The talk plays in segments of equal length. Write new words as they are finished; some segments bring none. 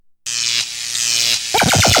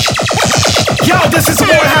this is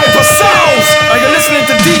Boy-Hypasounds, and you're listening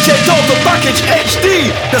to DJ Total Package HD,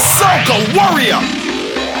 the Soca Warrior.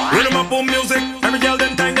 Rhythm up on music, every girl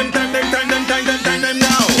them time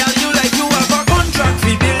now. Girl, you like you have a contract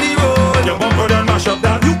for Billy Road. Your bumper done mash up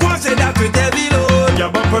that. You can't say that with heavy load. Your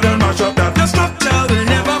bumper done mash up that. Your structure will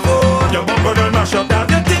never fold. Your bumper done mash up that.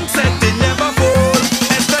 Your thing set it never fold.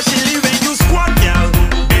 Especially when you squat, girl.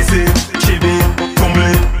 Busy, chibi,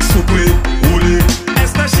 tumble, souple, hold it.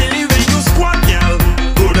 Especially when you squat, girl.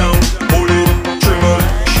 Go down, hold it, tremble,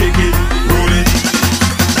 shake it, roll it.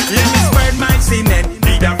 Let me spread my cement.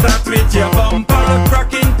 Need a flat with your bumper,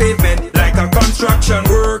 cracking pavement like a construction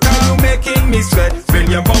worker. You making me sweat when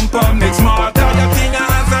your bumper makes smarter. Your thing I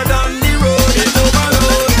have done the road, it's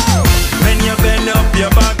overload. When you bend up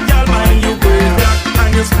your back, girl, mind you break back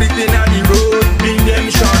and you splitting at the road. Bring them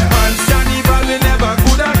short pants, carnival will never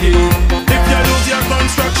good again. If you lose your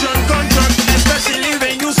construction contract, especially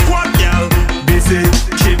when you squat, girl. Busy,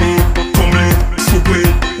 chibi, tumble, souple,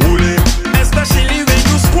 hold it. Especially when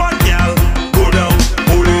you squat, girl. Go down,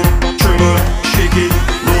 hold it, tremble, shake it,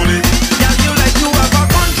 roll it. Girl, you like you have a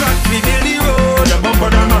contract, we build the road. Your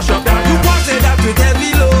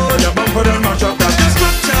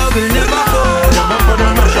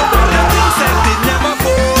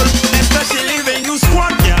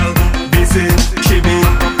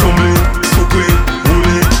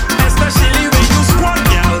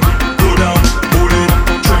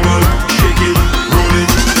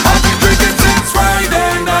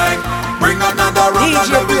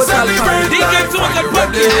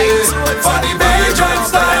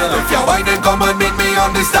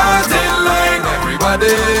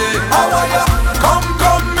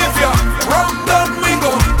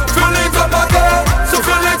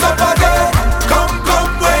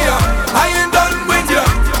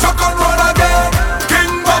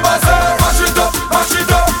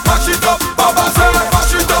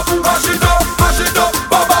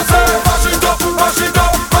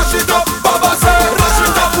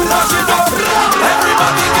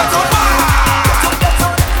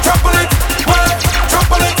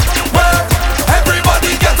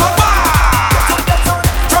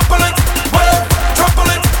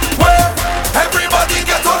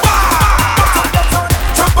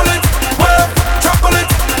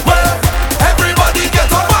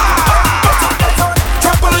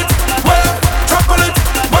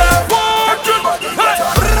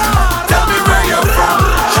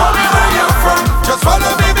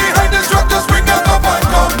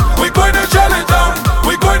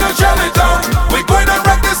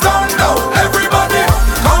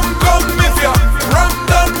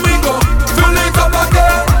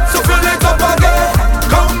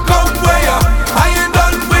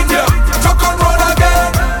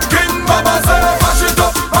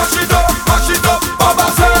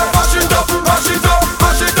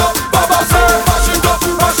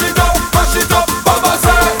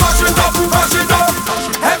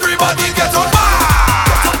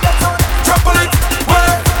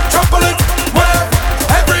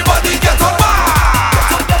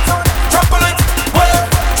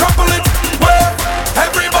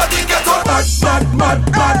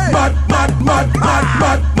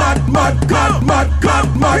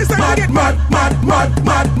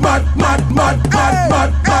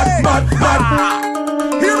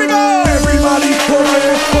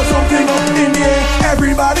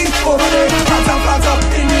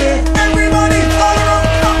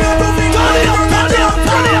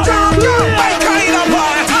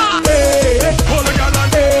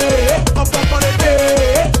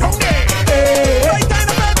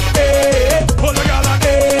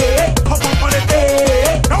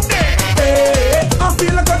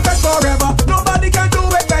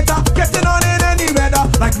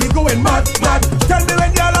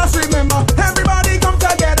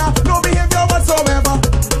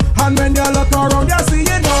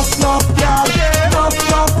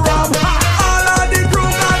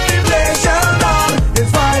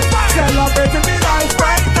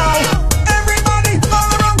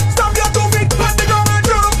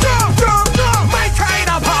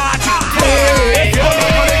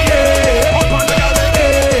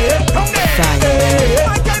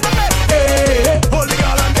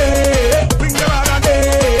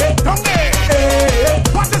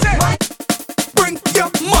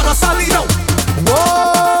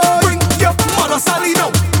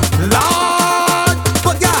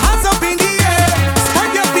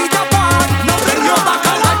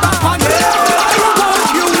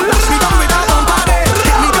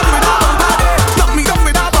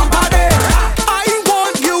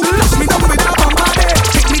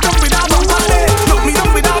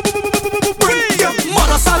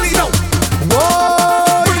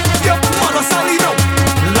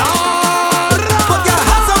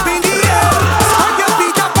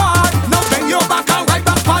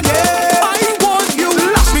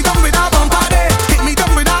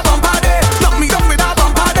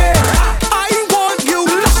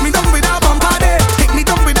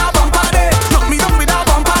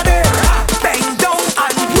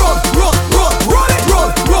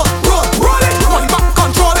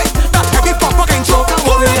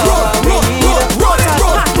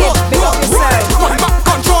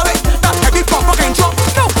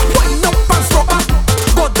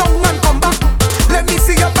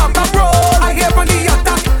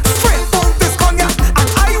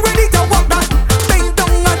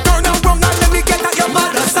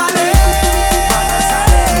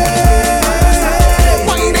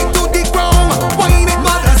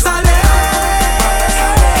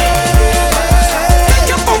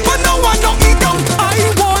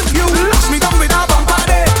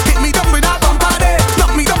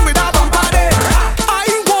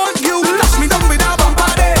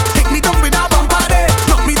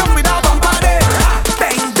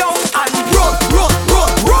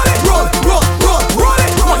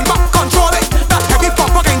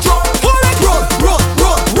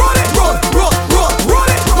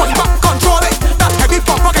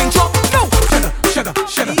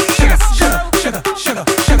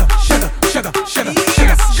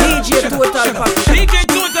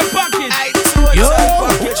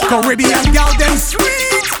Caribbean gal, them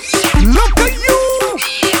sweet. Look at you.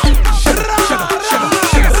 Shut up, shut up, shut up,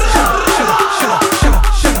 shut up, shut up, shut up, shut up,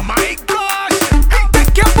 shut up. My gosh. Hey,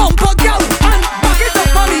 take your bumper, gal, and back it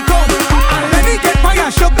up on the come. And let me get by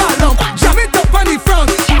your sugar lump. Jam it up on the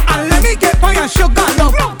front. And let me get by your sugar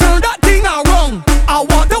lump. Turn that thing around. I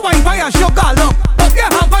want the wine by your sugar lump. Up your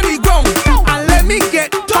hand on the ground. And let me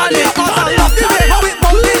get on it. Cause I love the way how it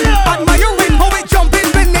bumping. Admiring how it jumping.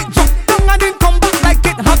 When it jump down and then come back like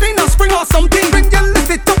it having a spring or something. When you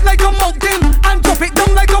lift it up like a mountain and drop it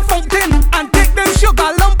down like a fountain. And take them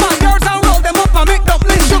sugar lump of yours and roll them up and make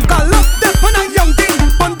dumplings. Sugar lump, them when a young thing.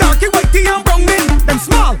 One darky, whitey and browning. Them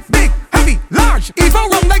small, big, heavy, large, even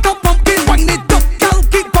round like a pumpkin. Wind it up, gal,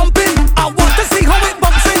 keep pumping. I want to see how it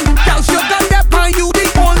bouncing. Gal, sugar that pan you, the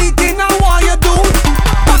only thing I want you do.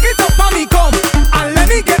 Back it up on me come, and let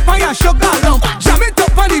me get by your sugar lump. Jam it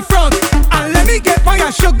up on the front, and let me get by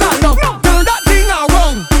your sugar lump. Turn that thing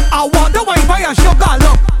around. I want the wine by your sugar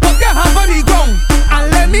lump. Put your hand on the ground, and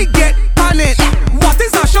let me get on it. What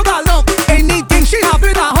is a sugar lump? Anything she have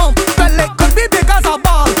in her hump. Well, it could be big as a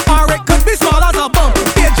ball, or it could be small as a bump.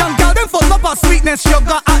 Asian girl, them full up of sweetness,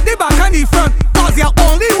 sugar at the back and the front. Cause you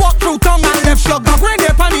only walk through tongue and left sugar grain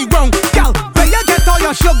up on the ground. Girl, where you get all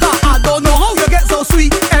your sugar? I don't know how you get so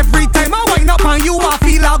sweet. Every time I wind up on you, I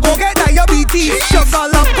feel I go get diabetes. Sugar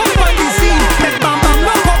love, come on the scene. Make bam bam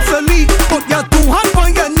look obsolete. Put your two hands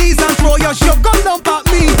on your knees and throw your sugar lump at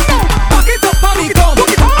me. Back it up on me come,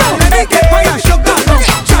 and let me get by your sugar lump.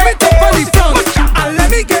 Jam it up on the front, and let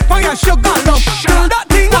me get by your sugar lump. Turn that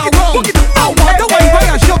thing around. I want the wine by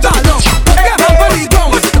your sugar lump. Put your hand on the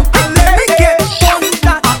ground, and let me get on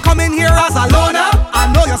that. I come in here as a loner.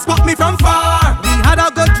 I know you spot me from far. We had a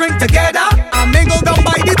good drink together and mingled down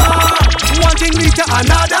by the bar. One thing lead to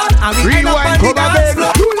another, and we end up on the dance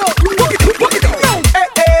floor.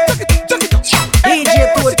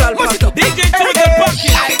 DJ Total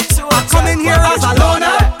Package. I come in here as a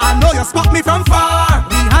loner. I know you spot me from far.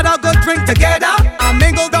 We had a good drink together and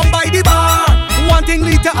mingled down by the bar. One thing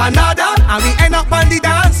lead to another, and we end up on the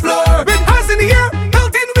dance floor. With hands in the air,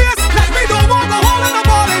 belt in waist, like we don't want a hole in the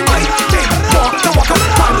ball and white. Walk the walk up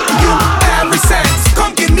on you every sense.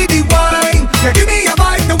 Come give me the wine. Yeah, give me a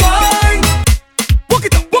bite the wine. Walk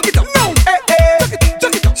it up, no. Hey, hey,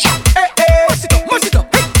 chuck it up, hey, hey, mash it up,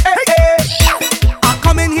 hey, hey, hey. I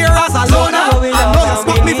come in here as a loner. I know you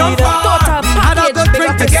spot me from far. We had a good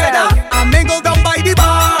drink together and mingled down by the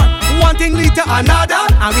bar. One thing lead to another,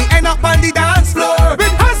 and we end up on the dance floor.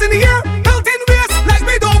 With hands in the air, belt in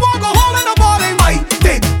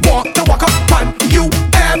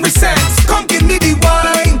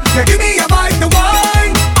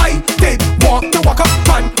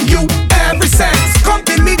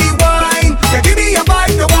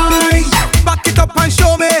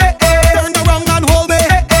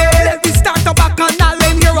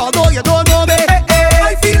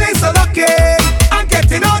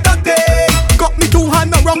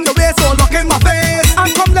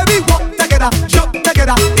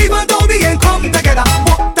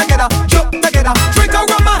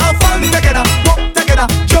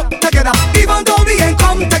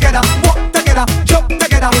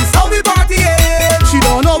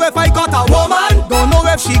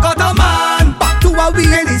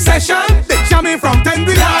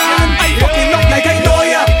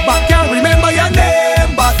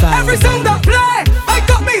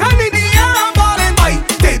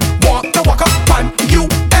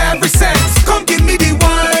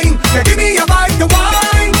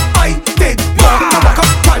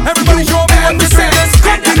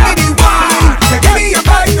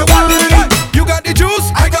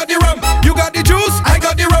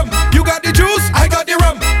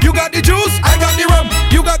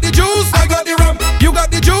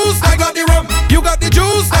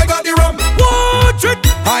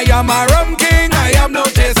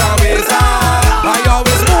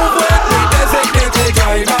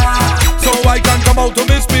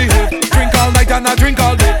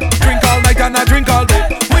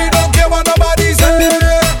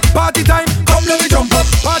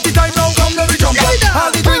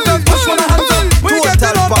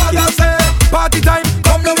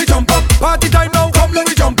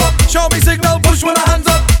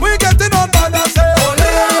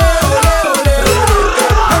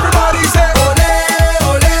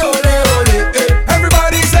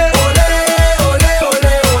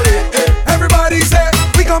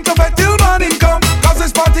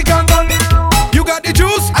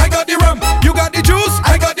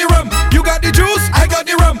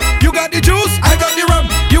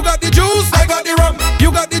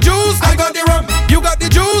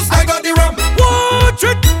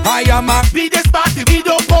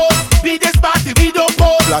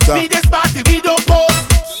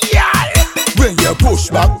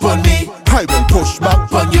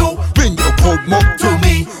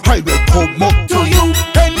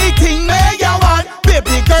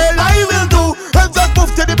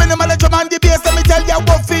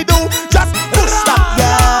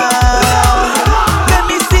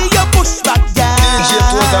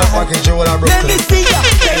package all of Brooklyn. Let me see ya.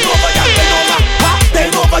 Bend over, gal, bend over. What?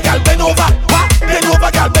 Bend over, gal, bend over. What? Bend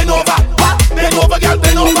over, gal, bend over. What? Bend over, gal,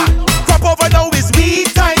 bend over. Cropover now is we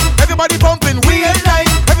time. Everybody pumping wheel line.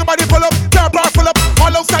 Everybody pull up, car park full up.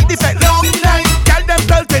 All outside the set long line. Gal them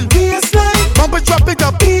belting baseline. Bump it, drop it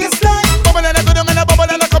up baseline. Bubble and I go down and a bubble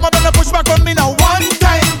and I come up and a push back on me now one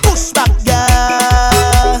time. Push back,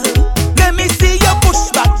 girl. Let me see ya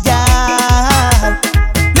push back, girl.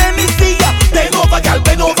 Let me see ya. Bend over, gal,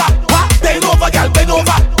 bend over. What? Bend over, gal, bend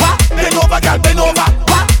over.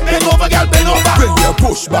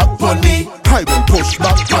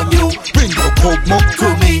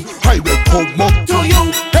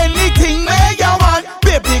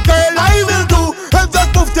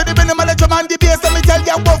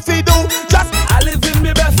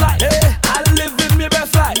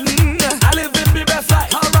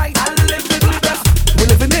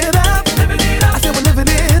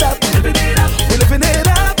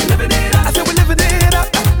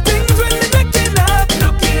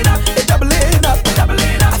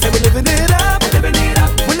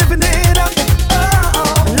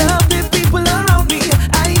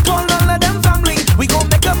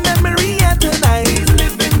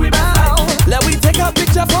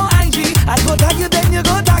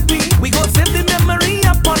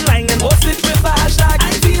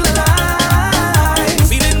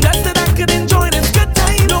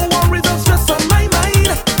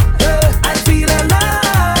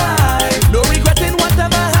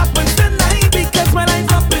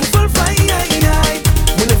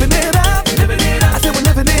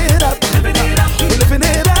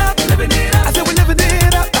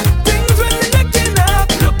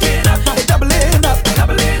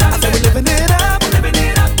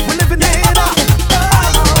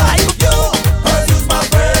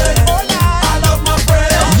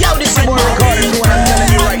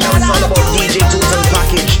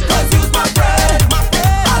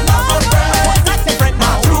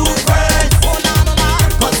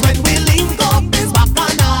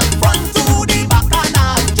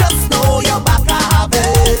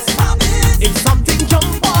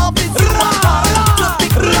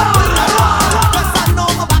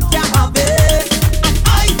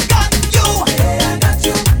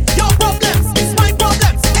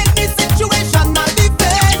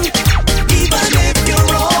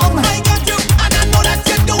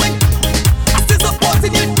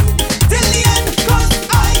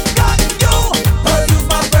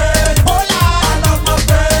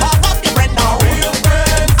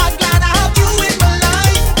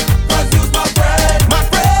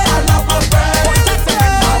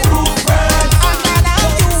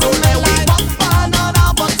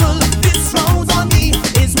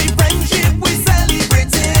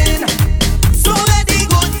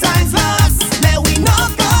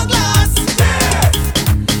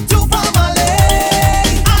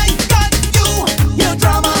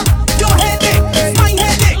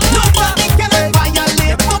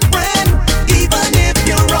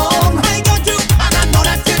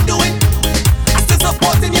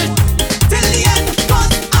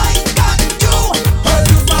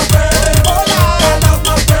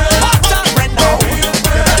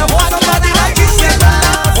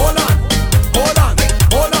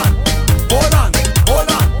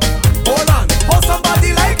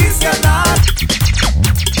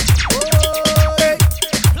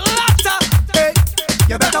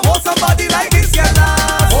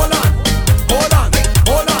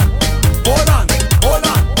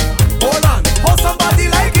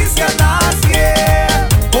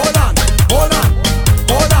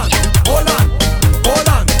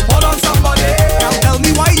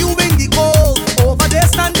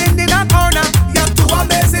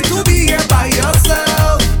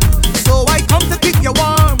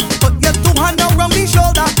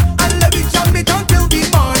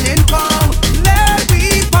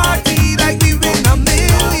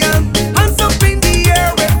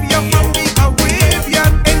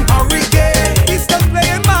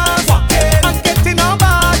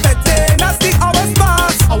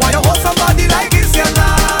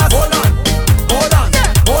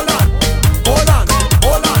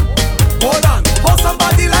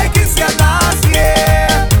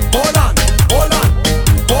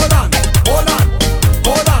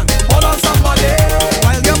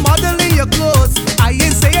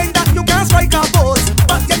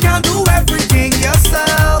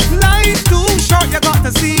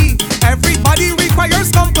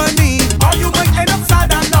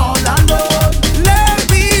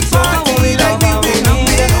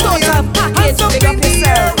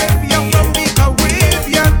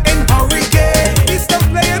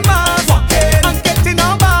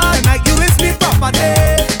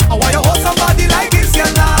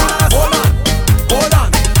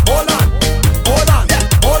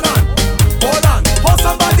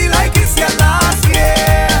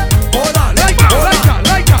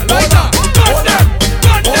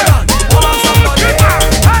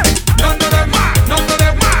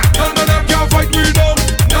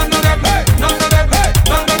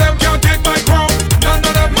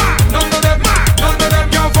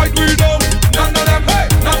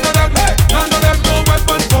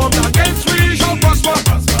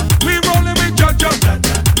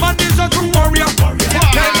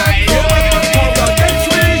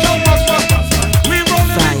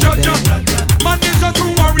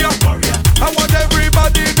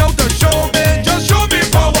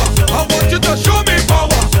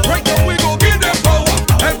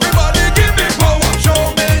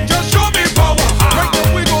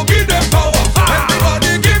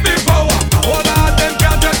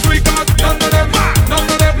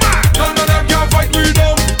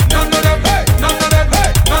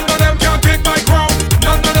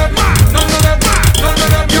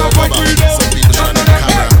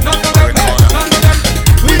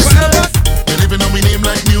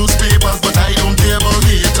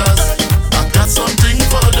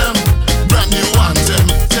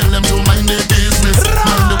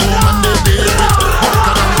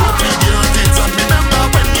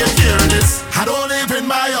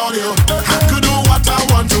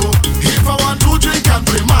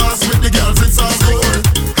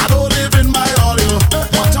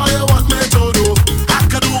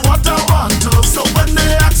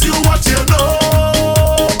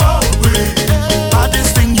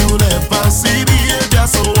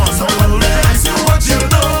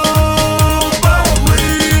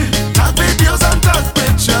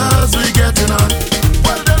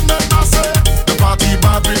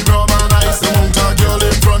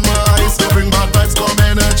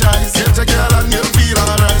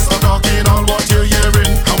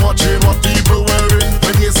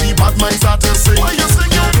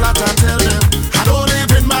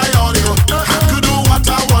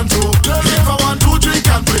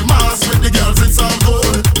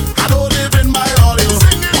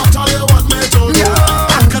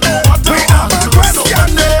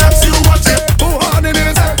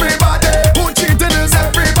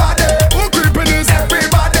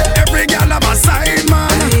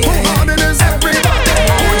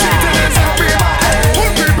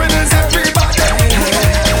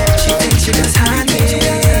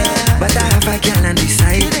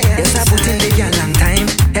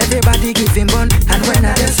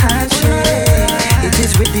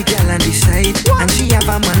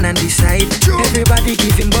 decide. Everybody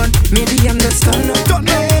giving bun. Maybe I'm the stunner.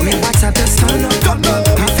 Me WhatsApp the stunner.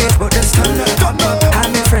 My Facebook the stunner. How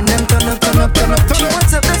my friend them turn up. She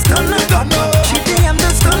WhatsApp the stunner. She DM the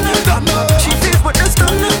stunner. She Facebook the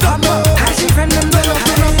stunner. How she friend them turn up.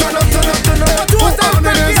 Who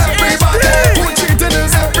owning is everybody? Who cheating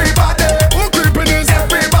is everybody? Who creeping is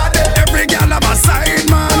everybody? Every girl on my side,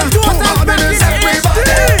 man. Who owning is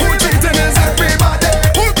everybody? Who cheating is everybody?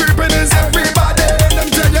 Who creeping is everybody? Them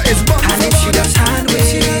tell you it's bun. And if she just hand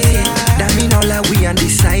way, that mean all that we on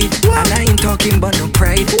this side. And I ain't talking about no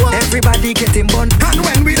pride. Everybody getting bun. And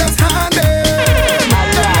when we just hand it,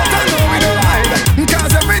 I know we don't hide.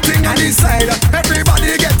 Cause everything on this side,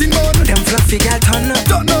 everybody getting bun. Them fluffy girl turn up.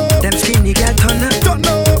 Don't know. Them skinny girl turn up. Don't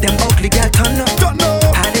know. Them ugly girl turn up. Don't know.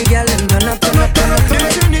 How the girl them turn up. Them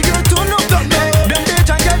skinny girl turn up. Don't know. Them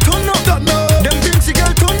Deja girl turn up. Don't know. Them Binksy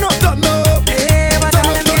girl turn up. Don't know. Hey, but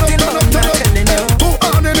all them getting bun. I'm telling you. Who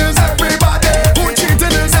owning is everybody? Who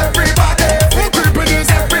cheating is everybody? Who creeping is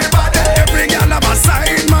everybody? Every girl on my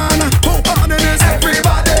side, man. Who owning is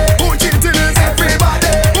everybody? Who cheating is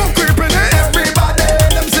everybody? Who creeping is everybody?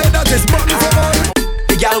 Them say that it's bun for bun.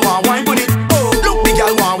 The gal want wine with it. Look, the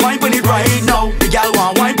gal want wine with it right now. The gal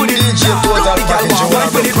want wine with it. Look, the gal want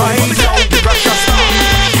wine with it right now. The pressure start.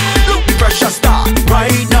 Look, the pressure start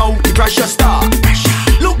right now. The pressure start.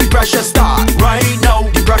 Look, the pressure start right now.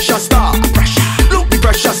 The pressure start. Look, the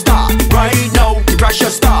pressure start right now. The pressure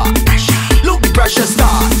start. Look, the pressure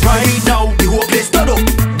start right now. The whole place done up.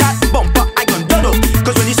 That bumper I gon' done up.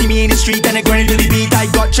 Cause when you see me in the street and I grind to the beat, I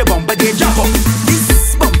got your bumper, they jump up.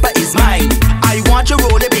 This bumper is mine. I want you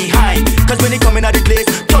roll it behind. Cause when they come in at the place,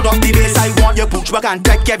 turn up the bass. I want you push back and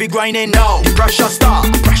take every grinding now. The pressure start.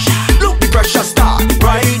 Look, the pressure start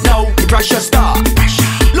right now. The pressure start.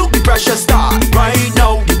 Look, the pressure start right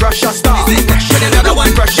now. The pressure start. With another one,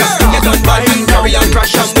 Pressure girl, start get on bad and carry on.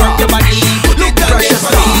 Pressure Come work start. your body, put Look, it the down pressure there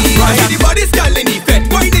for me. start. I see the body's girl in the vet.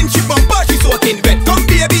 Winding she bumper, she soaking wet. Come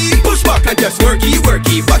baby, push back and just worky.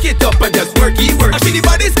 Back it up and just worky. I see the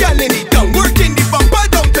body's girl in it down, working the bumper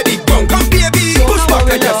down to the ground. Come baby, push back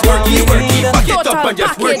and just worky. Back it up and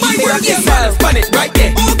just worky. Balance pan it right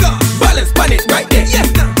there. Oh God, balance pan it right there. Yes,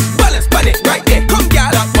 balance pan it right there. Come girl,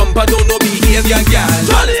 that bumper don't know behavior, girl.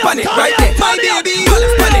 Balance pan it right there, my baby.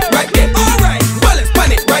 Balance pan it right there. Alright, balance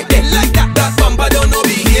pan it right there. Like that, that bumper don't know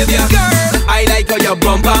behavior, girl. I like how your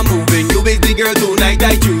bumper moving. You is the girl tonight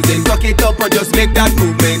I choosing. Tuck it up and just make that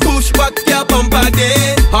movement. Push back your bumper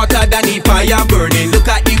there, hotter than the fire burning. Look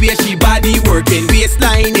at the way she body working.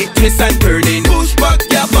 Waistline it twist and turning. Push back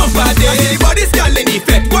your bumper there. I see the body's girl in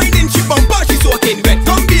effect. Winding she bumper, she soaking wet.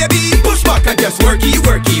 Come baby, push back and just worky.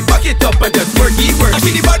 Back it up and just worky. I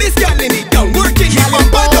see the body's girl in it down, working the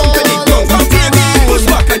bumper down to the ground. Come baby, push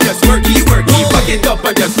back and just worky. Back it up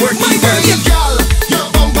and just worky. Girl, your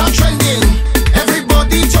bumper trending.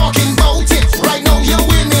 Everybody talking about it. Right now you're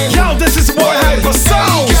winning. Yo, this is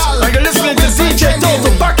Backway-Verseewild. And you're listening to DJ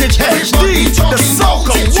Total Package HD, the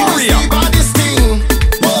Soca Warrior.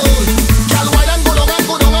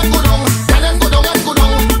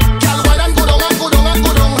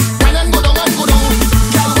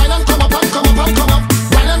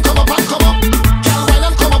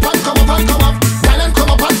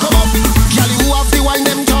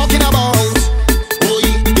 Talking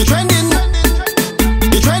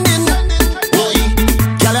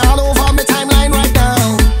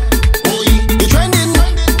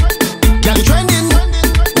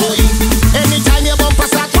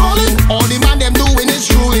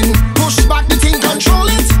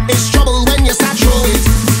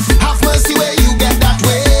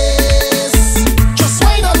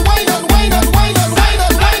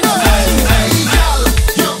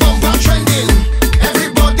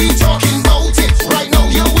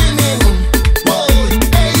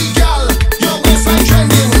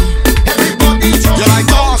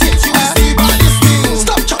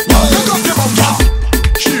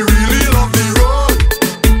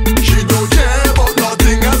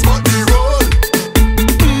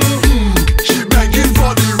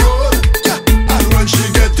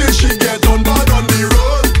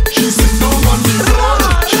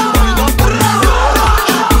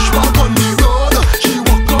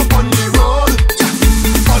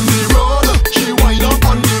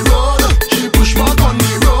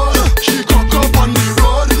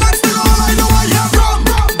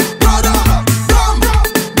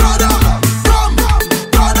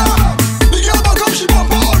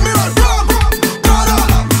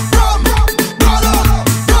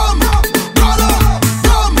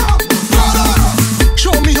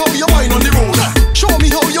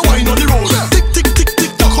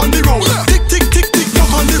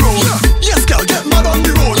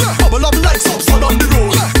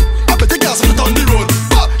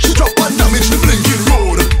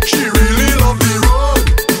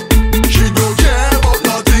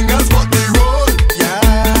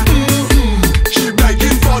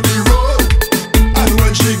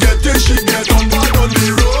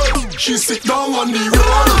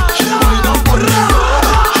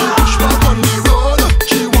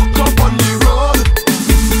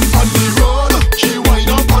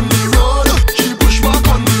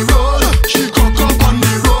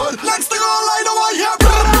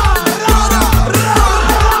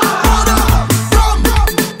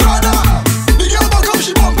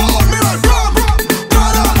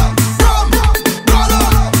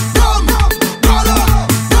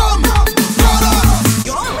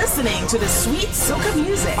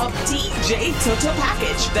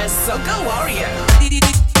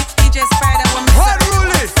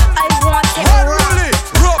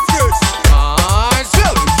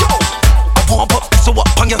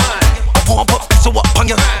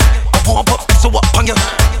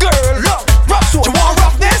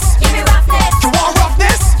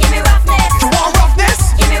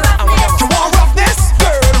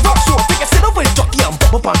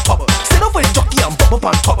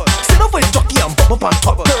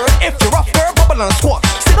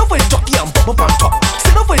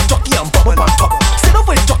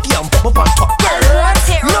bump up on top. Girl,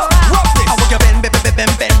 look, rock this. I want you bend, bend, bend,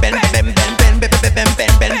 bend, bend, bend, bend, bend, bend, bend, bend,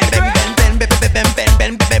 bend, bend, bend, bend,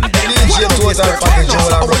 bend, bend, bend. DJ toes are fucking Joel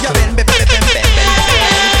and Rock.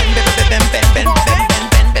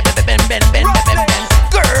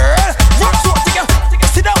 Girl, rock so take a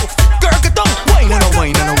sit down. Girl, get down. Wine and a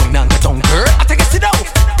wine and a wine and get down. Girl, I take a sit down.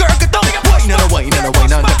 Girl, get down. Wine and a wine and a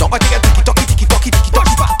wine and get down. I take a tiki toki tiki toki tiki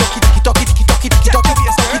toki tiki toki tiki toki tiki toki tiki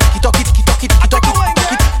toki tiki toki tiki toki tiki toki.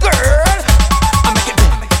 Girl, I make it bend,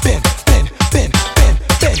 bend, bend, bend, bend,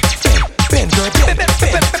 bend, bend, bend, girl, bend, bend,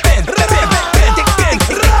 bend, bend, bend, bend.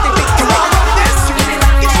 You want rock this?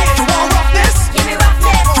 You want rock this? You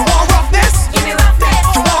want rock this?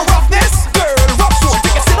 You want rock this? Girl, rock so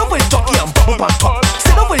take a sit up with jockey and bump up on top.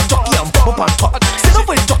 Sit up with jockey and bump up on top. Sit up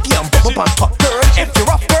with jockey and bump up on top. Girl, if you're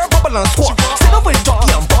rough, girl, bubble and squat. Sit up with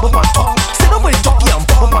jockey and bump up on top. Sit up with jockey and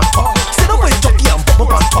bump up on top. Sit up with jockey and bump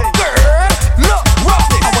up on top. Girl, look, rock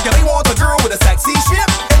this. I want a girl with a sexy shape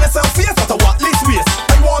and a self-face with a watless waist.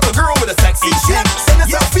 I want a girl with a sexy shape and a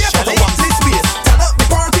self-face with a watless waist. Turn up the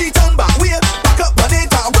party, turn back way. Back up on it,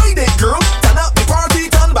 ride it, girl. Turn up the party,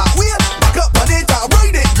 turn back way. Back up on it,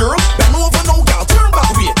 ride it, girl. Bend over now, girl, turn back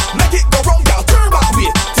way. Make it go round, girl, turn back way.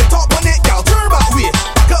 Take top on it, girl, turn back way.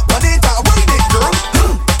 Back up on it, ride it, girl.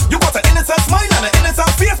 You got an innocent smile and an innocent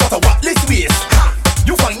face with a watless waist.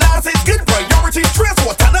 You find nice, it's good, priority straight,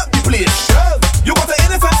 so turn up the place. You got an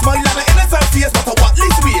innocent smile and an innocent face with a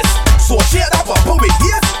watless waist. So share that one, put it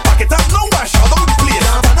here. Back it up now and shout out the place.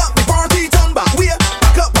 Turn up the party, turn back way.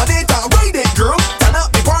 Back up on it, ride it, girl. Turn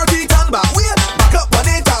up the party, turn back way. Back up on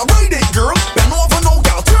it, ride it, girl. Bend over now,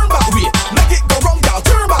 girl, turn back way. Make it go round, girl,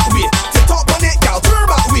 turn back way. Take top on it, girl, turn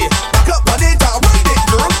back way. Back up on it, ride it,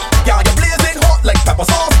 girl. Yeah, you're blazing hot like pepper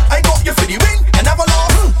sauce. I got you for the wing and never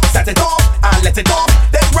lost. Set it off and let it off.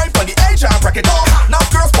 Then right on the edge and break it off. Now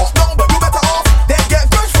girls pop down, but you better off. Then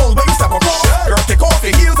get vengeful when you step across. Girl, take off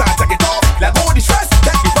your heels and take it off. Let go the stress,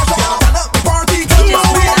 let the pressure off. Turn up the party, turn back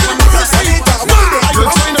way. Back up on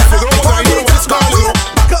it, ride it, girl.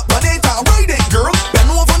 Back up on it, ride it, girl.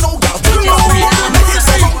 Bend over now, girl, turn back way. Make it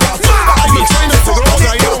say, girl, turn back way. Take off on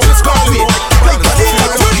it, girl, turn back way. Back on it,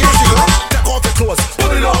 ride it, girl. Take off your clothes,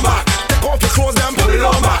 put it on back. Take off your clothes, then put it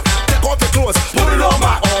on back. Take off your clothes, put it on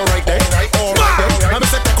back. All right then, all right then. Let me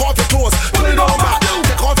say take off your clothes, put it on back.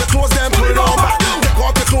 Take off your clothes, then put it on back. Take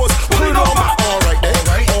off your clothes, put it on back. All right then,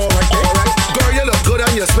 all right then. Girl, you look good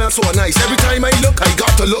and you smell so nice. Every time I look, I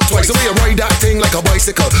got to look twice. The way you ride that thing like a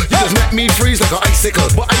bicycle, you just make me freeze like an icicle.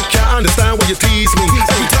 But I can't understand why you tease me.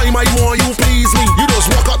 Every time I want you please me, you just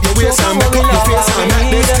walk up your waist and make up your face and make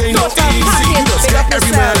this thing look easy. You just get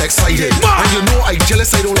every man excited, and you know I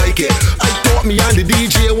jealous, I don't like it. I thought me and the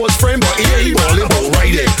DJ was friend, but here he all about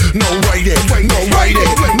ride it. No ride it, no ride it,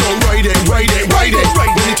 no ride it, ride it, ride it.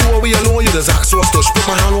 When you two away alone, you just act so stush. Put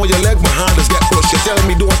my hand on your leg, my hand just get pushed. You tell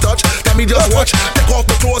me don't touch, tell me just watch. Take off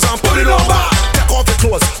the clothes and put it on back. Take off your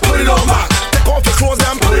clothes, put it on back. Take off your clothes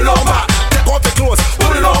and put it on back. Take off your clothes,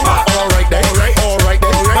 put it on back. All right then, all right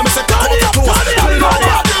then. Let me say take off your clothes, put it on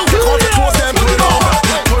back. Take off your clothes and put it on back.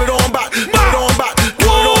 Put it on back, put it on back.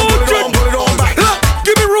 Put it on, put it on, put it on back.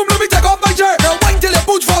 Give me room, let me take off my shirt. Girl, wine till your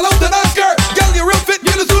boots fall out the night skirt. Girl, you're real fit,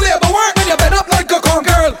 you just do labor work. When you bend up like a con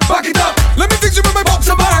girl, back it up. Let me fix you with my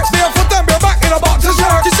boxer bars. Barefoot and bareback in a boxer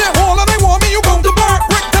shirt. She said, hold on, they want me, you come to burn.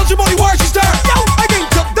 Rick tells your body where she start. Yo, I ain't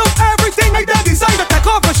tucked up everything I done decide to take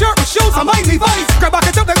off my shirt with shoes on my Levi's. Grab back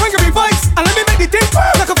and jump like ring your Levi's. And let me make the thing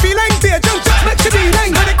like a feeling. Be a jump, just make sure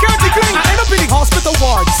D-line. When it can't decline, I end up in the hospital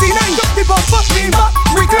ward. C9, duck the bump, fuck me, but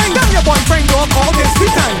recline. Damn your boyfriend, don't call this free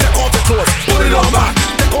time. Take off your clothes, put it on back.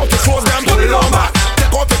 Take off your clothes, then put it on back.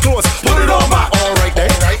 Take off your clothes, put it on back. All right then,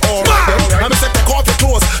 all right then. Let me say take off your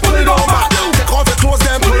clothes, put it on back. Take off your clothes,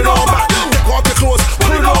 then put it on back. Take off your clothes,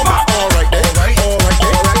 put it on back. All right then, all right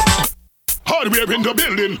then. Hardware in the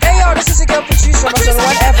building. Hey yo, this is a girl Patricia Russell.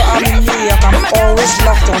 Whenever I'm in New York, I'm always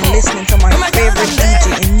locked on listening to my favorite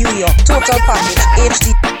DJ in New York, Total Package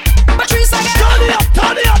HD. Patricia, turn it up,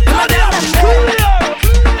 turn it up, turn it up.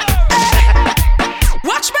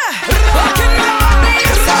 Watch me. Walking my body,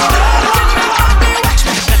 yes I watch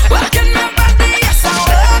me. Walking my body, yes I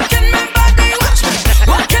walking my body, watch me.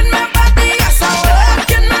 Walking my body, yes I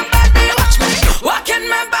walking my body, watch me. Walking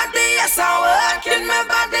my body, yes I walking my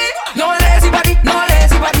body. No lazy body, no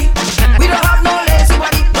lazy body. We don't have no lazy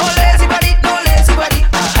body, no lazy body, no lazy body.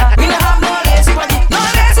 We don't have no lazy body, no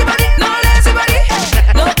lazy body, no lazy body.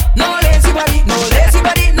 No lazy body, no lazy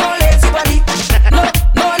body, no lazy body. No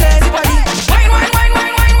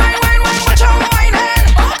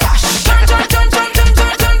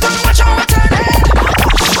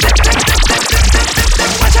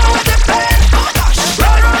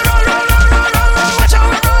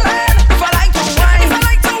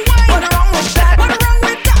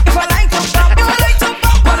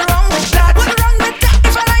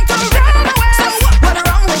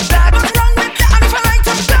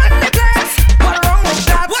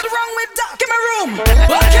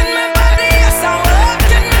Working my body, yes, I'm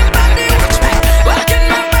working my body. Watch me. Working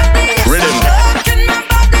my body, yes, I'm working my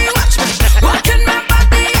body. Watch me. Working my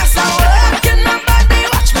body, yes, I'm working my body.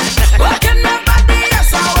 Watch me. Working my body,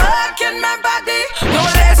 yes, I'm working my body. No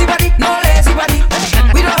lazy body, no lazy body.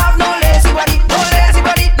 We don't have no lazy body, no lazy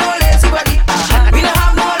body, no lazy body. We don't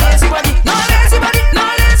have no lazy body, no lazy body, no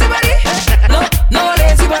lazy body. No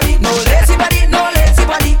lazy body, no lazy body, no lazy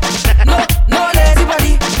body. No lazy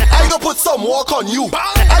body. I go put some work on you.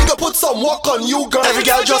 I go put some work on you, girl. Every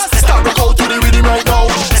girl just start rock out to the rhythm right now.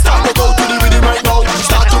 Start rock out to the rhythm right now.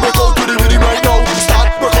 Start to rock out to the rhythm right now.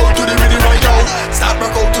 Start rock out to the rhythm right now. Start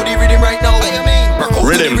rock out to the rhythm right now. Rock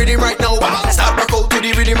out to the rhythm right now. Start rock out to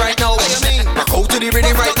the rhythm right now. Rock out to the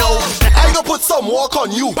rhythm right now. I go put some work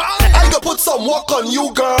on you. I go put some work on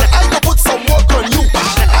you, girl. I go put some work on you.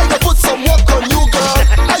 I go put some work on you, girl.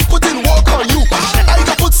 I put in work on you. I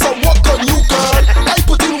go put some work on you, girl. I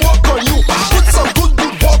put in work on you. Put some good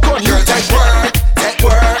work on you. Take work, take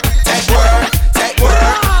work, take work, take work.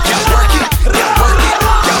 Y'all work it, y'all work it,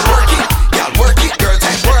 y'all work it, y'all work it, girl.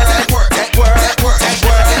 Take work, take work, take work, take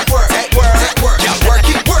work, take work, take work, take work, take work. Y'all work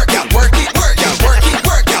it, work, y'all work it, work, y'all work it,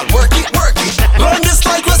 work, y'all work it, work it. Learn this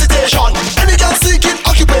like recitation. Any girl seeking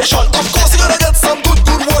occupation. Of course you gotta get some good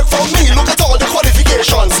work from me. Look at all the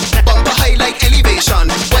qualifications. Bumper high like elevation,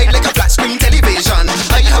 wide like a flat screen television.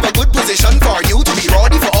 I have a good position for you to be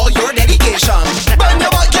ready for all your dedication. Bend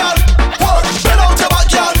your back, girl. Work. Bend out your back,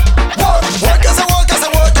 girl. Work. Work as a work, as a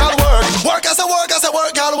work, girl. Work. Work as a work, as a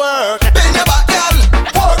work, girl. Work. Bend your back, girl.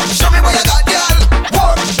 Work. Show me what you got, girl.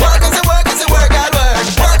 Work. Work as a work, as a work, girl. Work.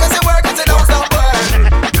 Work as a work, as a don't stop work.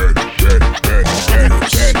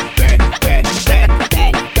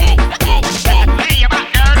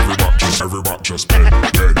 Everybody just bend,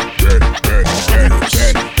 bend, bend, bend, bend,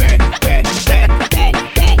 bend, bend, bend, bend,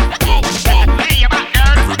 bend, bend, bend.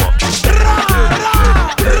 Everybody just bend, bend,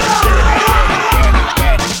 bend,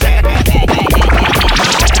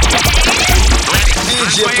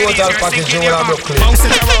 DJ Total Package, you will have Bounce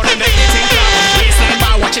it around and make it think clap. Baseline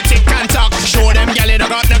bar, watch it tick and talk. Show them gyal they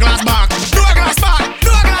got the glass back. Do a glass back, do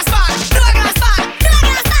a glass back, do a glass back, do a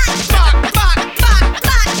glass back. Back, back, back,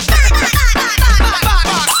 back, back, back,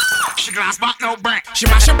 back. She glass back, no break. She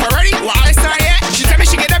mash up already, what I start yet? She tell me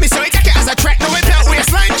she get at me, so I take it as a threat. No it out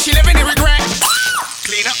waistline, she living in regret.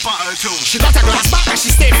 Clean up for her too. She got a glass back and she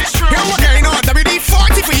stayed. Here what going on,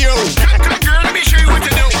 WD-40 for you. Come girl, let me show you what to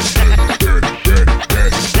do.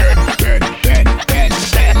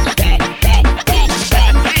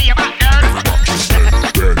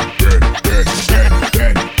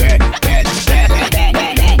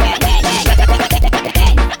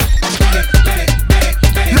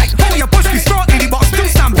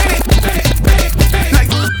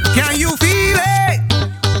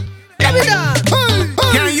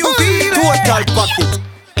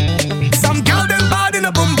 Some gal them bad in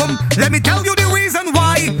a boom boom. Let me tell you the reason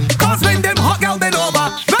why. Cause when them hot gal then over,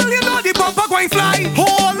 well you know the bumper going fly.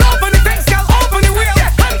 Hold up on the fence, gal, open the wheel.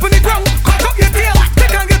 Hand on the ground, cock up your tail.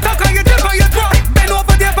 Take on your tuck on your tip on your throat. Bend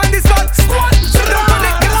over there on this spot. Squat, sit down on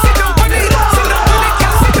it, gal, sit down on it. Sit down on it,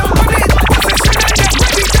 gal, sit down on it. Position and get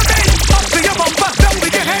ready to bend. Up to your bumper, down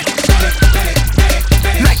with your head.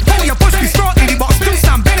 Like how you push the straw in the box, do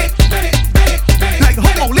some bend it. Like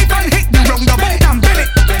how only can hit the roundabout and bend it.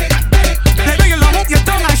 Like when you long up your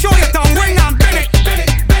tongue and show your tongue.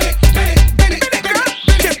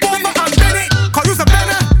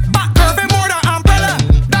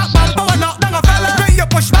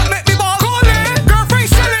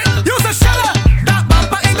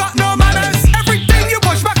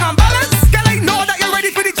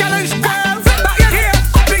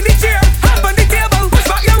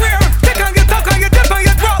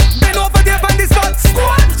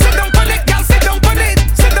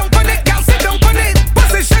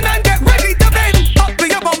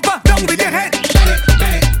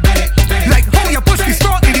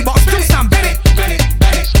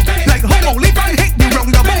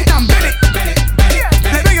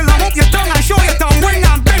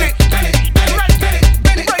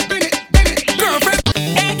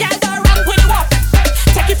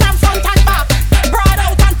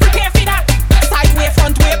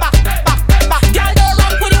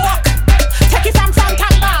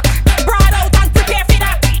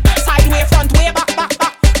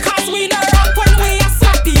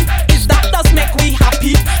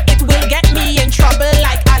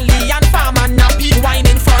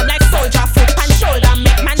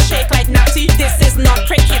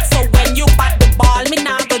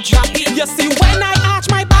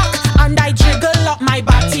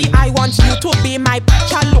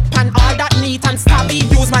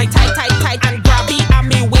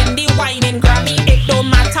 No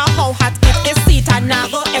matter how hot it is, Sita now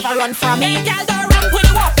go ever run from me. Girl, don't run with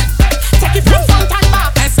you up. Take it from front and back.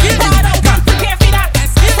 Hard out and prepare for that.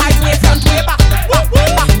 Side way, front way, back.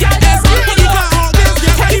 Girl, don't run with you up.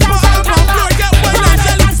 Take it from front and back. Hard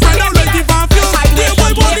out and prepare for that. Side way,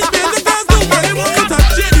 front way, back.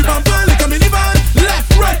 Shady bumper like a minivan. Left,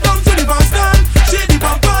 right, down to the van stand. Shady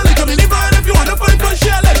bumper like a minivan. If you wanna fight for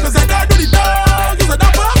share like cause I got do the dog, is a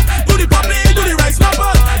dapper. Do the puppy, do the rice snapper.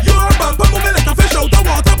 Your bumper moving like a fish out of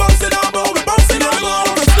water. Bouncing on board, we bouncing on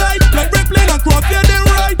board. Slide like red plane and cross there then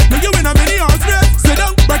right. Now you in a mini horse race. Sit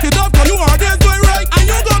down, back it up, cause you are there going right. And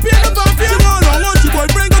you gon' pay the fan fee. She want on one, she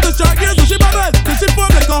boyfriend got the shark ears, so she bubble. Then she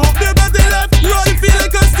form like a hop there, but they left. Roll feel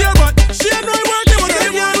like a steer, but she ain't no working, but they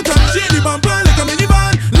want to shady bumper like a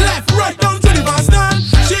minivan. Left, right, down to the van stand.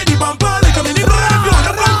 Shady bumper like a minivan. If you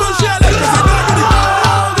wanna fight for share like cause I got do the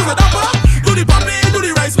dog, is a dapper. Do the puppy, do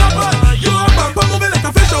the rice snapper. Your bumper moving like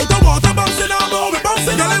a fish out of water. Bouncing on board, we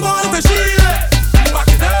bouncing. Girl, I want to she back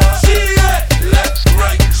it up. She left,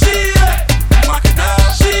 right, she back it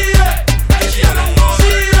up. She alone one.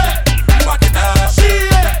 She back it up. She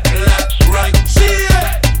left, right, she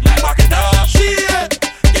back it up. She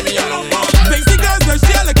give me alone one. Basic girls that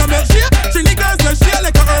share like a milkshake. Trini girls that share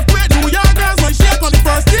like a earthquake. New York girls want shake on the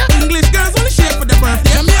first day. English girls only shake for the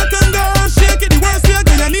birthday. Jamaican girls shake it the worst way.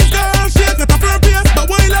 Guyanese girls shake at a first place. But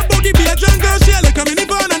why love booty be a jungle shake like a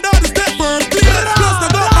minivan and all the step first place. Plus the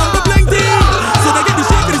dog on the plenty, so they get the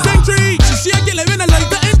shake of the century. She shake it like when I like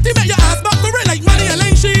the empty. Make your ass back for it like money and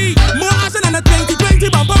lane she. More action than a 2020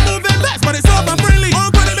 bumper moving best, but it's all my friendly. All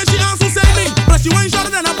for them and she also send me. But she ain't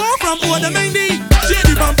shorter than a ball from over the main D.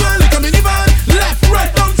 Shady bumper like a minivan. Left,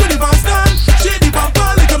 right, down to the van stand. Shady bumper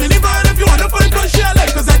like a minivan. If you wanna fight for share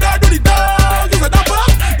like cause I got do the dog, is a dapper.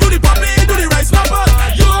 Do the puppy, do the rice snapper.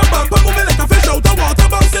 Your bumper moving like a fish out of water.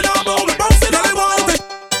 Bouncing on board, we bouncing. Girl, I want to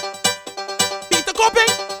beat the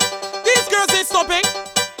coping. These girls ain't stopping.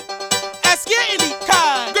 SK in the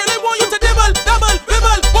car. Girl, I want you to double,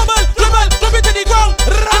 wibble, wobble, dribble, drop it to the ground.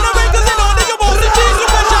 And the makers in order, you want the cheese, you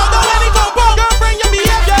can shout out any compound. Girlfriend, your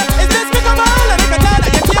behavior is despicable. And if I tell her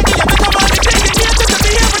you're taking your better money, taking here just to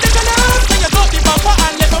be here ridiculous. When you drop the bumper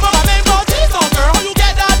and lift them up, I make more cheese on girl. How you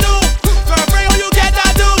get that do? Girlfriend, how you get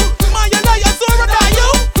that do? Man, you know you're so right, you.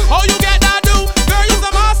 How you get that do? Girl, you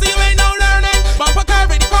some ass, so you ain't no learning. Bumper curve,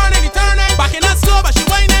 the corner, the turning. Backing up slow, but she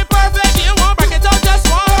ain't perfect. She ain't want break it up, just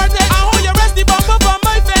want hurt it. And how you rest the bumper from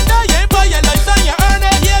my fender? You ain't put your life on, you earn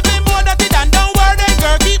it. You been more dirty than don't worry.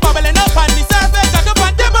 Girl, keep bubbling up on the surface. Jack up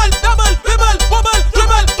and double, wibble, wobble,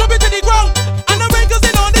 dribble, drop it to the ground. And the wrinkles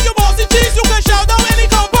in on you want the cheese, you can shout out any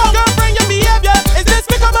compound. Girlfriend, your behavior is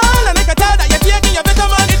despicable. And I can tell that you're taking your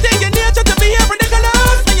vitamin. You think your nature to be here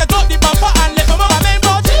ridiculous. When you drop the bumper and lift them up, I make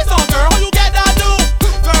more cheese on girl. How you get that do?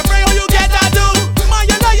 Girlfriend, how you get that do? Man,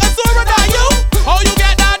 you know you're so right, you. How you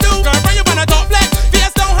get that do? Girlfriend, you wanna top flex.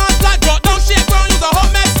 Face down, hands flat, drop down, shake ground. Use a hot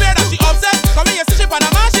mess, swear that she obsessed. Come in, you see she on a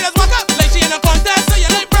man, she just walk up like she in a contest. So you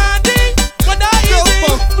like brandy? What that easy?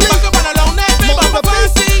 Back up on a long neck, big bumper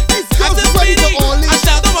fancy. I'm just speedy. I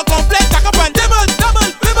shout out my complex, tack up and double,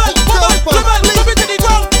 wibble, wobble, dribble, drop it to the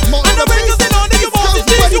ground. And the wrinkles in on you want the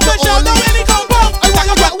cheese, you can shout out any compound. I want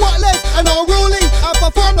you get whatless and unruly. I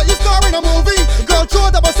perform like you star in a movie. Girl, throw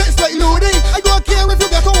double sex like Looney. I don't care if you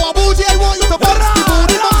get a war booty. I want you to bounce the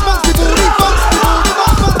booty, bounce the booty, bounce the booty, bounce the booty,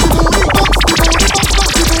 bounce the booty,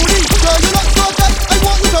 bounce the booty. Girl, you look so good. I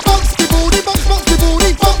want you to bounce the booty, bounce the booty,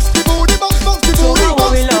 bounce the booty, bounce the booty,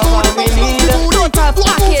 bounce the booty, bounce the booty. Total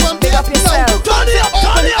package, big up yourself. Turn it up,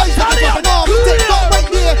 turn it up, turn it up. Take that right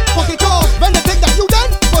there, fuck it off. When they think that you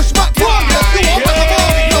done, push back one. You want back a ball,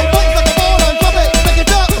 no bounce like a ball and drop it. Pick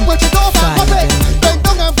it up, switch it off and pop it. Bend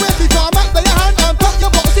down and break the tarmac by your hand and put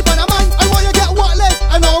your boxy on a man. I want you get whatless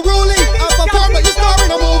and unruly. I perform like you star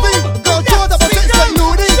in a movie. Girl, throw double sex like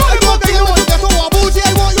Looney. I don't care if you get a war booty.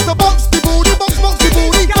 I want you to bounce the booty, bounce the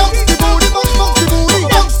booty, bounce the booty, bounce the booty,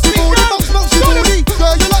 bounce the booty, bounce the booty.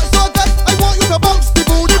 Girl, you look so good. I want you to bounce the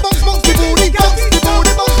booty, bounce the booty, bounce the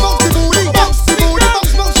booty, bounce the booty, bounce the booty,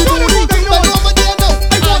 bounce the booty. Bend over there now.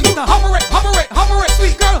 I want you to hover it,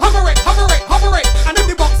 sweet girl, hover it. And if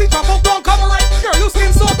the boxy drop out, don't cover it. Girl, you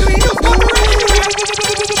skin so clean, you cover it.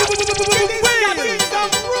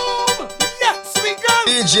 Some room, yeah, sweet girl.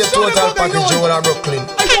 DJ Total Package in Brooklyn.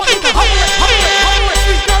 I want you to hover it,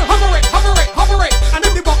 sweet girl, hover it. And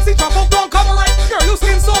if the boxy drop out, don't cover it. Girl, you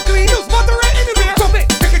skin so clean, you butter it anywhere. Drop it,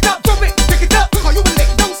 pick it up, pick it up. How you will lick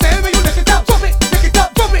down, say when you lift it up. Drop it, pick it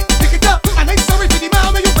up, pick it up. And I'm sorry for the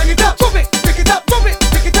man when you bring it up. Drop it, pick it up,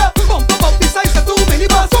 pick it up. Bump up the size of 2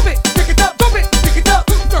 minibus. Drop it, pick it up, pick it up.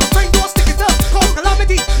 Girlfriend, don't stick it up. Cause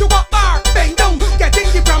calamity, you got bar. Bang down, get in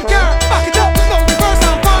the pram car. Back it up, now reverse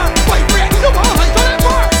and bar. Vibrate, you want high,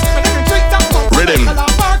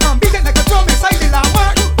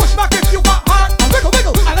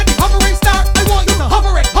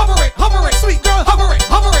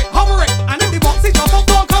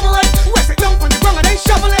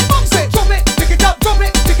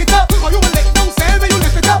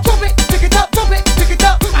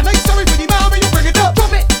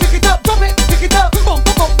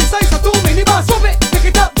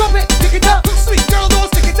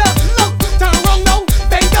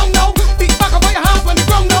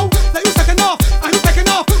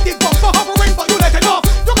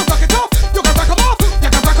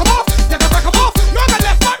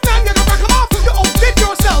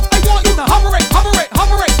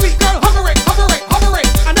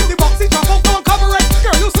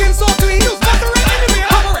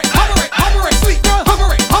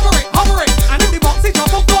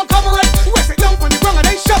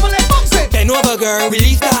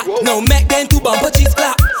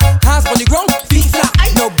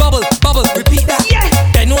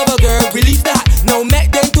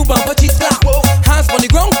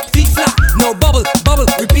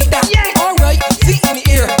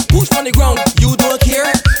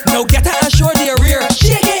 short their rear.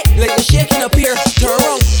 Shake it like you're shaking up here. Turn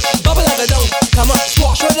around, bubble like a dome. Come on,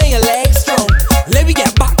 squat short then your legs strong. Let me get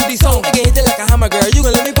back to the song. I can hit it like a hammer, girl. You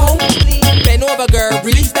gon' let me pound? Bend over, girl.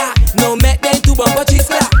 Release that. No mat then two bumper cheese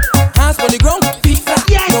slap. Hands on the ground, feet flat.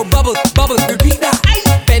 No bubble, bubble. Repeat that.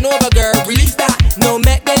 Bend over, girl. Release that. No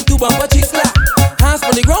mat then two bumper cheese slap. Hands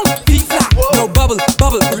on the ground, feet flat. No bubble,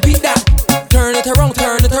 bubble. Repeat that. Turn it around,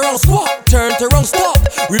 squat. Turn it around, stop.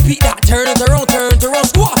 Repeat that. Turn it around,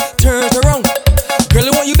 squat. Turn it around. Girl,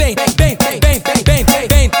 I want you bang, bang, bang, bang, bang, bang,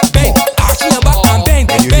 bang, bang. Arching your back and bang,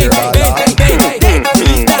 bang, bang, bang, bang, bang, bang.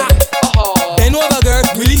 Release that. Bend over, girl.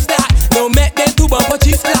 Release that. No mat, then two bumper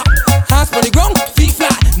cheese slap. Hands on the ground, feet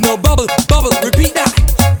flat. No bubble, bubble. Repeat that.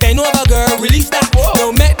 Bend over, girl. Release that.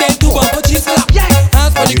 No mat, then two bumper cheese slap.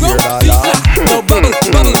 Hands on the ground, feet flat. No bubble,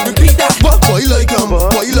 bubble. Repeat that. Why you like 'em?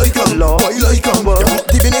 Why you like 'em? Why you like 'em? You're hot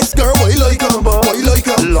divinity, girl. Why you like 'em? Why you like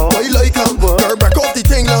 'em? Why you like 'em? Girl, back off the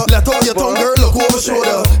thing, let out your tongue, girl. Look over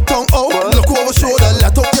shoulder. Tongue out, look over shoulder.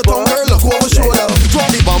 Let out your tongue, girl. Look over shoulder. Drop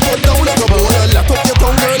the bump, put down like a border. Let out your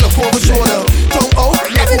tongue, girl. Look over shoulder. Tongue out,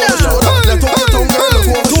 look over shoulder. Let out your tongue, girl.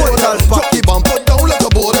 Look over shoulder. Drop the bump, put down like a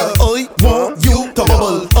border. I want you to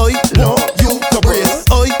bubble. I want you to brace.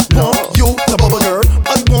 I want you to bubble, girl.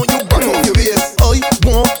 I want you back off your waist. I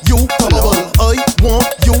want you to bubble. I want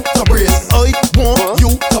you to brace. I want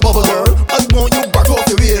you to bubble, girl. I want you back off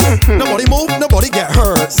your waist. Nobody move, nobody get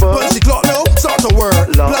hurt. Punch the clock now, start to work.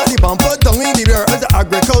 Plant the bumper down in the air as an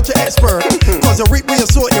agriculture expert. Cause you reap with your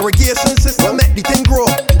soil irrigation system, make the thing grow.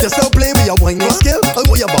 You still playing with your whining skill. I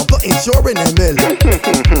want your bumper insuring the mill.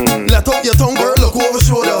 Let out your tongue, girl, look over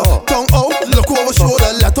shoulder. Tongue out, look over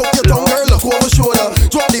shoulder. Let out your tongue, girl, look over shoulder.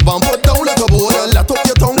 Drop the bumper down like a border. Let out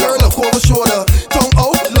your tongue, girl, look over shoulder. Tongue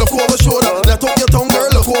out, look over shoulder. Let out your tongue, girl,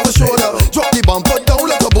 look over shoulder. Drop the bumper down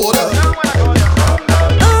like a border.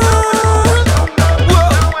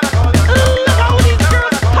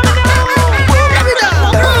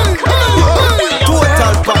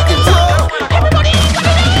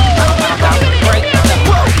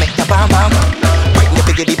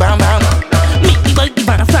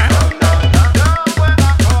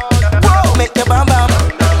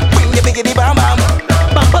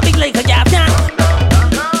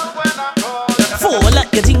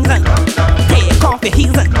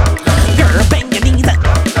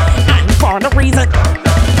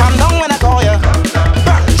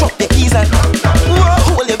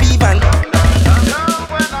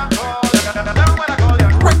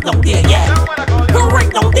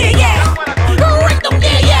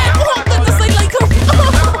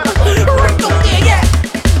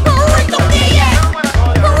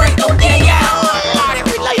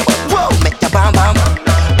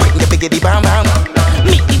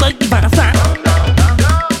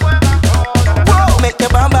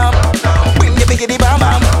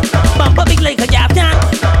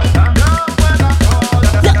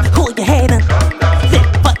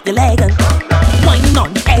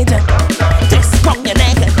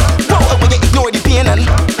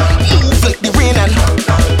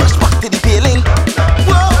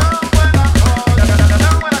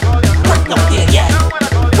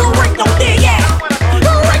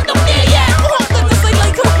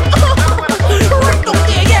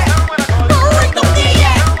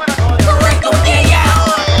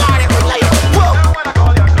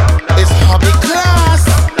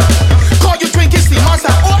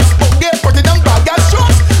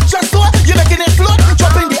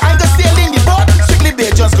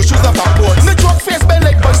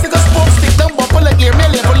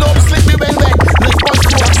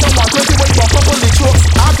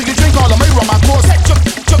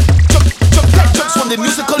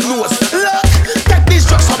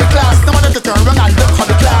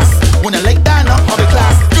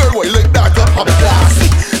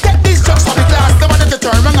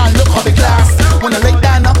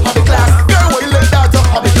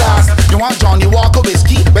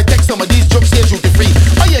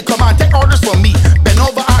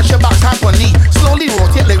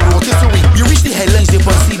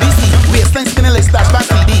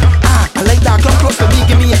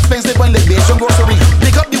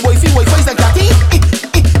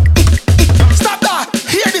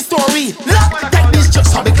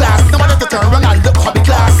 Turn around and look.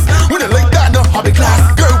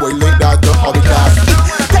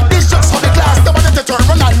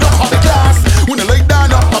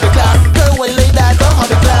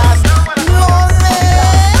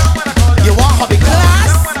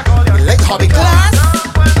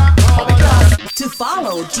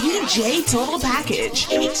 Total Package.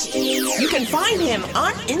 You can find him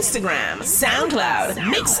on Instagram, SoundCloud,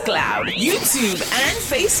 Mixcloud, YouTube, and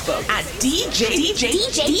Facebook at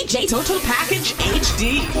DJ Total Package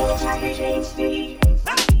HD.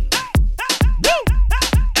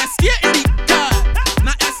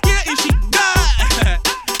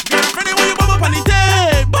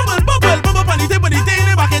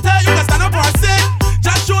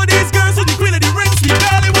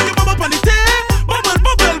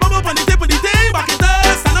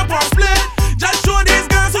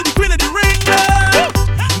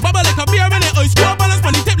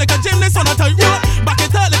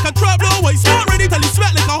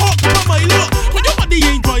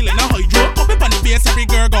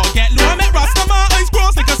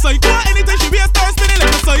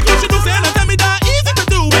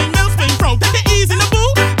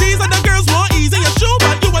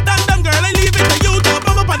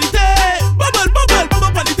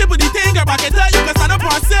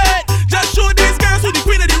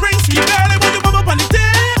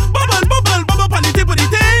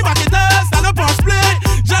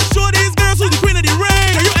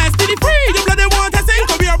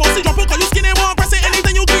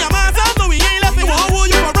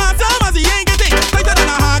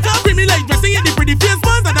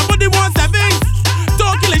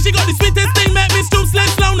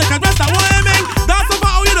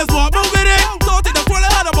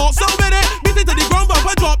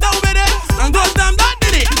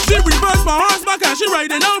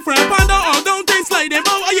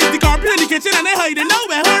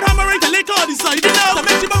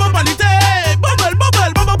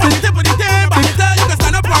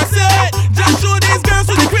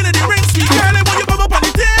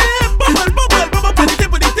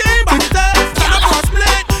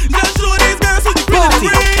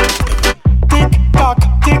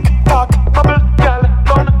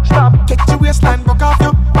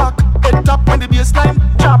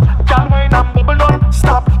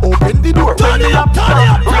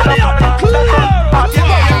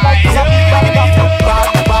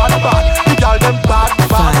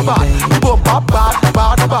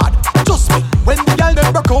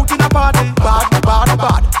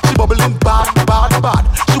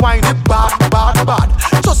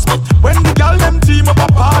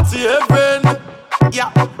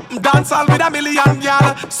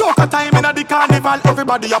 Soca time in the carnival,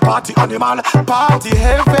 everybody a party animal, party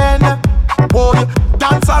heaven. Boy,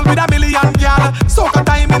 dance all with a million gal. Soca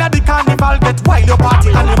time in the carnival, get wild your party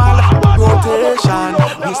animal. Rotation,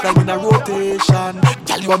 waistline in a rotation.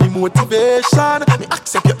 Girl, you are me motivation. Me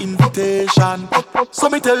accept your invitation. So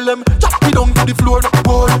me tell them, drop me down to the floor, no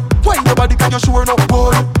boy. Wind your body 'cause you sure, no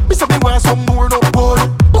boy. Me say me want some more, no boy.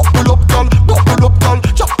 Buckle up, girl,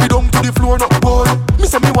 drop me down to the floor, no boy. Me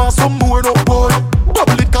say me want some more, no boy.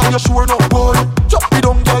 Bubble it 'cause you sure, no boy. Drop me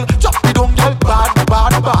down, girl, bad,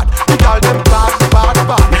 bad, bad. The girl them bad, bad,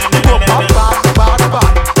 bad. The go bad, bad,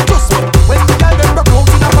 bad. Just when the girl them rock out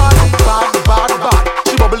in a party, bad, bad, bad.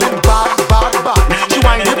 She bubbling bad, bad, bad. She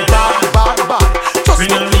whine it bad, bad, bad. Just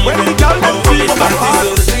when the girl them feel the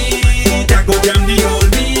party. Go down the old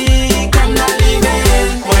beat, come now leave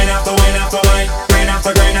it. Wine after wine after wine, rain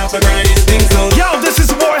after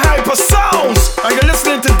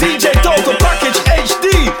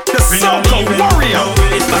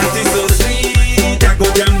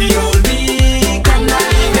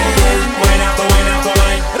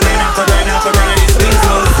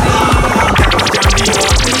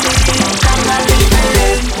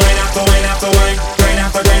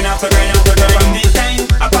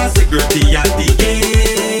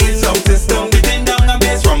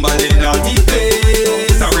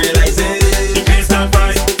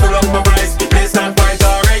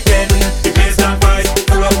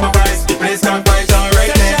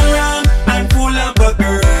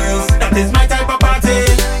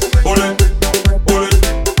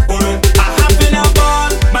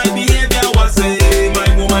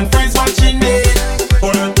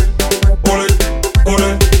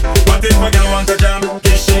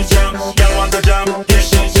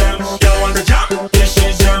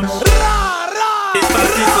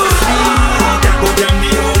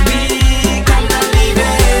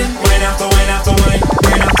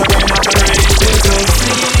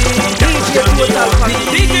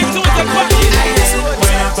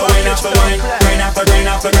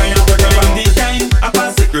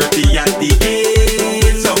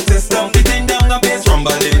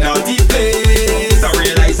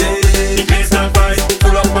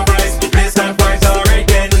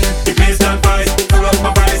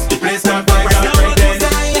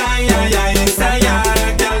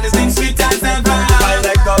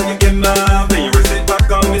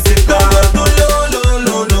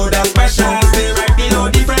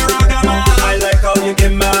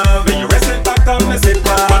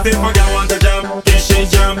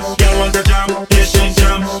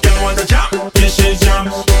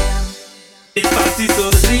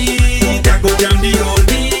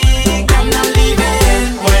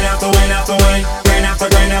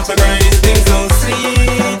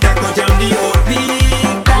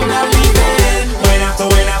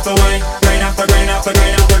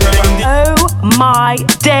Oh my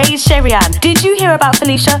days, Sherian. Did you hear about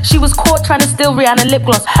Felicia? She was caught trying to steal Rihanna lip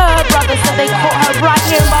gloss. Her brother said they caught her right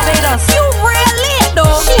here in Barbados. You really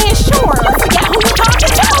though? She ain't sure. Forget who you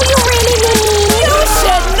talking to. Who you really mean? You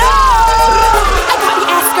should know. I got the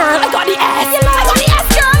ass, girl. I got the ass. I got the ass,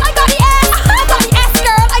 girl. I got the ass. I got the ass,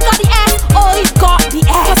 girl. I got the ass. Oh, you got the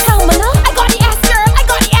ass. What's how many? I got the ass, girl. I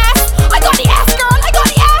got the ass. I got the ass, girl. I got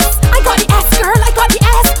the ass. I got the ass, girl. I got the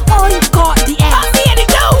ass. Oh, you got the ass. I'm here to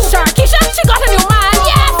do. Sure, Keisha, she got a new man.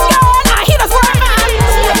 Yes, girl. Now he does work, man.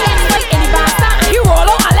 Like any bastard, he roll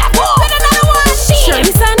out and let go. Then another one. Sure,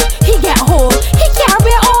 listen, he get hold. He can't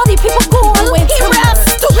wear all the people gold. He real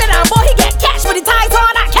stupid and boy, he get cash for the ties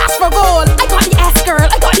on that cash for gold. I got the ass, girl.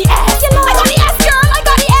 I got the ass. I got the ass, girl. I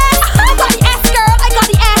got the ass. I got the ass, girl. I got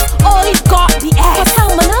the ass. Oh, you got the ass. What's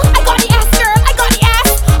how many? I got the ass, girl. I got the ass.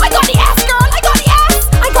 I got the ass, girl. I got the ass.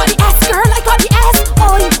 I got the ass, girl. I got the ass.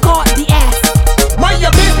 Oh, you got the ass. Mind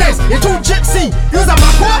your business, you're too gypsy. Use a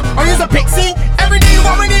macro or use a pixie. Every day you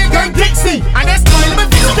want me to go Dixie. And that's my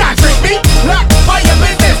limit, you can't trick me. Look, mind your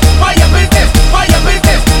business, mind your business, mind your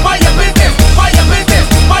business, mind your business, mind your business,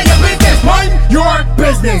 mind your business, mind your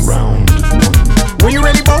business. When you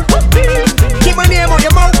ready, Bo? Keep my name on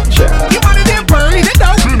your mouth. You want to damn burn it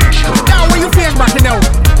out. Now when you feel rocking out.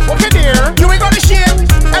 Okay, dear, you ain't gonna shame.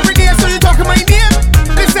 Every day, so you talking my name.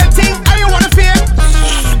 Listen, thing, I don't wanna fear.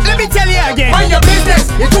 Let me tell you again. Mind your business,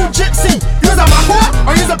 you're too gypsy. Use a macro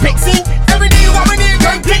or use a pixie. Every day you want me to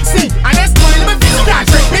go Dixie. And that's my limit, you can't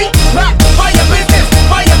trick me. Look, mind your business,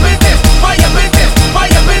 mind your business, mind your business,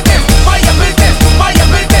 mind your business, mind your business, mind your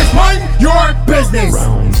business, mind your business.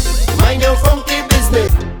 Mind your funky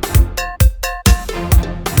business.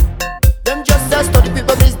 Them just a study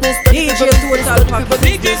people business. Study people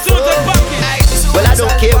business. Well, I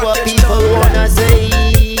don't care what people wanna say.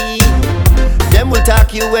 Them will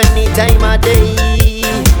talk you any time of day.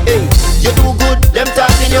 Hey, you do good, them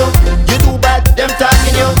talking you. You do bad, them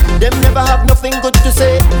talking you. Them never have nothing good to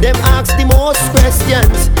say. Them ask the most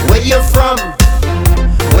questions. Where you from?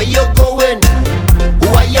 Where you going? Who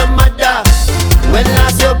are your mother? When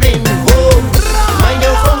last you been home? Mind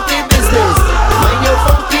your funky business. Mind your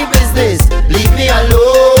funky business. Leave me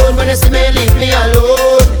alone. When you see me, leave me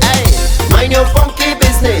alone. Hey, mind your funky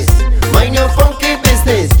business. Mind your funky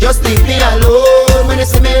business. Just leave me alone. When you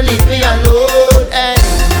see me, leave me alone. Hey.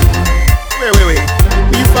 Wait.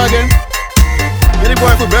 You fucking? You're the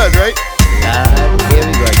boy for birds, right? Here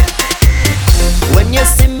we go again. When you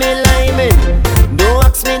see me liming, don't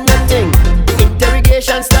ask me nothing. The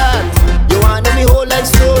interrogation starts. You wanna me whole life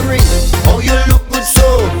story. Oh, you look good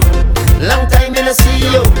so. Long time in a see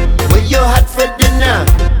you. Where you had for dinner?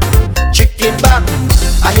 Chicken back.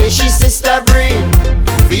 I hear she sister brain.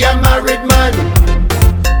 Be a married man.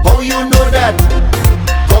 How you know that?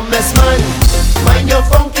 Come man. Mind your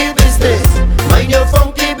funky business. Mind your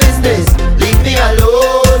funky business. Leave me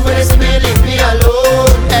alone. When you see me, leave me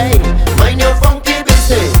alone. Hey, mind your funky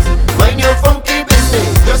business. Mind your funky business.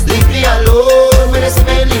 Just leave me alone. When you see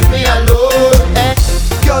me, leave me alone. Hey.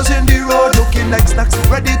 Girls in the road looking like snacks,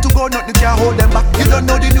 ready to go, nothing can hold them back. You don't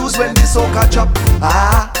know the news when the soca drop.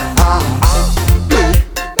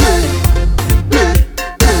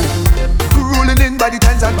 Rolling in by the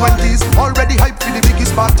 10s and 20s, already hyped for the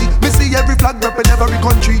biggest party. Me see every flag rep in every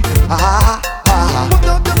country.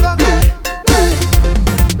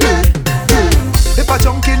 If I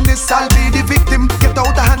junk in this, I'll be the victim. Get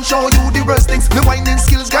out the hand, show you the worst things. Me whining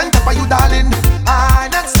skills, grind up for you, darling.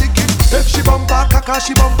 I'm not sticking. If she bumper, caca,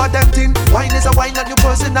 she bumper them thing. Wine is a wine on you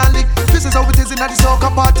personally. This is how it is in the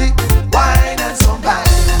soca party. Wine and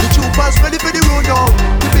somebody. The troopers ready for the road now.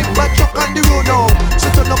 The big bad truck on the road now.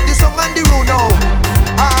 So turn up the song on the road now.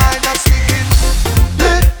 I'm not sticking.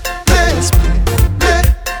 Play,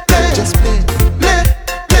 just play. Play.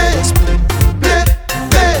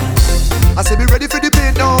 I say be ready for the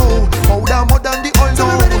pain now. More than the oil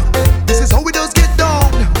now. This is how we does get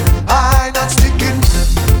down. I'm not sticking.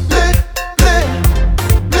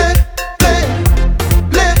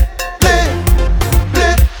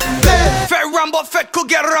 But Fed could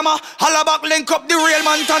get rama. Holla back, link up the real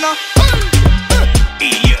Montana.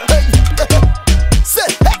 Say,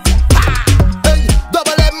 hey,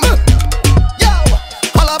 double M. Yo,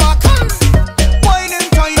 holla back. Whining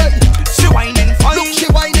fine, she whining fine. Look, she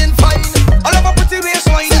whining fine. All of a pretty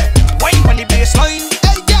waistline, wine on the baseline.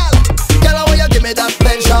 Hey, girl, I want you give me that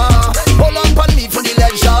pleasure. Hold on pon me for the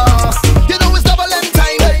leisure. You know it's double M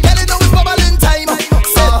time. Girl, you know it's bubbling time.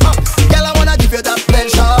 Girl, I wanna give you that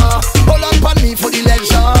pleasure. Hold on pon me for the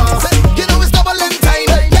leisure. You know it's double in time.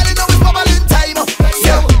 Girl, you know it's bubbling time.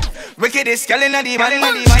 a the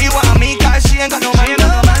man. She want me cause she ain't got no man.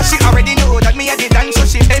 She already know that me a the dance, so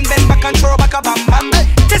she bend back and throw back a bam bam.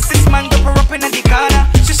 This man go her up in the corner.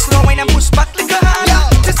 She slow wine and push back like a harder.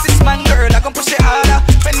 This man girl, I gon' push it harder.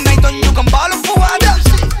 When I done, you can ball up for water.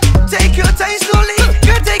 Take your time slowly,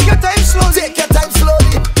 girl, take your time slowly. Take your time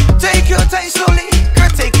slowly. Take your time slowly, girl,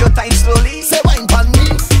 take your time slowly. Say wine pon me.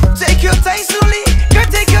 Take your time slowly, girl,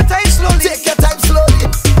 take your time slowly. Take your time slowly.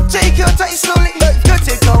 Take your time slowly, girl,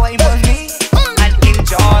 take a wine on me and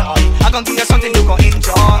enjoy. I gon' give you something you gon'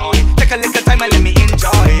 enjoy. Take a little time and let me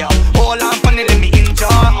enjoy. Hold on, funny, let me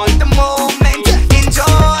enjoy the moment.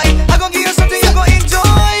 Enjoy. I gon' give you something you gon'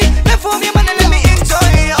 enjoy. Let for me, man, and let me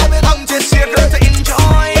enjoy. I'm just here, girl, to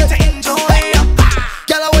enjoy, to enjoy.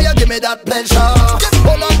 Girl, I want you give me that pleasure.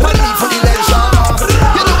 Hold on, pon me for the leisure.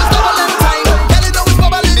 You know it's bubbling time. Girl, you know it's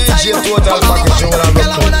bubbling time. DJ Total Package,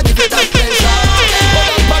 Girl, I wanna give you that pleasure.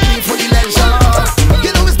 Hold on, pon me for the leisure.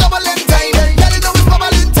 You know it's bubbling time. Girl, you know it's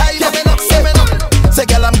bubbling time. Give me up. Say,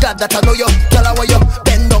 girl, I'm glad that I know you. Girl, I want you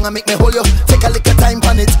bend down and make me hold you. Take a little time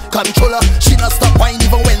on it, controller. She not stop whine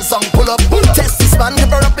even when song pull up. Test this man, give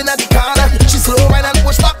her up in the corner. She slow whine and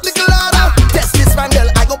push back little harder. Test this man, girl,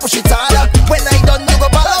 I go push it harder. When I done, you go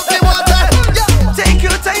ball out the water. Take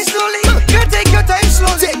your time slowly, girl, take your time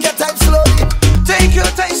slowly. Take your time slowly. Take your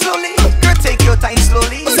time slowly, girl, take your time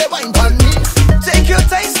slowly. Say wine pon me. Take your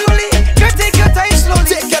time slowly, girl, take your time slowly.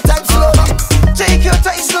 Take your time slowly. Take your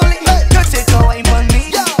time slowly, girl, take a wine on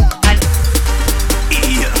me. And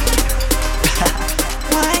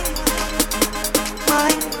why?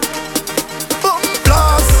 Boom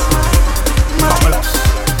plus.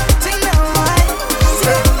 Take that wine.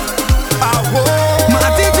 My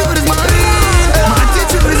attitude is mine. My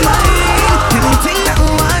attitude is mine. Anything that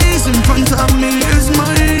wise in front of me is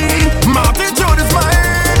mine. My attitude is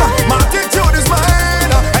mine. My attitude is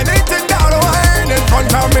mine. Anything that wine in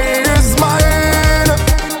front of me is mine.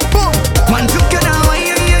 Boom. One took it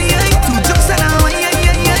away, two took it away,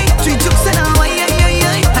 three took it away,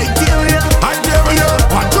 I dare you. I dare you.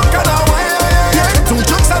 One took it away, two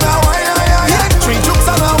took it away, three took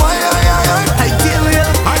it away, I dare you.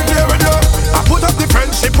 I dare you. I put up the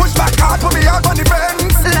fence, she push back hard for me out on the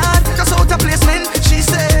fence. Lad, just out of placement, she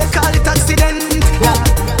say, call it accident.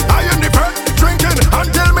 I am the friend, drinking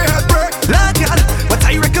until me head break. Lad, girl, what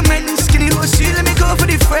I recommend, skinny hoe, she let me go for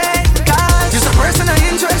the friend. Cause just a person of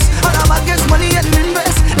interest, all about gets money and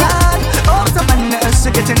invest. Lad, all the madness,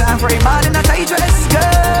 you're getting off very bad in a tight dress.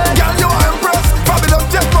 Girl, Girl, you are impressed. Fabulous,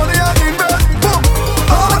 get money and invest. Boom.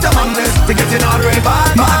 all the madness, you're getting all very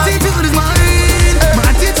bad. My attitude is mine, my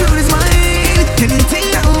attitude is mine. Anything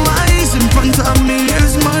that wise in front of me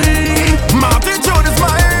is mine. My attitude is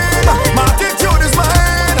mine. My attitude is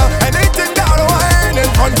mine. Anything that wine in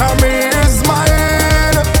front of me is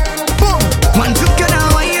mine. Boom. One took it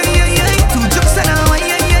away, two took it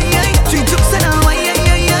away, three took it away,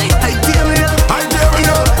 I dare you. I dare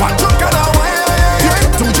you. One took it away.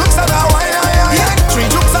 Two took it away. Three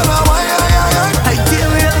took it away. I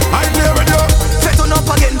dare you. I dare you. Fed on up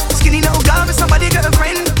again, skinny now, girl, with somebody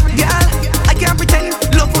girlfriend. Girl, I can't pretend.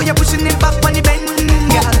 Love when you're pushing it back on the bend.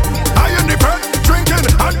 Girl, I am the friend, drinking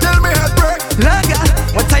until me head break. love, girl,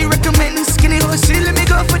 what I recommend, skinny hoe, she let me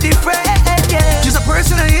go for the friend. Yeah, just a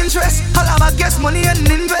person of interest. All about guess money and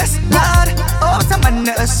invest. Lad, oh, some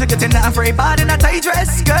madness, you're getting off very bad in a tight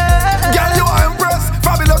dress. Girl, Girl, you are impressed.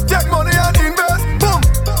 Fabulous, take money and invest. Boom.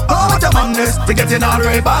 oh, the madness, you're getting all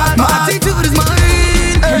very bad. My attitude is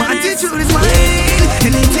mine. My attitude is mine.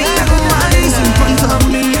 Anything that wise in front of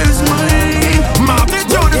me is mine. My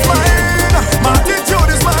attitude is mine. My attitude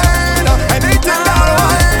is mine. Anything that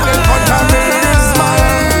wine in front of me is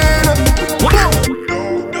mine.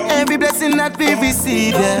 Every blessing that we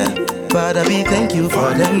receive, yeah. Father, we thank you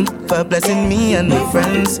for them, for blessing me and my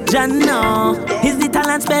friends. Jah know is the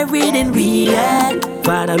talents buried in we, yeah.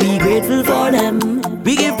 Father, we grateful for them.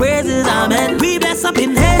 We give praises, amen. We bless up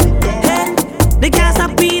in hey, hey. They can't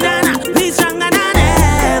stop being on. We stronger than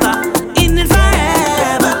ever. In it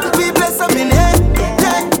forever. We bless up in hey,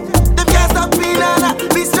 hey. They can't stop being on.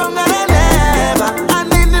 We stronger than ever.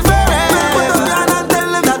 And in it forever. Put up your hand and tell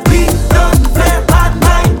them that we don't fear bad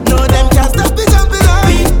mind. No, them can't stop me jumping on.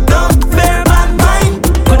 We don't fear bad mind.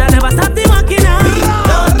 Could I never stop the walking on? We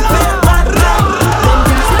don't fear bad mind. Them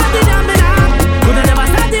can't stop the jumping on. Could I never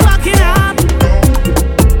stop the walking on?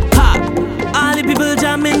 Ha! All the people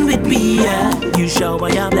jamming with me, yeah. You shower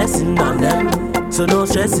your blessing on them, so no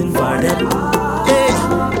stressing for them. Hey,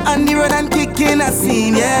 and the run and kicking a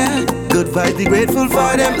scene, yeah. Good vibes, be grateful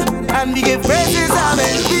for them. And we give praises,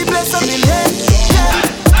 amen. We bless them in head, yeah.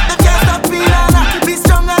 They can't stop being on. Be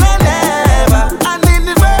stronger than ever. And in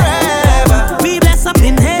it forever. We bless up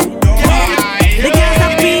in head, yeah.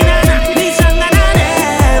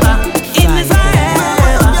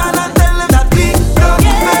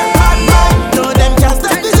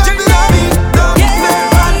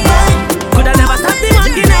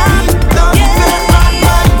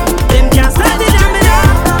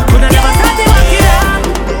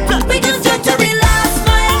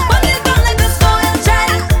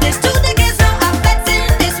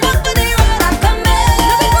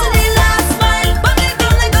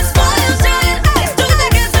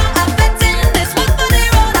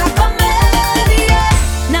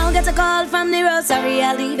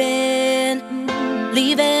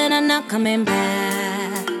 coming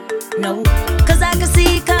back. No, cause I can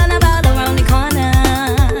see carnival around the corner,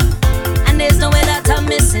 and there's no way that I'm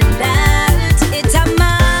missing that. It's a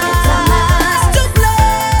must to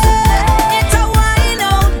play. It's a wine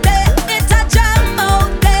out there. It's a jam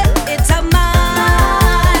out there. It's a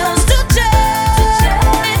miles to change.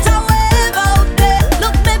 It's a wave out there.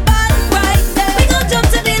 Look me back right there. We gon'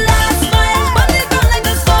 jump to the last mile, but it run like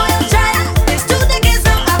a spoiled child. There's 2 decades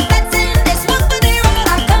now I'm betting. This one for the road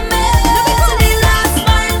I come in. Look me to the last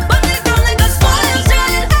mile, but it run like a spoiled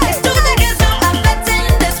child. There's 2 decades now I'm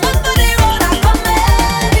betting. This one for the road I come in.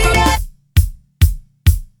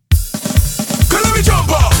 Let me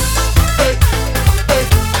jump up. Hey, hey,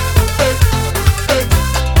 hey, hey, hey,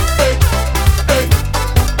 hey,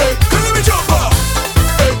 hey. Let me jump up.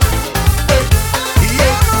 Hey, hey,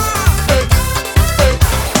 yeah. Hey, hey,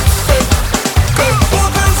 hey, hey.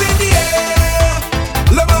 Both hands in the air.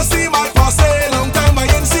 Let me see my posse. Long time I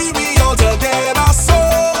ain't see we all together. So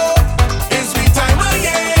it's we time of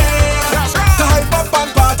year to hype up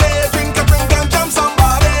and party. Drink and jump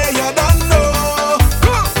somebody. You don't know.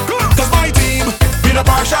 Cause my team, we no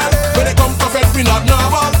partial. When it come to fed, we not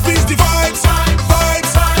normal. Please the vibes,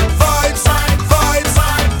 vibes, vibes, vibes.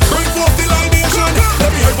 Bring forth the libation.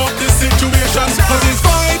 Let me hype up this situation. Cause it's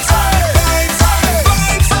vibes, vibes,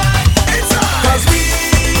 vibes. Cause we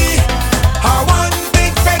are one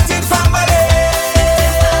big fetting family.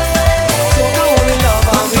 Total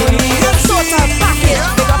package,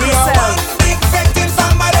 big up We are yourself. one big fetting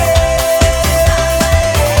family.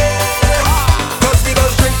 Cause we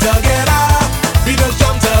just drink together, we just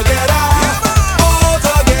jump together, all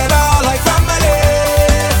together like family.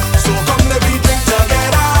 So come let me drink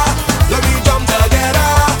together, let me jump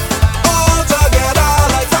together, all together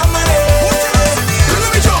like family. Let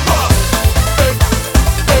me jump up. Hey,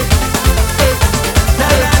 hey, hey, Na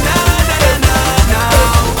na na na na na.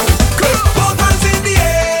 both hands in the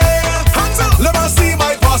air, hands up. Let me see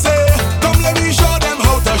my posse. Come let me show them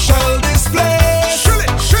how to shell this place.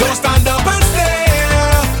 Don't stand up and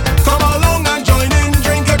stare. Come along and join in.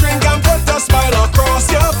 Drink a drink and put a smile across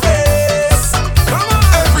your face. Come on.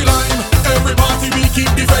 Every line, every party we keep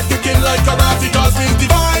the fed kicking like karate. Cause we the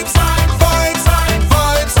vibes, vibes,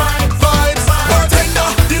 vibes, vibes. Bartender,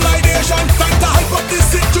 the libation. Time to hype up this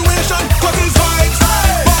situation. Cause it's vibes,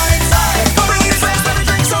 vibes, vibes.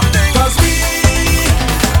 Cause we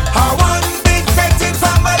are one big fetting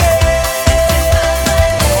family.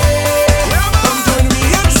 Come join me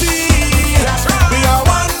and see. We are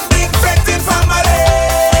one big fetting family.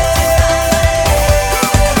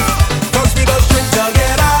 Cause we just drink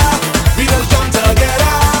together, we just jump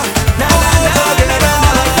together, all together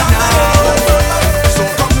like family. So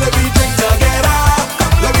come let me drink together,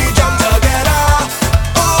 let me jump together,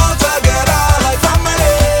 all together like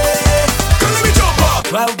family. Come let me jump up.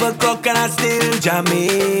 12 o'clock and I still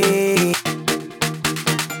jamming.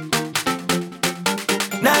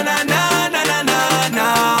 Na na na na na na na.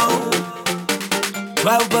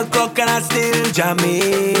 12 o'clock and I still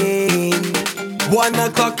jamming. 1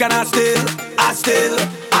 o'clock and I still.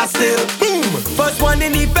 Boom. First one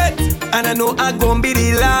in the bed, and I know I gon' be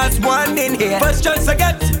the last one in here. First choice I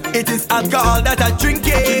get, it is alcohol that I drink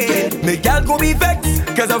it. Me gal go be vexed,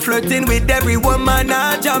 cause I'm flirting with every woman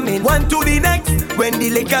I jamming. One to the next, when the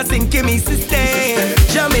liquor sink in me system.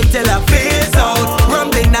 Jamming till I face out,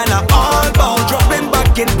 rumbling and I'm all bound. Dropping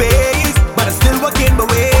back in bass, but I'm still working my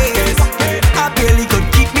ways. I barely could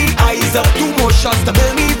keep me eyes up. 2 more shots to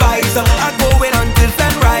build me vibes up. I go in until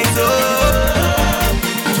sunrise up.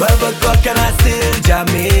 12 o'clock and I still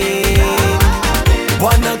jamming.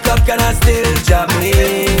 1 o'clock and I still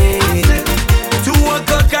jamming. 2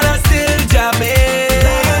 o'clock and I still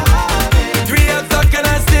jamming. 3 o'clock and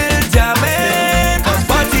I still jamming. Cause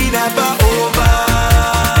party never over.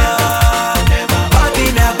 Party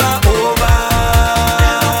never over.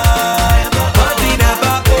 Party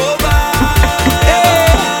never over.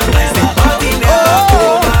 I say party never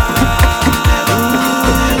over.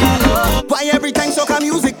 Why every time soca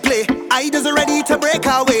music play, I just ready to break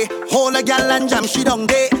away. Hold a gal and jam she don't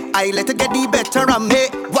day. I let her get the better of me.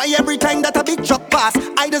 Why every time that a big truck pass,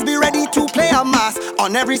 I just be ready to play a mass.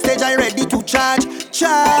 On every stage I ready to charge.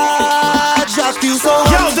 I feel so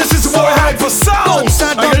Yo, this is Backway-Verseewild,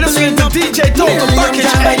 and you're listening to DJ Total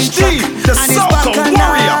Package HD, the Soca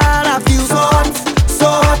Warrior. I feel so hot, so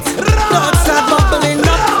hot. Blood start bubbling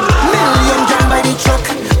up. Million jam by the truck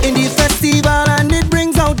in the festival, and it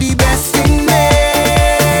brings out the best in me.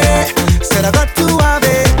 Said I got to have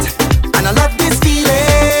it, and I love this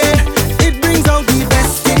feeling. It brings out the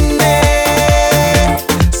best in me.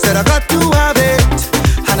 Said I got to have it,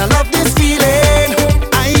 and I love this feeling.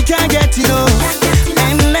 I can't get enough.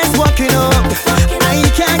 Endless walking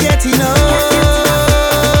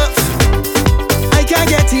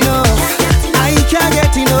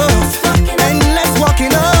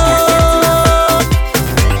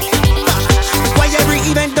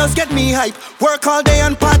hype. Work all day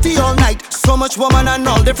and party all night. So much woman and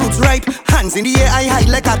all the fruits ripe. Hands in the air, I hide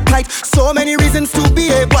like a kite. So many reasons to be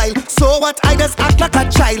a wild. So what? I just act like a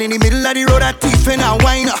child in the middle of the road, a thief and a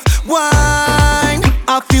wine. Wine.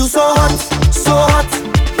 I feel so hot, so hot.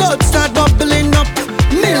 Blood start bubbling up.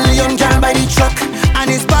 Million gal by the truck,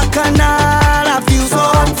 and it's back and all. I feel so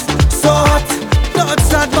hot, so hot. Blood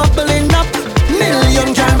start bubbling up.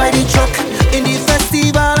 Million gal by the truck in the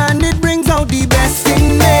festival, and it brings out the best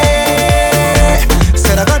in me.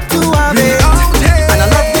 Said I got to have it, and I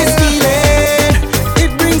love this feeling.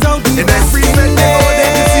 It brings out the best in me.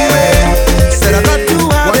 Said I got to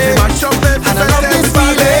have it, and I love this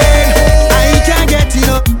feeling. I can't get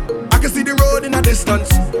enough. I can see the road in a distance.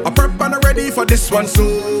 I'm prep and I'm ready for this one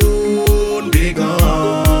soon. Be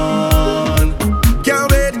gone.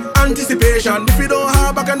 Can't wait, anticipation. If you don't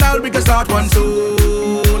have back and all, we can start one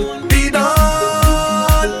soon. Be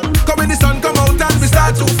done. Come when the sun come out and we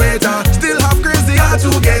start to better. Still have crazy hard to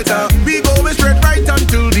get her. We going straight right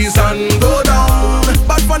until the sun go down.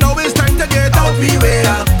 But for now it's time to get out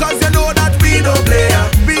beware. Cause you know that we don't play.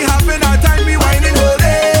 We having our time, we whining all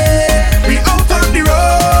day. We out on the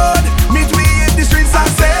road. Meet we in the streets, I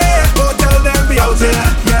say. Go tell them we out here.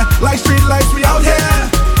 Yeah, like street lights, we out here.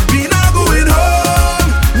 We not going home.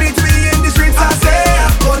 Meet me in the streets, I say.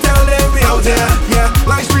 Go tell them we out here. Yeah,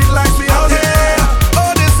 like street lights, we out here.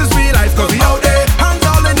 Oh, this is real life, cause we out there. Hands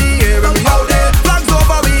all in the air and we out there. Flags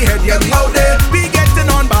over we head, yeah, we out there. We getting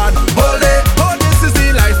on bad, all day. Oh, this is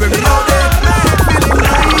the life when we out there. Feeling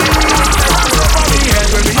nice. Flags over we head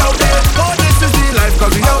when we out there. Oh, this is the life,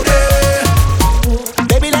 cause we out there.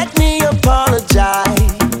 Baby, let me apologize.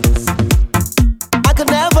 I could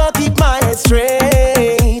never keep my head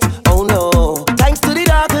straight. Oh no, thanks to the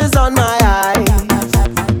darkers on my eyes,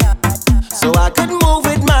 so I could move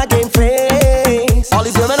with my game face. All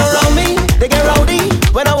these women around me, they get rowdy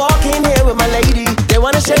when I walk in here with my lady. They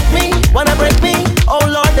wanna shake me, wanna break me. Oh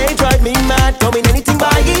Lord, they drive me mad. Don't mean anything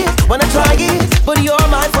by it, wanna try it, but you're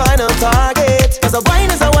my final target. Cause a wine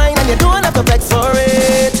is a wine and you don't have to flex for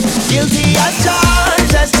it. Guilty as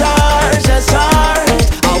charged, as charged, as charged.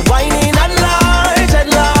 A whining at large, at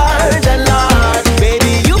large, at large.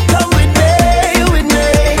 Baby, you come with me,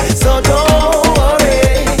 so don't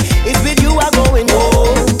worry. It's with you I'm going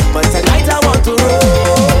home, but tonight I want to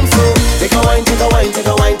roam. So take a wine, take a wine, take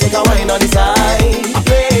a wine, take a wine on the side.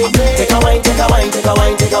 Take a wine, take a wine, take a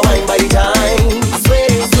wine, take a wine by the time.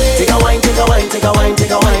 Take a wine, take a wine, take a wine,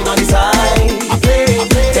 take a wine on the side.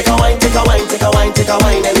 Take a wine, take a wine, take a wine, take a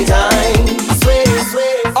wine anytime.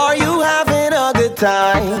 Are you having a good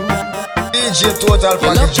time? DJ Total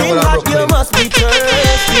You're looking hot, you must be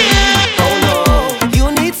thirsty. Oh no,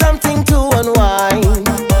 you need something to unwind.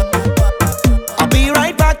 I'll be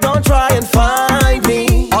right back, don't try and find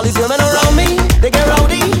me. All these women around me, they get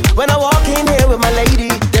rowdy when I walk in here with my lady.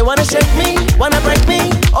 They wanna shake me, wanna break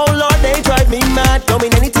me. Oh Lord, they drive me mad. Don't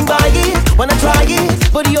mean anything by it, wanna try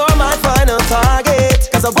it, but you're my final target.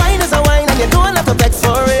 Cause a wine is a wine and you don't have to vex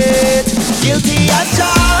for it. Guilty as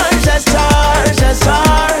charged, as charged, as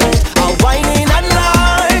charged. A whining at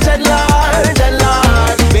large, at large, at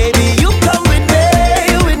large. Baby, you come with me,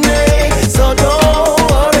 so don't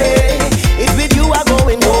worry. It's with you I'm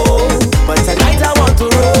going home, but tonight I want to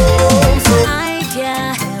roam. So I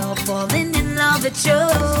can't help falling in love with you,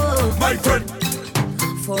 my friend.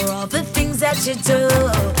 for all the things that you do,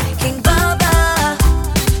 King Baba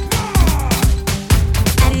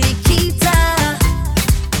and Nikki.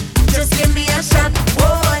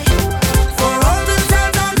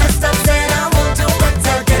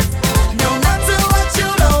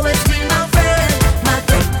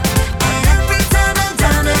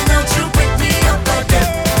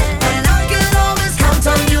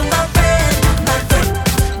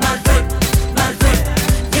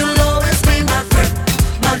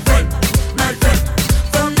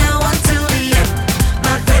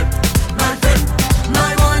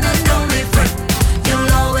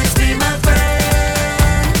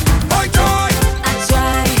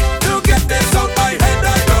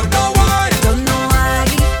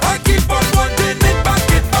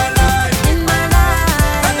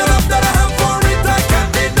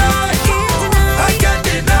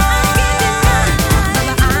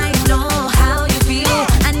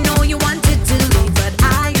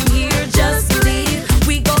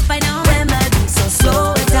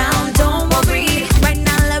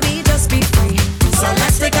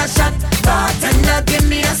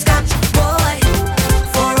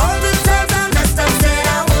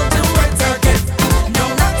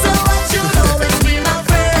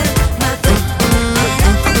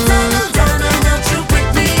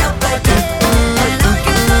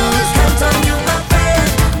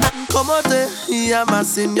 me and my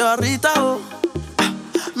señorita, oh.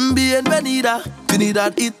 Bienvenida,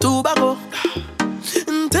 Trinidad y Tobago.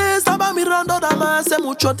 Te estaba mirando nada hace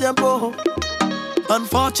mucho tiempo.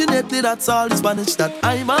 Unfortunately, that's all the Spanish that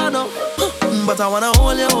I know. But I wanna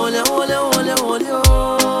hold you, hold you, hold you, hold you, hold you.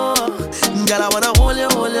 Girl, I wanna hold you,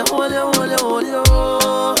 hold you, hold you, hold you, hold you.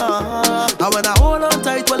 I wanna hold on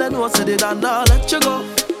tight while I know I said it and I'll let you go.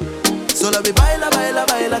 So let me baila, baila,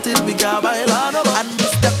 baila till we can baila no more. And we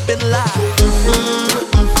step in line.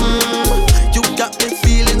 You got me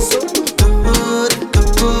feeling so good,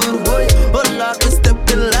 good, boy. Oh Lord, we step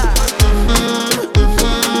in line.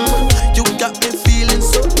 You got me feeling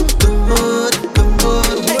so good, good,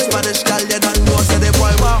 boy. Spanish girl, you don't know, say the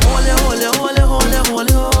boy want hold you, hold you, hold you, hold you, hold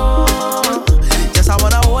you. Yes, I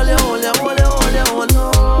wanna hold you, hold you, hold you, hold you, hold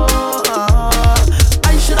you.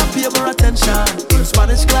 I should have paid more attention in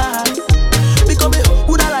Spanish class. Because me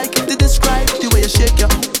would I like it to describe the way you shake your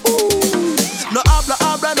no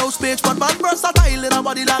habla, no speech, but man versatile in her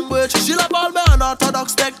body language. She love all my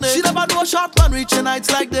unorthodox technique. She never know a short man reaching heights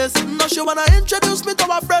like this. No, she wanna introduce me to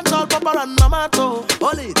her friends, all Papa and Mama too.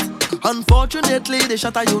 Hold it. Unfortunately, the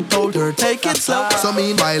shatter you told her, take it slow. So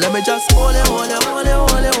meanwhile, let me just hold you, hold you, hold you,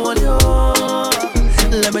 hold you, hold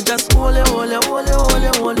you. Let me just hold you, hold you, hold you, hold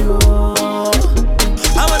you, hold you.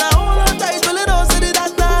 I wanna hold on tight till you don't see it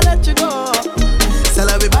and not let you go. So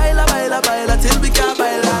let me baila, baila, baila till we can't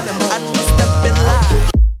baila. And we step in line.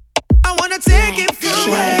 I wanna take it from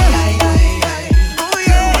you. Oh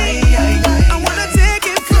yeah. I wanna take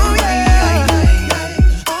it from you.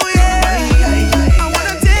 Oh yeah. I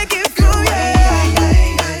wanna take it from you.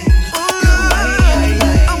 Oh Lord.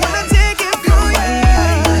 I wanna take it from you.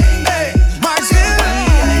 Hey, Marzville.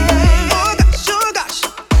 Oh gosh.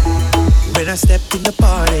 When I step in the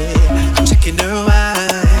party, I'm checking her wine.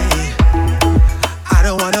 I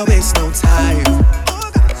don't wanna waste no time.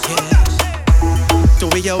 The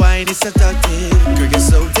way your wine is seductive, girl, you're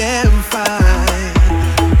so damn fine.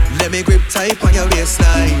 Let me grip tight on your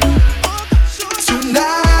waistline.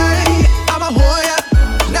 Tonight, I'm a warrior,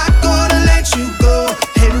 not gonna let you go.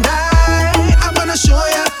 And I'm gonna show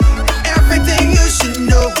you everything you should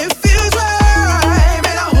know. It feels right,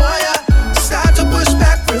 man, I'm a warrior. Start to push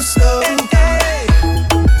back real slow.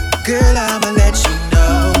 Girl, I'ma let you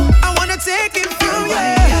know. I wanna take it from you.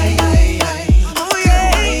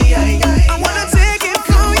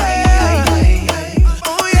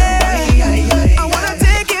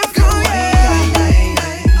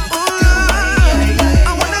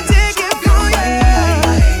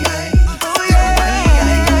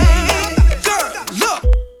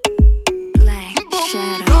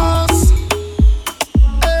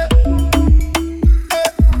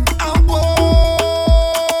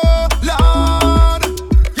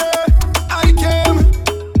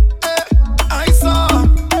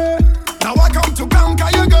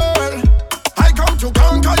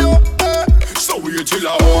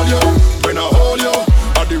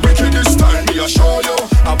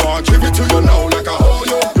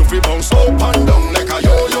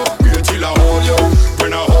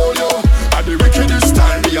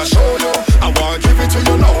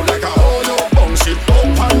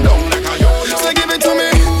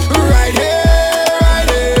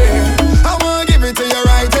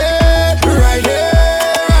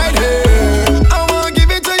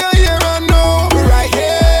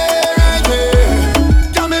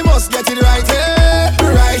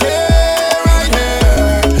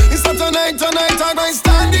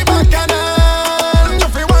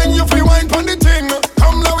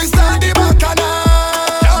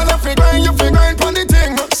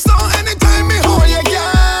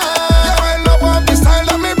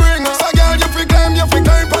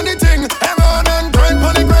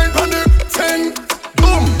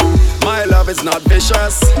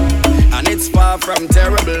 And it's far from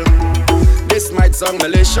terrible. This might sound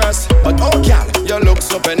malicious, but oh girl, you look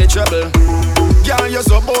so penetrable. Girl, you're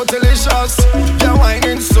so bootylicious. Your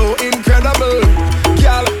whining so incredible.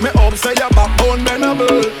 Girl, me hope say your backbone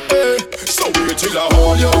bendable. Hey. So wait till I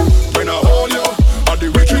hold you. When I hold you, at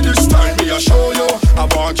the wickedest time me I show you. I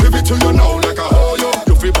want give it to you now like I hold you.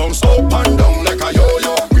 You feel bounce up and down like a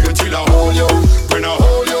yo-yo. Wait till I hold you. When I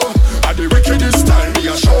hold you, at the wickedest time me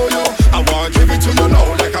I show you. I want give it to you now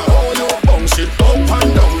like I hold you. Bounce it up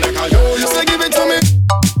and down like a yo-yo. So give it to me.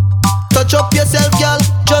 Touch up yourself, girl.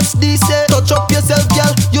 Just this, touch up yourself,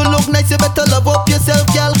 girl. You look nice, you better love up yourself,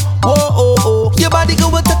 girl. Whoa, oh, oh. Your body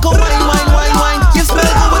go with the wine, wine, wine, wine. Your smell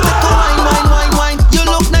go with the wine, wine, wine, wine. You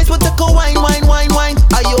look nice with the wine, wine, wine, wine.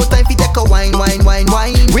 Are you time for take a wine, wine, wine,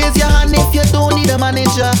 wine? Raise your hand if you don't need a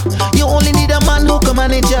manager. You only need a man who can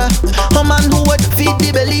manage ya. A man who what feed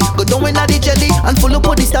the belly. Go down in the jelly and full up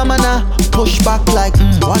with the stamina. Push back like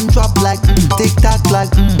one drop like tick tack like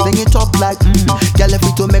bring it up like girl if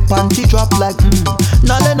it to make panty drop like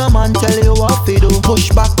now let no man tell you what to do.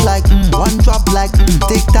 Push back like one drop like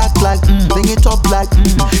tick tack like bring it up like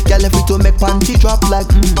girl if it to make panty drop like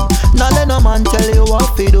now let no man tell you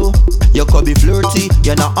what to do. You could be flirty,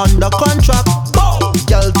 you're not under contract.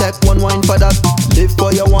 Girl take one wine for that. Live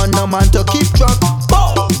for your one, no man to keep track.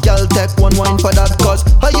 Girl take one wine for that. Cause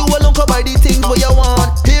how you will look buy the things what you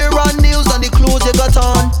want. Hair and nails and the clothes you got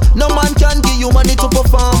on. No man can give you money to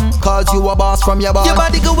perform. Cause you a boss from your bond. Your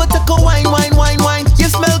body go with take a wine, wine, wine, wine.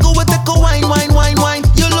 You smell good with take a wine, wine, wine, wine.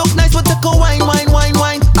 You look nice with take a wine, wine, wine,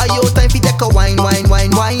 wine. Are you time for take a wine, wine,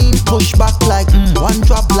 wine, wine. Push back like one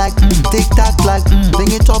drop like tick tack like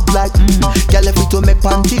bring it up like girl if it to make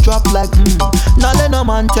panty drop like now let no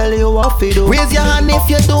man tell you what to do. Raise your hand if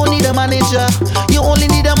you don't need a manager. You only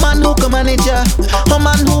need a man who can manage ya. A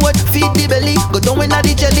man who would feed the belly, go down in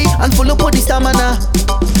the jelly and full up with the stamina.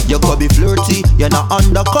 You could be flirty, you're not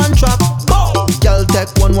under contract. Girl take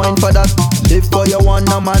one wine for that. Live for your one,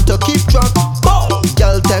 no man to keep track.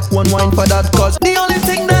 Girl take one wine for that. Cause the only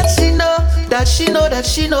thing that she know, that she know, that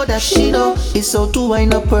she know, that she know is how to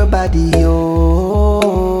wind up her body, yo.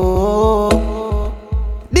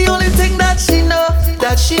 The only thing that she know,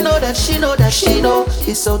 that she know, that she know, that she know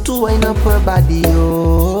is how to wind up her body,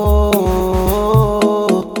 yo.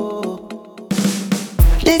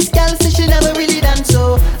 This girl says she never really dance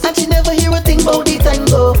so, and she never hear a thing about the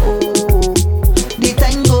tango. The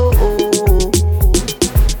tango.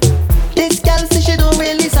 This girl says she don't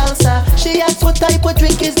really salsa. She asks what type of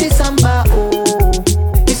drink is this samba.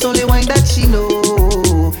 It's only wine that she know.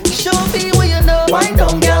 Show me what you know. Wine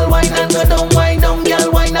down, girl, wine and go down. Wine down,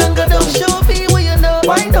 girl, wine and go down. Show me what you know.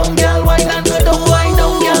 Wine down, girl, wine and go down. Wine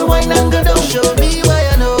down, girl, wine and go down. Show me what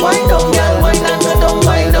you know. Wine down, girl, wine and go down.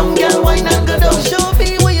 Wine down, girl, wine and go down. Show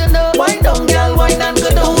me what you know. Wine down, girl, wine and go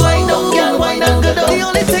down. Wine down, girl, wine and go down. The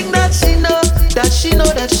only thing that she know, that she know,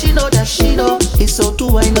 that she know, that she know is how to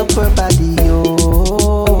wind up her body, yo.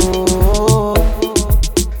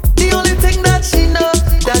 The only thing that she know,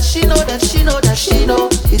 that she know, that she know, that she know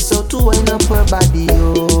is how to wind up her body,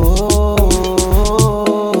 yo.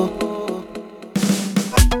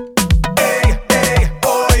 Hey, hey,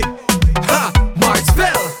 oi, ha,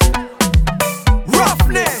 Marzville,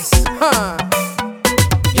 roughness, huh?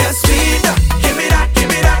 Yes, speed, give me that, give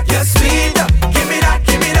me that. Yes, speed, give me that,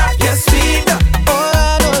 give me that. Yes, speed.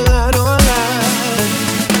 Alright, alright, alright.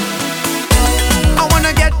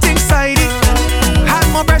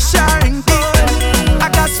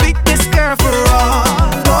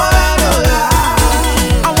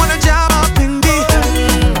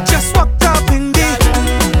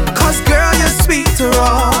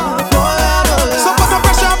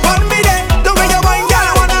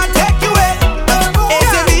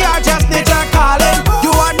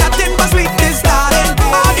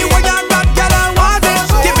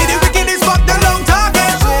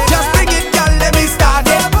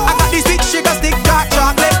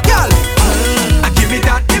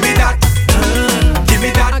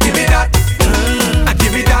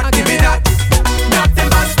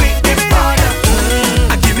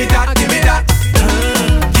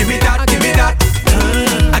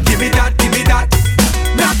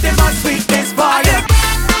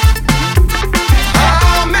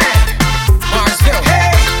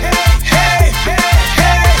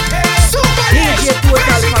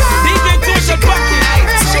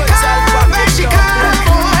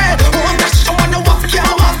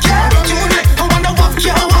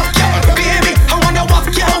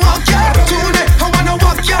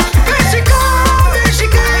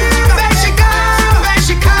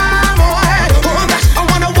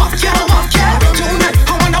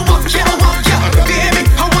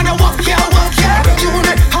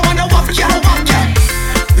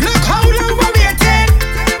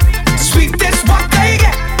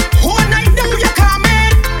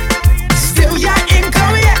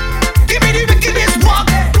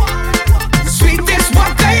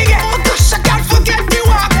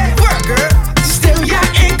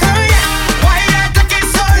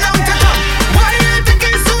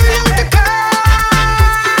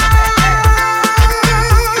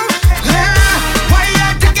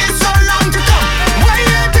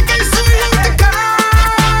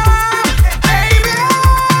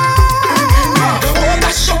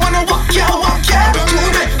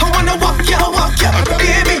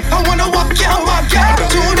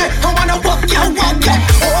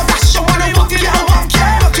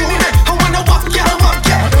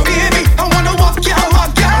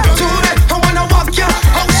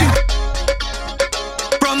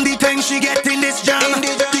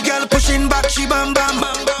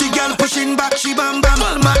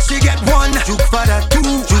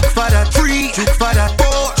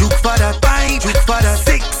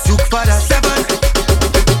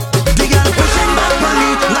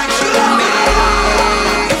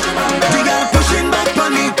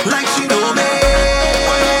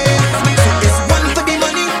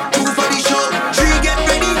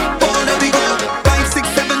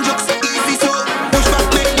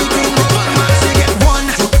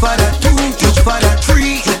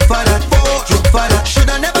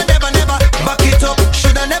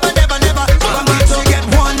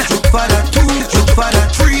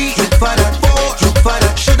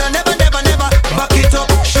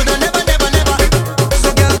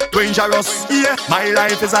 dangerous. Yeah, my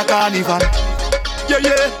life is a carnival. Yeah,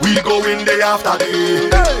 yeah, we go in day after day.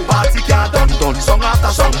 Party can't done, song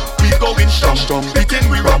after song. We go in strong, beating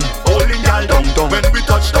we rum, holding y'all down. When we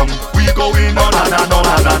touch down, we go in on and on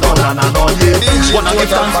and on and on, yeah. Wanna give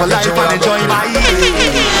thanks for life and enjoy my day.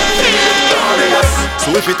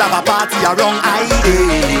 So if it have a party around I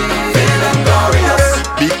feeling glorious,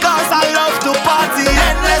 because I love to party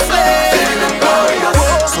endlessly. Feeling glorious,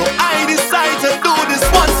 so I decide to do this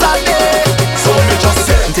once a day. So me just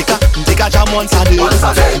take a jam once a day.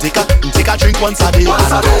 Take a drink once a day.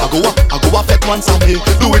 I go a fet once a day.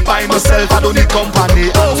 Do it by myself, I don't need company.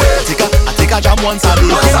 I take a jam once a day.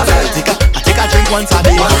 I take a drink once a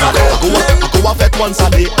day. I go a fet once a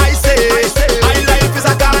day. I say my life is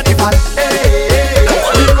a carnival.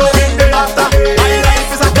 We go in day after day. My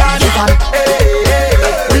life is a carnival.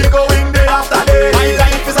 We go in day after day. My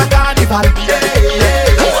life is a carnival.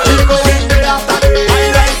 We go in day after day. My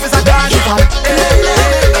life is a carnival.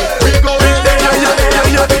 We go in day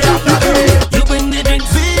after day. You bring the drinks,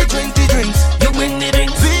 V20 drinks. You bring the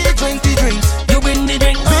drinks, V20 drinks. You bring the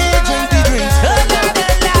drinks, V20 drinks. Oh Lord,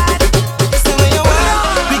 oh Lord. So when you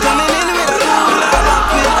want, we coming in with a cool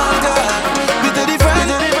love. We do the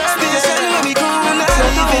front, station when we cool now.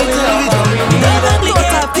 Never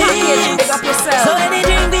click up things. So any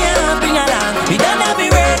drink we have, bring along. We don't have the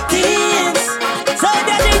ratings. So if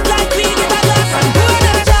you drink like we get a glass and pour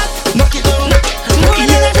another shot. Knock it down, pour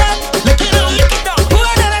another shot. Lick it down, pour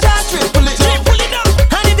another shot. Straight pull it down.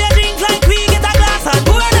 And if you drink like we get a glass and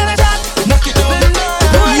pour another shot. Knock it down,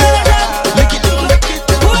 pour another shot. Lick it down,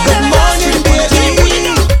 pour another shot. Straight pull it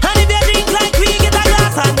down. And if you drink like we get a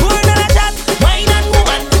glass and pour another shot. Wine and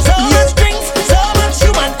woman, so much drinks, so much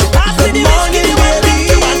human. Pass me the whiskey, the one that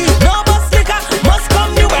you want. No bus liquor, must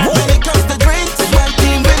come new one. When it comes to drinks, my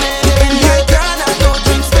team winning. You can't have no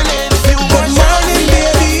drinks spilling. Good morning,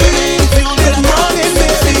 baby. Good morning,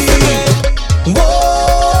 baby.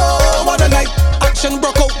 Whoa, what a night. Action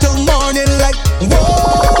broke out till morning light.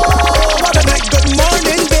 Whoa, what a night. Good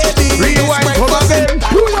morning, baby. Rewind, come again.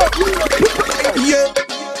 Yeah.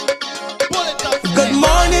 Good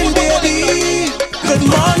morning, baby. Good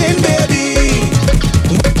morning, baby.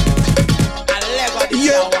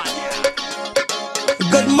 Yeah.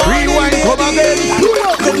 Good morning, Rewind, baby. come again.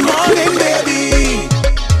 Good morning, baby.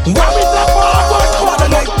 Whoa, what a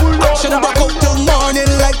night. Action broke out till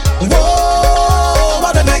morning light. Whoa,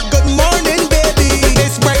 what a night. Good morning, baby.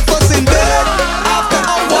 It's breakfast in bed after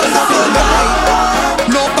a wonderful night.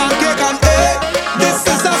 No pancake and egg. This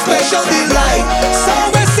is a special delight. So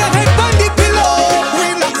rest your head on the pillow,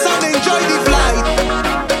 relax and enjoy the flight.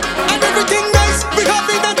 And everything nice, we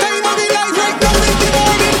having the time of the life right now in the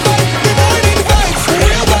morning vibes,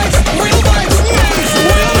 real vibes, nice,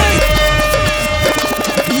 real nice.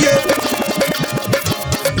 Yeah.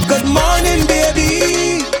 Good morning, baby.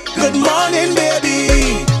 Good morning,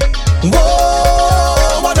 baby.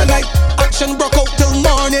 Whoa, what a night. Action broke out till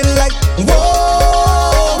morning light.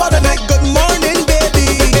 Whoa, what a night. Good morning, baby.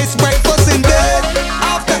 It's breakfast in bed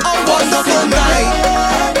after a wonderful night.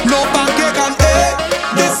 No pancake and egg.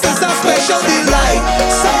 This is a special delight.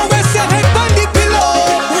 So rest your head on the pillow,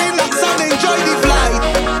 relax and enjoy the flight.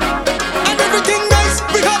 And everything nice,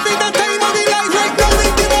 we having the time of the life right now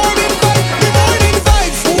in the morning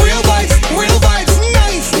vibes, real vibes,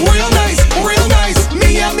 nice, real nice, real nice.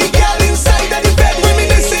 Me and me gal inside of the bed,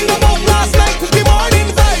 reminiscing about last night. The morning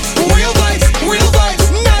vibes, real vibes,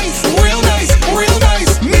 nice, real nice, real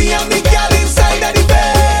nice. Me and me gal inside of the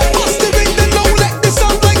bed. Bust the window now, let the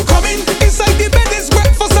sunlight come in. Inside the bed is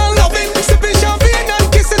breakfast and loving, sipping champagne and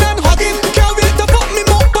kissing and hugging. Can't wait to put me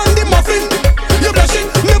mouth on the muffin. You're blushing,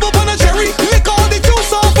 nibble on a cherry. Lick all the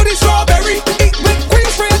juice off of the strawberry. Eat whipped cream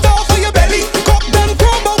straight off of your belly. Cup done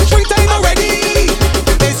crumb out 3 times already.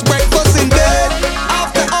 It's breakfast in bed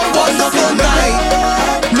after a wonderful night.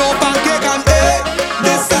 No pancake and egg.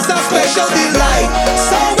 This is a special delight.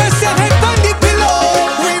 So rest your head on the pillow,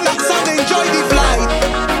 relax and enjoy the flight.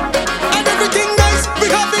 And everything nice, we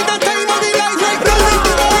having the time of the life right now in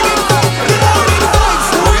the morning vibes,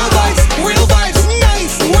 real vibes,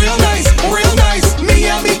 nice, real nice, real nice. Me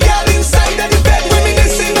and me gal inside of the bed,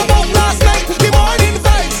 reminiscing about last night. The morning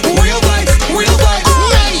vibes, real vibes,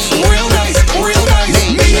 nice, real nice, real nice.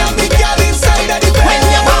 Me and me gal inside of the bed. When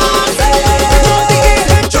you want,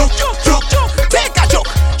 Joke, take a joke.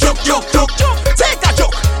 Joke, take a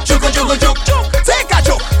joke. Joke, take a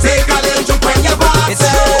joke. Take a little joke when you want.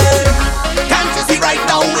 Can't you see right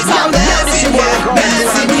now it's a mess in here?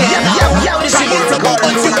 Trying to move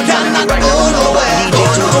but you cannot go nowhere.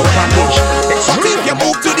 But if you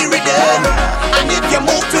move to the rhythm and if you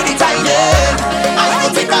move to the timing, I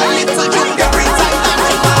will take a little joke every time that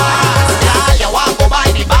you want.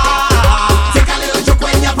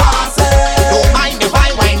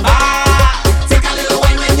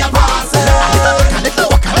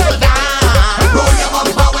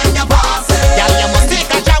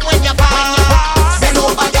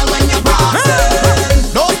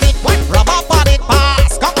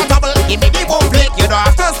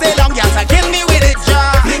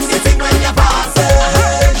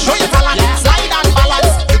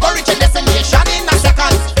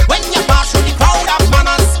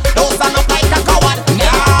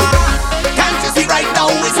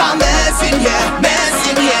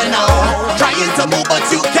 trying to move, but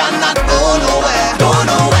you cannot go nowhere. Go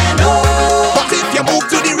nowhere, no. But if you move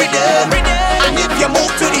to the rhythm, and if you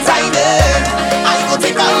move to the timing, I go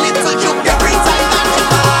take a little juke every time that you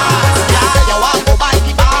pass. Yeah, you want go by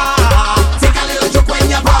the bar, take a little juke when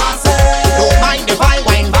you pass it. Don't mind if I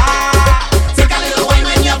wine back, take a little wine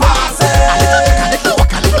when you pass it. A little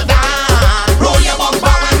walk, a little dance, roll your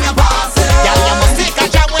bumper when you pass it. Yeah, you must take a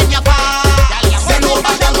jam when you pass, bend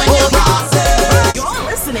over down when you pass it. You're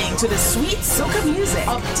listening to the sweet soca music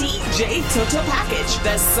of DJ Toto Package,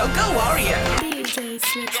 the Soca Warrior.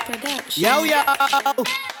 Yo, yo.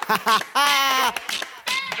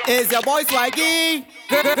 It's your boy Swaggy.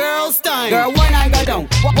 Girls time. Girl, one and go down.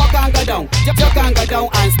 Walk and go down. Juck and go down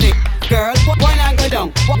and stick. Girl, one and go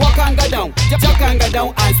down. Walk and go down. Juck and go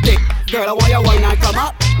down and stick. Girl, I want you one and come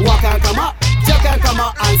up. Walk and come up. Juck and come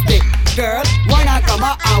up and stick. Girl, one and come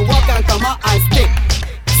up and walk and come up and stick.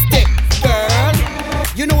 Stick, girl.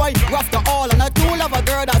 You know I rough the all and I do love a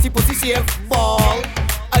girl that's the pussy shape ball.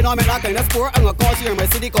 I know I'm in that kind of sport. I'm gonna call she in my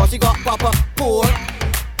city cause she got proper poor.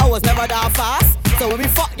 I was never that fast, so when we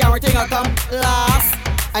fuck, everything I come last.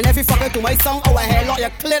 And if you fuck it to my song, our hair lock your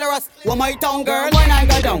clitoris with my tongue, girl. One and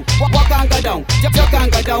go down, walk and go down, juck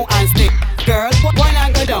and go down and stick. Girl, one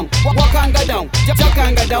and go down, walk and go down, juck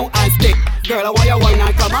and go down and stick. Girl, I want you one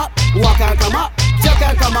and come up, walk and come up, juck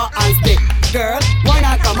and come up and stick. Girl, one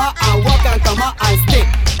and come up and walk and come up and stick.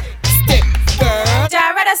 Stick, girl.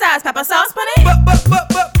 Red sauce, pepper sauce, put it.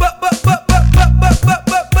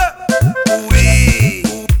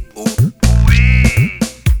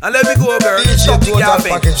 And let me go, girl. Stop the girl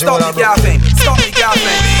thing. Stop the girl thing. Stop the girl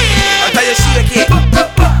thing. I tell you shake it.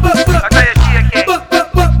 I tell you shake it.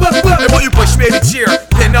 Hey, but you push me in the chair.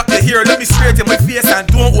 Pin up your hair. Let me straight in my face and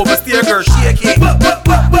don't oversteer, girl. Shake it. I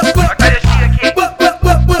tell you shake it.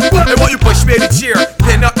 Hey, but you push me in the chair.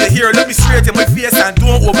 Pin up your hair. Let me straight in my face and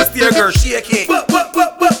don't oversteer, girl. Shake it.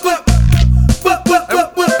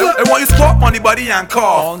 And when you squat on the body and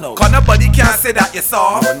call, cause nobody can say that you're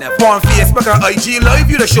soft. On Facebook or IG live,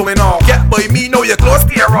 you the showing off. Get by me, know your clothes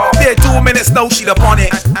tear off. There 2 minutes, now she upon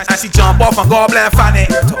it. And she jump off and goblin fan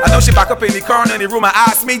it. I know she back up in the corner in the room and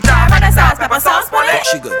ask me, Red sauce, pepper sauce, put it.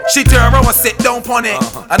 She good. She turn around and sit down on it.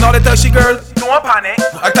 I know that tell she girl, don't panic.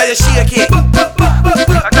 I tell you shake it.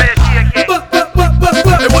 I tell you shake it.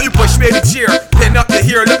 And when you push me in the chair, pin up your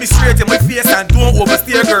hair, let me straight in my face and don't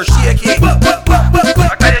oversteer, girl. Shake it.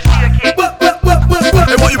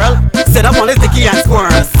 Sit up on this dicky and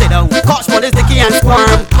squirm. Sit down. Couch on this dicky and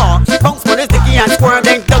squirm. Couch. Bounce on this dicky and squirm.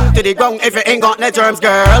 Then down to the ground if you ain't got no germs,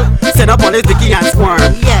 girl. Sit up on this dicky and squirm.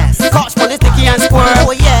 Yes. Couch on this dicky and squirm.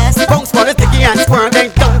 Oh yes. Bounce on this dicky and squirm.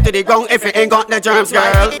 Then down to the ground if you ain't got no germs,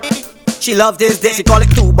 girl. She love this dick, she call it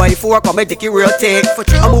 2x4, call me dicky real thick.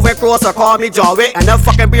 I'm moving close, her call me Jawi, and the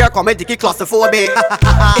fucking beer call me dicky claustrophobic.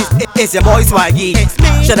 It's your boy Swaggy.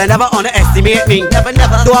 Shoulda never underestimate me. Never.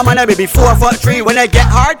 Though I'm gonna be 4'3", when I get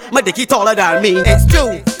hard, my dicky taller than me. It's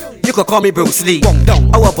true. You could call me Bruce Lee.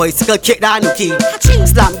 Our bicycle kick that new key.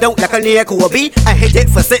 Slam down like a near Kobe. I hit it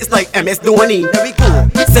for 6 like MS Dhoni. Very cool.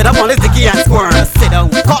 Sit up on this dicky and squirm. Sit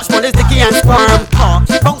down. Couch on this dicky and squirm.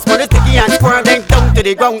 Bounce on this dicky and squirm. Then down to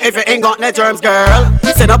the ground if you ain't got no germs, girl.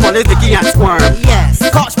 Sit up on this dicky and squirm. Yes.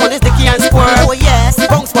 Couch on this dicky and squirm. Oh yes.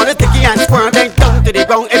 Bounce on this dicky and squirm. Then down to the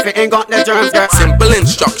ground if you ain't got no germs, girl. Simple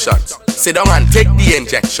instructions. Sit down and take the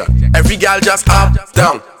injection. Every girl just up,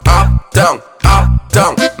 down, up, down, up,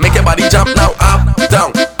 down. Make your body jump now, up,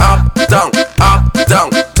 down, up, down, up,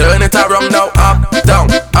 down. Turn it around now, up,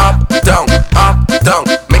 down, up, down, up, down.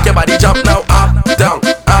 Make your body jump now, up, down,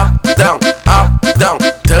 up, down, up, down.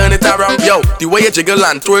 Turn it around, yo. The way you jiggle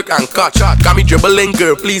and twerk and catch, got me dribbling,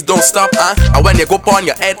 girl. Please don't stop, And when you go on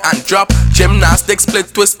your head and drop, gymnastics,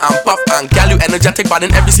 split, twist and puff, and girl, you energetic, but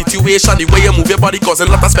in every situation, the way you move your body causing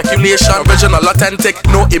a lot of speculation. Original, authentic,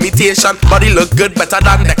 no imitation. Body look good, better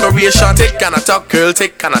than decoration. Take and a talk, girl,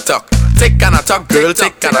 take and a talk. Take and a talk, girl,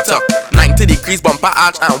 take and a talk. 90 degrees bumper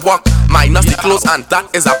arch and walk. Minus the clothes and that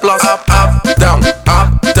is a plus. Up, up, down,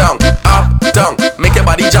 up, down, up, down. Make your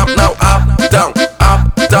body jump now, up, down, up,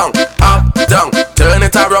 down, up, down. Turn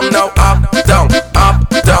it around now, up, down, up,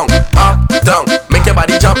 down, up, down. Make your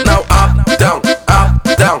body jump now, up, down, up,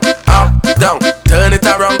 down, up, down. Turn it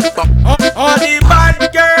around. All the bad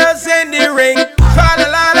girls in the ring, tra la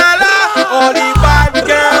la la la. All the bad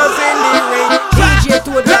girls in the ring, DJ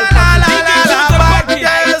to la la la la. Bad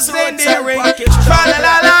girls in the ring, tra la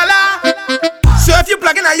la la la. So if you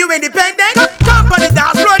plugging, are you independent? Come on it.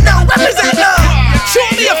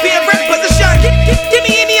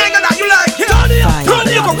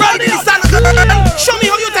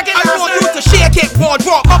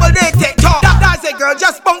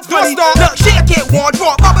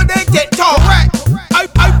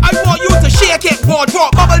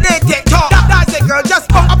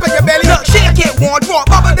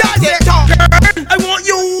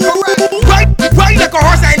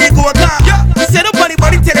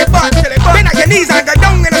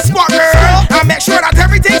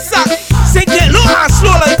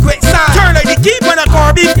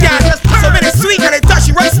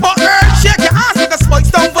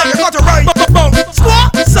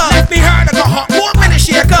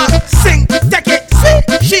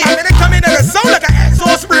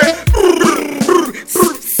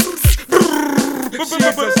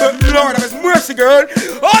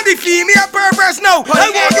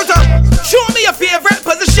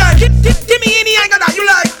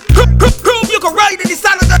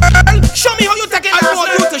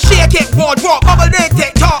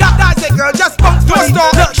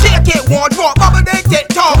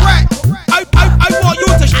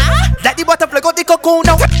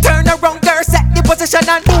 position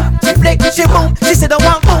and boom. She flick, she boom. She said the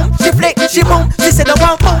one boom. She flick, she boom. She said the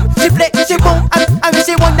one boom. She flick, she boom. And when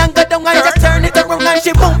she want and go down and just turn it around and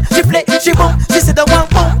she boom. She flick, she boom. She said the one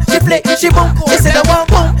boom. She flick, she boom. She said the one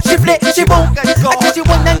boom. She flick, she boom. And she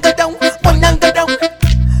want and go down, want and go down.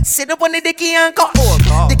 Sit up on the dicky and cut.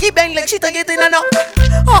 Dicky bang like she take it in and out.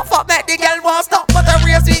 Oh fuck that, the girl won't stop. But the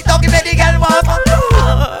real sweet talking that the girl won't stop.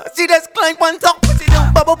 She just climb on top.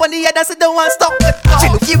 Bubble on the head, so don't want stop. She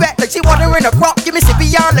look you wet like she water in a crop. Give me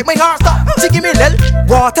CPR like my heart stop. She give me little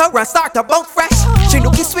water and start to bump fresh. She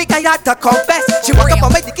looking sweet, I had to confess. She walk up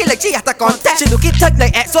and make the kill like she had to contest. She looking tight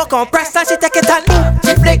like exo compressed. And she take it and boom.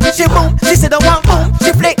 She flick, she boom. She said the one boom.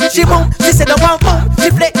 She flick, she boom. She said the one boom.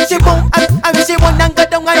 She flick, she boom. And when she want and go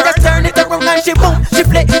down and just turn it around and she boom. She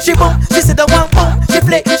flick, she boom. She said the one boom. She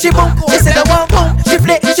flick, she boom. She said the one boom. She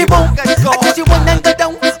flick, she boom. And when she want and go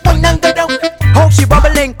down, want and go down. How she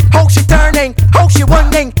bubbling, how she turning, how she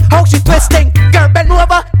winding, how she twisting. Girl bend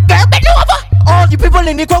over, girl bend over. All you people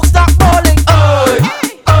in the crowd start falling. Oi,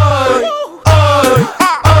 oi, oi,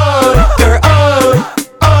 oi, girl, oi,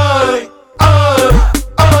 oi, oi.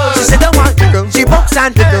 She said the one, she box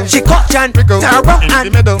and she cut and turn around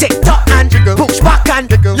and tick tock and push back and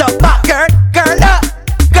love back, girl, girl up,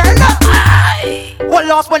 girl up. What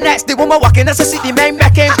lost one next? The woman walking as a city man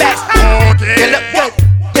back in best. You look good.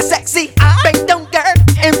 You're sexy, bang down girl,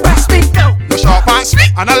 impress me. You sharp and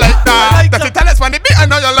sweet, and I like that. That you tell us when it be, I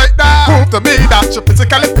know you like that. Prove to me that you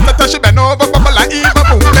physically fit until she bend over, bubble like Eva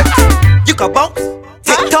movement. You can bounce,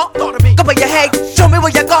 tick tock, go by your head, show me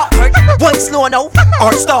what you got. One slow now,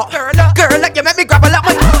 or stop. Girl, like you make me grab a lot.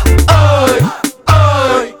 Oi, oi,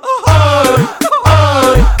 oi,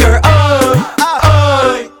 oi, girl, oi,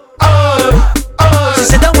 oi, oi, oi. She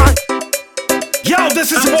said the one. Yo,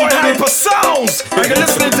 this is Boy-Hypasounds. And you're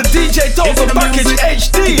listening to DJ Total Package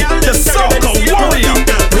HD, the Soca Warrior.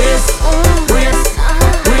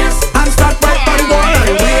 And start right by the wall.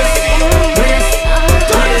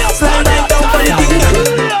 Slide right down for the thing.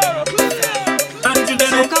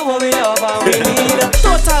 Soca Warrior, we need a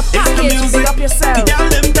Total Package, big up yourself.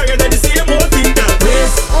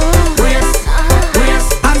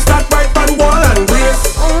 And start right by the wall and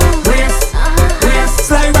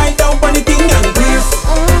slide right down for the thing and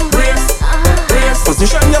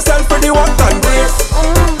position yourself for the one and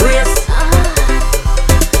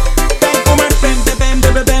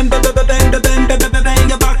bend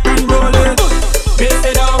your back and roll it. Bend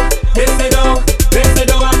it down, bend it down, bend it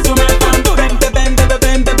down to my hand. Bend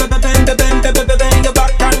your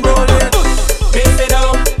back and roll it. Bend it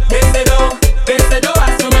down, bend it down, bend it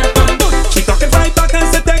down to my hand. She talking right back and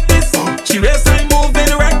say take this. She raise and move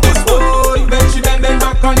in reckless. Oh, when she bend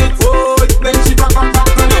back on it. Oh, when she back on it.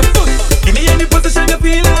 Give me any position you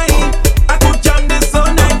feel like. I could jam this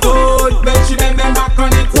all night. Oh, when she bend back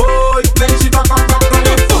on it. Oh, when she back on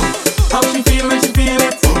it. How she feel when she feel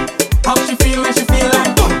it? How she feel when she feel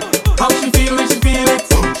it? How she feel when she feel it?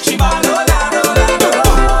 She ball oh la oh la.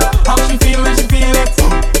 How she feel when she feel it?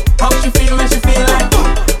 How she feel when she feel it?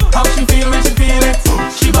 How she feel when she feel it?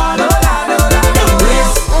 She ball oh la oh la.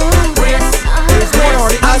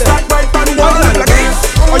 I start right from the wall and again.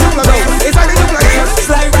 Or you plug out? It's like you plug out.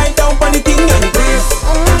 Slide right down on the thing and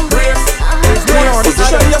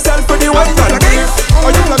position yourself for the one and again.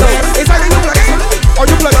 Or you plug out? It's like you plug out. Or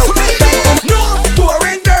you plug out? No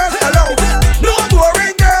boring girls allowed. No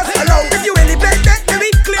boring girls allowed. If you independent, let me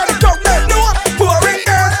clear the talk. No boring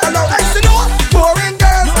girls allowed. I said no boring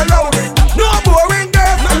girls allowed. No boring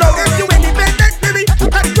girls allowed. If you independent, let me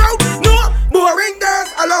cut the crowd. No boring girls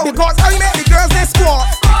allowed. Because I make the girls they squat.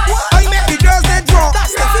 I make the girls they drop.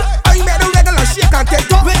 I make the regular shake and take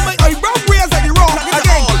top. With my eyebrow raised like the rock.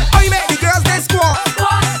 Again, I make the girls they squat.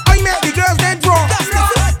 I make the girls they drop.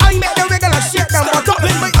 I make the regular shake and butt up.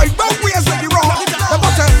 With my eyebrow raised like the rock. The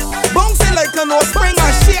butter bouncing like a no spring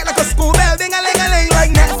and shake like a school bell. Ding-a-ling-a-ling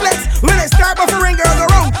like Netflix. When I start buffering girls go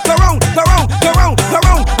round, go round, go round, go round, go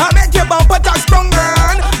round. I make your bumper touch strong,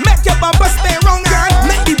 girl. Make your bumper stay wrong, girl.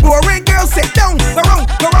 Make the boring girls sit down. Go round,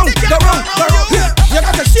 go round, go round, go round. You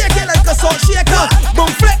got to shake it like a salt shaker. Boom,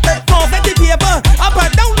 flip like confetti paper. Up and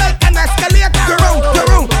down like an escalator. Go round, go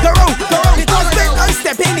round, go round, go round. Because when I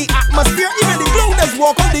step in the atmosphere, even the clowns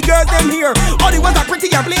walk on the girls them here. All the ones that pretty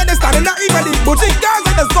and play they standing up. Even the boutique girls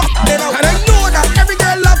in the spot. And I know that every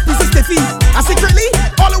girl loves Mississippi. And secretly,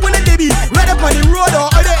 all the women they be right up on the road or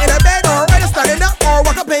either in a bed or either standing up or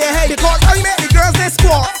walk up in your head. Because I make the girls they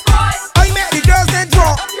squat. I make the girls they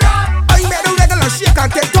drop. I make the regular shake and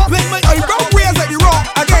take top. With my eyebrow raised like the rock.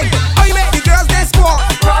 Again, I make the girls they squat.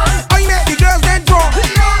 I make the girls they drop.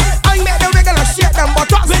 I make the regular shake and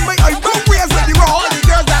butt up. With my eyebrow raised like the rock. All the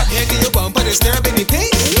girls that making your bumper disturbing the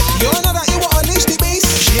thing. You know that you want to unleash the beat.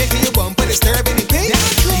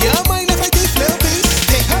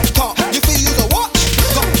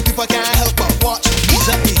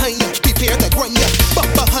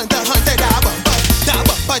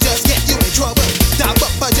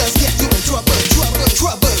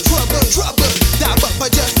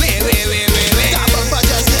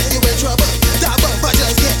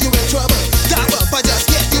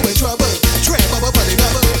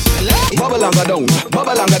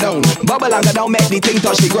 longer down, make the thing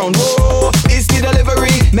touch the ground. Whoa, it's the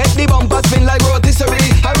delivery, make the bumper spin like rotisserie.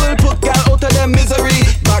 I will put gal out of them misery.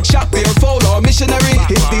 Back shop, beer, foul or missionary.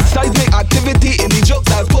 It's the seismic activity in the jokes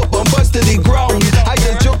that put bumpers to the ground. I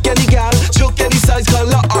just joke any gal, joke any size,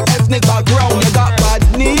 color or ethnic background. You got bad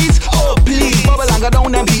knees, oh please, bubble longer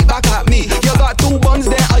down and beat back at me. You got 2 buns,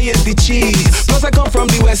 then I eat the cheese. Plus I come from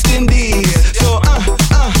the West Indies. So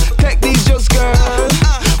take these jokes, girl.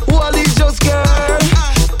 All these jokes, girl.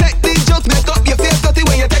 Take these jokes, make up your face dirty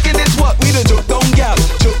when you're taking this walk. We the joke down, gal.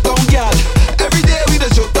 Joke down, gal. Every day we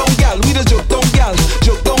the joke down, gal. We the joke down, gal.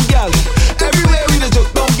 Joke down, gal. Everywhere we the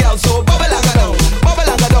joke down, gal. So bubble longer down, bubble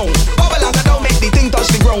longer down, bubble longer down. Make the thing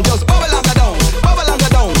touch the ground. Just bubble longer down, bubble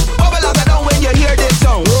longer down, bubble longer down when you hear this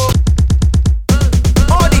song.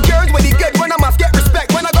 All the girls when they get when I must get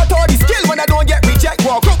respect. When I got all the skill, when I don't get reject.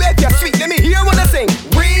 Walk up if you're sweet, let me hear what I sing.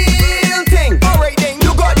 Real thing. Alright then,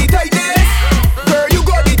 you got the tightness. Girl, you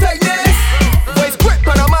got the tightness. Voice grip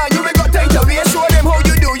on a man, you ain't got tight away. Show them how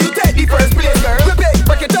you do, you take the first place, girl. Grip it,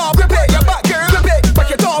 back it off, grip it, your back, girl. Grip it,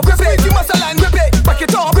 back it off, grip it, you muscle and grip it, back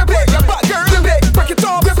it off, grip it, your back, girl. Grip it, back it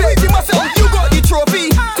off, grip it, you muscle. You got the trophy,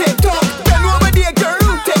 take talk. Bend over there, girl,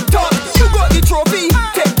 take talk. You got the trophy,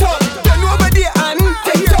 take talk. Bend over there and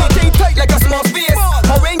take talk. Take tight like a small space.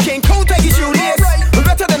 How rain king cold like his shoelace.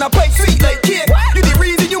 Better than a pipe, sweet like cake. You the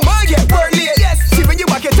reason you might get work late. Yes, see when you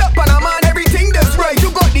back it up and I'm on everything that's right.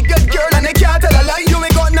 You got the good girl and they can't tell a lie. You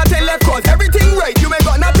ain't got nothing left cause everything right. You ain't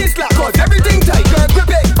got nothing slack cause everything tight. Girl,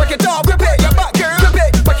 grip it, back it off, grip it, your back, girl. Grip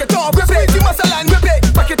it, back it off, grip it, you muscle and grip it,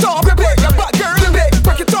 back it off, grip it, your back, girl. Grip it,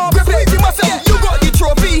 back it off, grip it, you muscle. You got the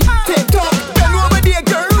trophy, take talk. Bend over there,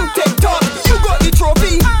 girl, take talk. You got the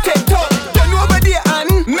trophy, take talk. Bend over there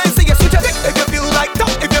and men say you switch a dick if you feel like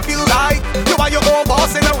top, if you feel like you are your own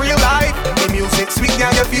boss in a real life. The music sweet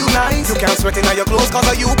and you feel nice. You can't sweat in your clothes cause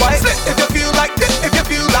of you buy split if you feel like this, if you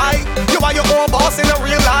feel like you are your own boss in a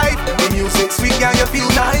real life. The music sweet and you feel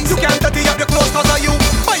nice. You can't dirty up your clothes cause of you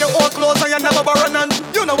buy your own clothes and you never borrow none.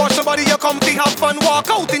 You know watch somebody you comfy, have fun, walk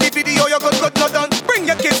out in the video, you're good, not done. Bring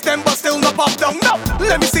your kids them but still not pop down. No,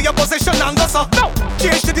 let me see your position and go so. No,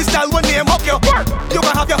 change to the style when name up your work. You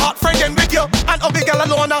can have your hot friend in with you and ugly gal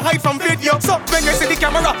alone and hide from video. So when you see the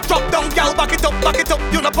camera, drop down gal, back it up,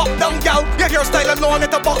 you know pop down gal. Your hairstyle alone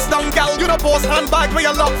it a box down gal. You know post handbag where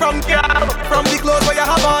you lock from gal. From the clothes where you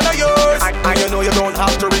have on of yours. And you know you don't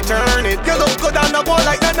have to return it. You look good on a ball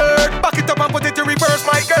like a nerd. Back it up and put it to reverse,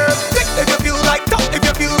 my girl. If you feel like top, if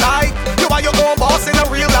you feel like you are your own boss in a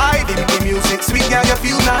real life. The music sweet and you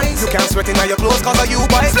feel nice. You can't sweat in your clothes cause of you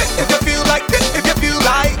buy split. If you feel like this, if you feel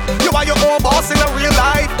like you are your own boss in a real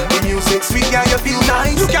life. The music sweet and you feel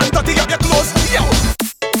nice. You can't dirty up your clothes, yo.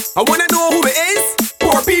 I wanna know who it is.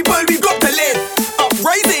 Poor people, we got to live.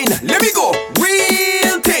 Uprising, let me go.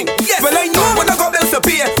 Real thing. Yes. Well, I know when I got bills to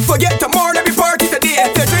pay. Forget tomorrow, every party today.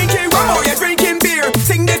 If you're drinking rum or you're drinking beer,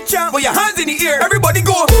 sing this chant with your hands in the ear. Everybody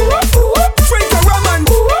go. Drink a rum and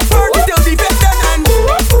party till the fed done and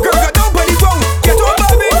girl got down on the ground. Get over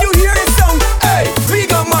when you hear this song. Hey, we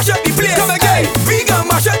gon' mash up the place. Come again. We gon'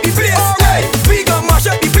 mash up the place. Hey, we gon' mash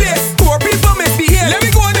up the place. Poor people misbehave. Let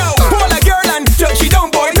me go now. Hold a girl and chuck she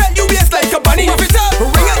down, boy. Tell you waist like a bunny. Puff it up.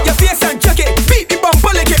 Ring up your face and chuck it. Beat the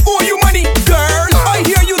bumper like it owe you money. Girl, I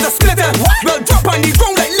hear you the splitter. Well, drop on the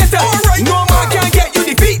ground like litter. Alright, no man can get you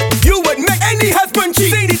defeat. You would make any husband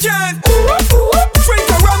cheat. Say the chant. Drink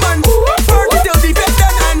a rum and party till the fed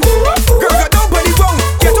done and girl got down on the ground.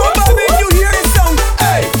 Get over when you hear this song.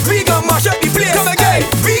 Hey, we gon' mash up the place. Come again.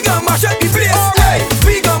 We gon' mash up the place. Hey,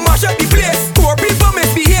 we gon' mash up the place. Poor people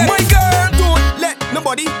misbehave. My girl, don't let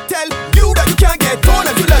nobody tell you that you can't get torn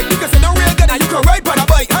as you like. Because you're no real good and you can ride on a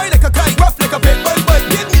bike. High like a kite, rough like a pit bull bike.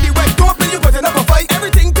 Give me the right, don't play you putting up a fight.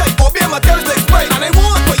 Everything tight, obey my terms like Sprite. And I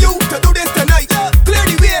want for you to do this tonight. Clear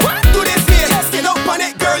the way, do this here. Skin up on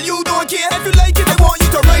it, girl, you don't care. If you like it, I want you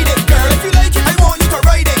to ride it, girl. If you like it, I want you to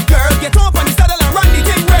ride it, girl. Get up on the saddle and run the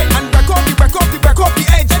thing right. And back off the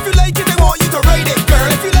edge. If you like it, I want you to ride it, girl.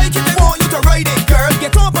 If you like it, I want you to ride it, girl.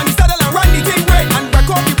 Get up on the saddle and run the thing right. And back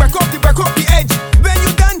off the edge. When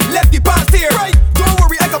you done, left the past here. Right, don't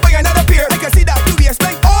worry, I can buy another pair. I can see that you be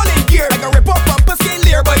explain all in gear. I can rip up Bam-Skin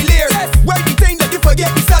layer by layer. Yes. Right the thing that you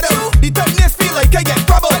forget the saddle. The tightness feel like I get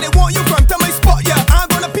trouble. And they want you from to my spot, yeah. I'm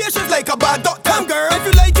gonna patience like a bad dog. Come girl, if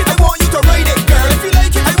you like it, I want you to ride it, girl. If you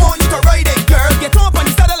like it, I want you to ride it, girl. Get up on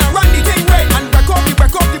the saddle and run the thing right. And back off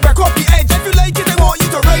the edge. If you like it, I want you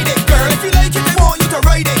to ride it, girl. If you like it, I want you to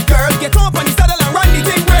ride it, girl. Get up on the saddle and run the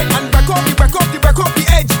thing right. And back off the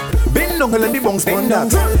edge. Bend down, let me bounce on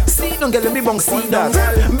that. See down, let me bounce on that.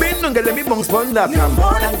 Bend down, let me bounce on that. You're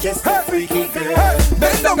more than just a freaky girl.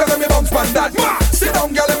 Bend down, let me bounce on that. Sit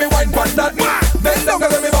down, girl, let me wine on that. Bend down, girl,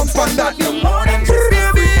 let me bounce on that.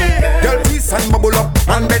 Baby, girl, twist and bubble up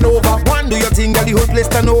and bend over. One do your thing, girl, the whole place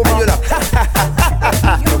turn over. You love.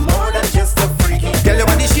 You're more than just a freaky. Girl, your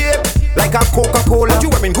body shape like a Coca-Cola. You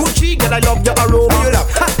wearing Gucci, girl, I love your aroma. You love.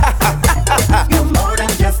 You're more than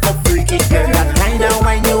just a freaky girl. That kind of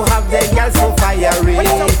wine you have, the girl so fiery. Wine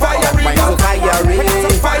so fiery.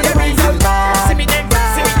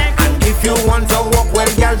 And if you want to walk well,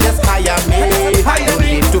 girl, just hire me. You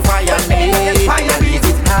need to fire me. It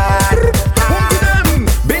is hard.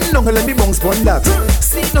 Bend down, let me bounce on that.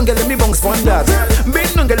 Sit down, let me bounce on that.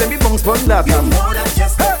 Bend down, let me bounce on that. You're more than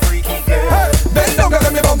just a freaky girl. Bend down,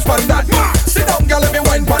 let me bounce on that. Sit down, let me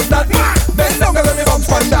wine on that. Bend down, let me bounce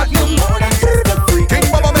on that. You're more than just a freaky girl.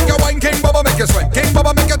 King Baba make you wine, King Baba make you sweat. King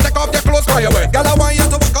Baba make you take off your clothes for your wet. Girl, I want you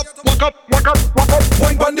to walk up.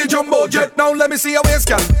 Wine on the jumbo jet. Now let me see your waist,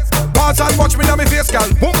 girl. Pause and watch me on my face, girl.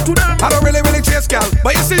 Boom to them. I don't really chase, girl.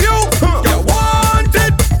 But you see you want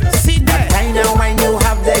it. See that kind of wine you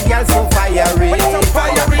have, the girl so fiery. Wine so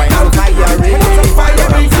fiery.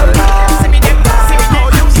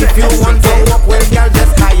 If you want to walk well, girl,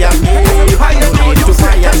 just hire me. You need to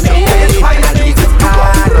fire me. It is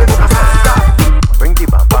hard. Bring the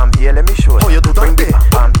bam bam here, let me show you. Bring the bam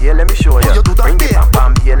bam here, let me show you. Bring the bam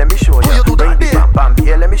bam here, let me show you. Bring the bam bam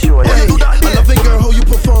here, let me show you. I love it, girl, how you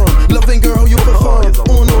perform. Loving girl, how you perform.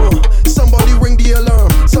 Oh no, somebody ring the alarm.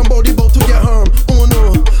 Somebody about to get harmed. Oh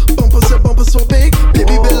no, bumper so big,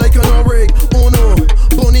 baby bit like an rig. Oh no,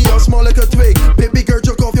 bony or small like a twig. Baby girl,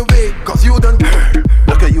 jerk off your wig. Cause you done.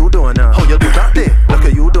 Look at you doing now. How you do that day? Look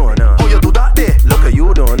at you doing now. How you do that day? Look at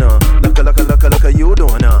you doing now. Look at you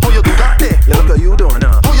doing now. How you do that day? Yeah, look at you doing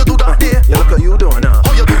now. How you do that day? Yeah, look at you doing now.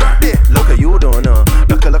 How you do that day? Look at you doing now.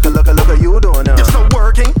 Look at you doing now. You're still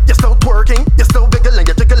working, you're still twerking, you're still wiggling,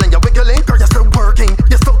 you're jiggling, you're wiggling. Girl, you're still working,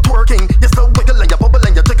 you're still twerking, you're still wiggling, you're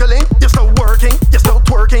bubbling, you're jiggling. You're still working, you're still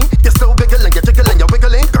twerking, you're still wiggling, you're jiggling, you're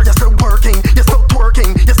wiggling. Girl, you're still working, you're still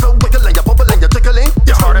twerking, you're still wiggling, you're bubbling, you're jiggling.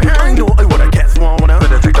 You're starting. I know I wanna catch one wanna. I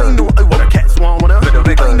know I wanna catch one wanna.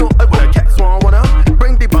 I know I wanna catch one wanna.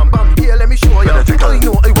 Bring the bam bam here, let me show you. I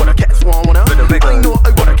know I wanna catch one wanna. I know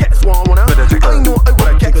I wanna catch one wanna. I know I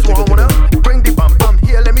wanna catch one wanna. Bring the bam bam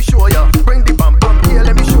here, let me show you. Bring the bam bam here,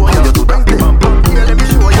 let me show you. Bring the bam bam here, let me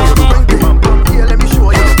show you. Bring the bam bam here, let me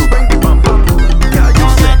show you. Bring the bam bam. Girl, you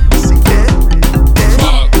sexy,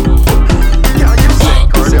 Girl, you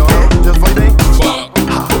sexy, just vibing.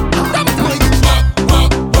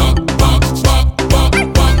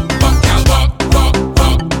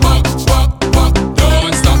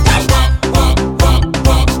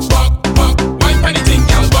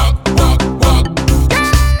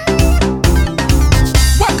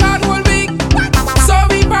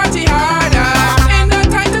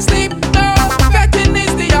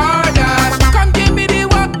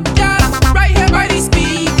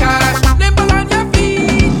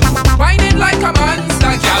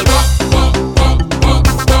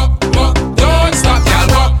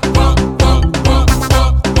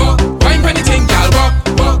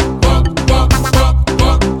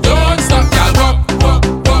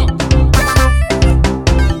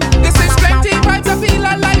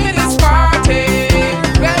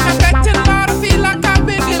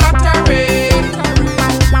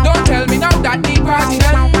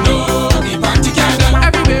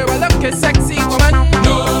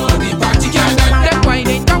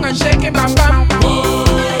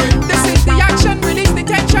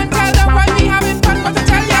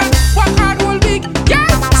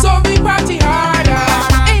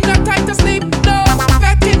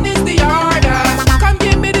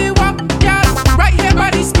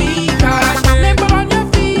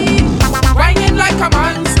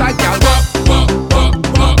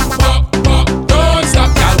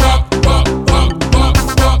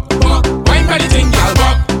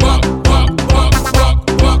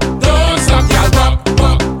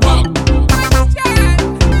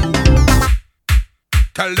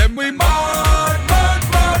 Tell them we mad.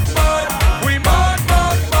 We mad.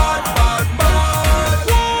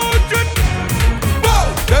 Whoa!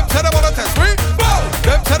 Them say they wanna test me. Whoa!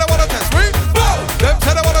 Them say they wanna test me. Whoa! Them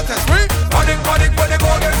say they wanna test me. Panic when they go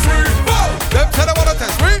against me. Whoa! Them say they wanna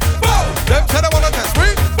test me. Whoa! Them say they wanna test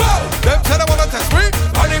me. Whoa! Them say they wanna test me.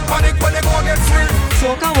 Panic when they go against me.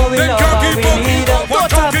 Soca what we love, we need a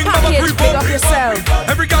total package. Big up yourself.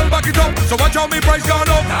 Every gal back it up. So watch how me price gone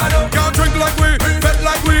up. Can't drink like we, bet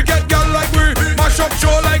like we, get gal like we, mash up show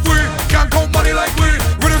like we, can't count money like we,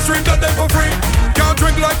 rhythm stream that them for free. Can't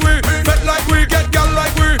drink like we, bet like we, get gal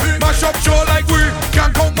like we, mash up show like we,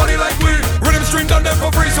 can't count money like we, rhythm stream that them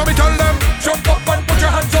for free. So me tell them, jump up and put your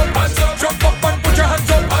hands up, jump up and put your hands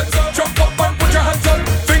up, jump up and put your hands up,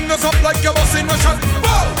 fingers up like you're bossing.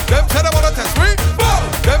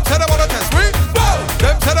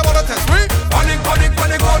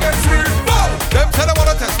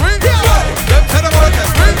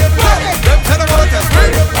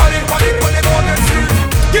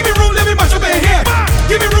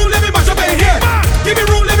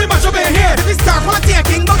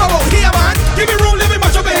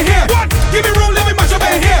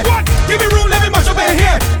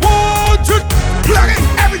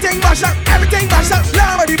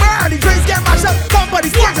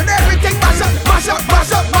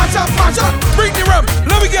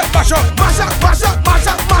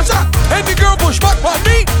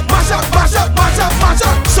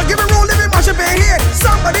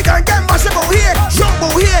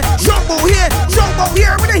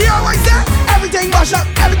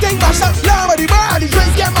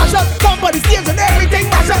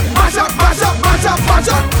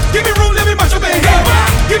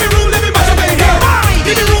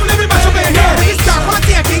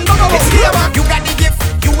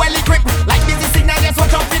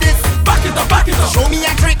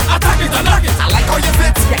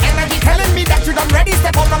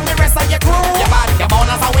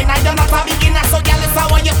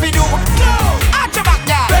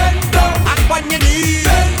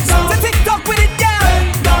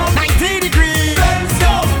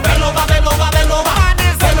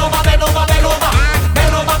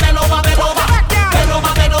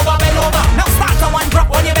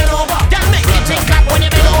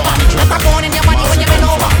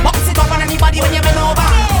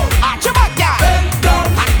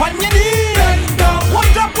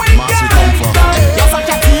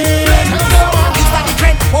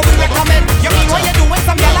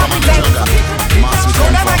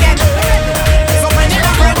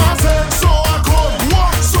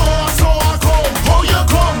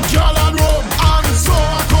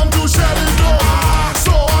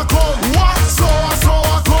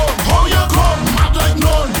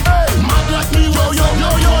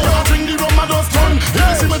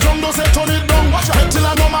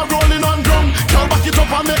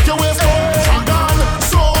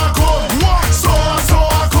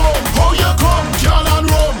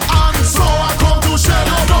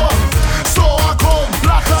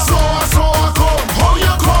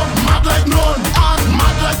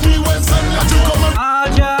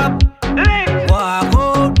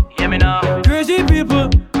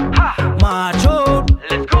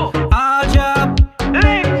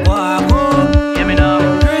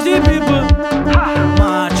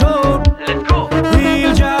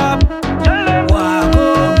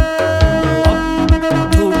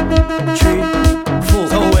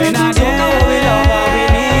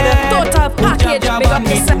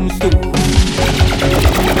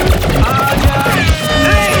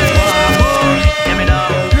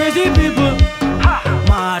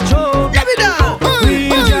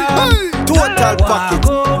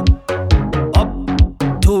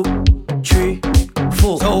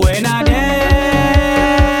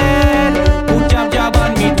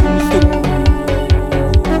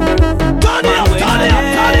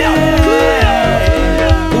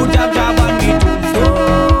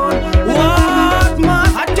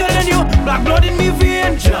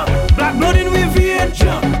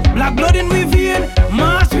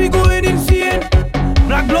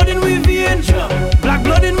 vein. Black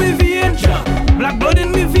blood in me vein. Black blood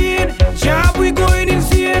in me vein. Jab, we going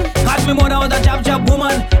insane. Cause me mother was a jab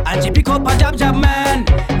woman, and she pick up a jab man.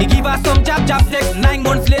 He give her some jab sex. 9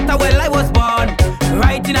 months later, well I was born.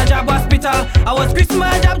 Right in a jab hospital, I was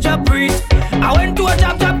Christmas jab priest. I went to a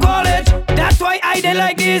jab college. That's why I did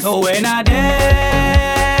like this. So when I dead,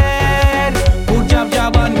 put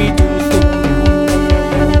jab on me too.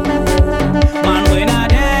 Man, when I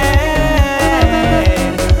dead,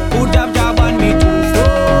 put jab on me too.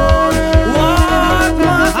 What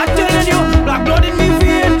man? I'm telling you, black blood in me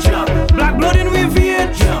vein. Black blood in me vein.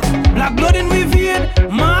 Black blood in me vein.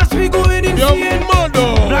 Must be going insane.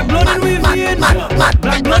 Black blood in me vein.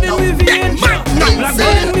 Black blood in me vein. Black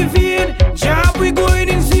blood in me vein. Jab, we going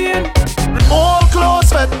insane. All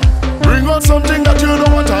close fit. Bring out something that you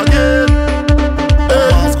don't want again. Hey,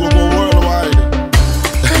 let's go worldwide.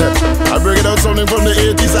 I bring it out something from the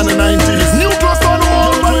 80s and the 90s. New clothes on the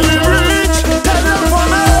wall when we reach. Tell them for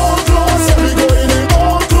me. All close fit. We going in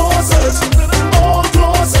all close fit. All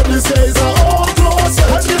close fit. These days are all close fit.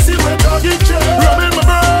 What you see when doggy chair? Rubbing my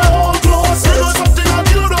brain. All close fit. Bring out something that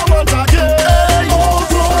you don't want again. Hey, all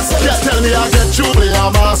close fit. Yeah, tell me I get you. Play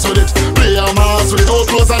a mass with it. Play a mass with it. All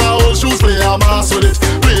clothes and all shoes. Play a mass with it.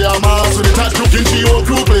 Play a mass with it. Touch cooking she old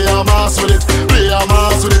crew. Play a mass with it. Play a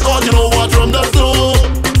mass with it. Oh, you know what from the floor.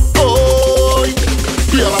 Oh,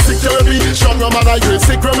 we have a sick therapy. Shop your man a great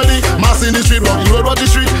sick remedy. Mass in the street, rock you road the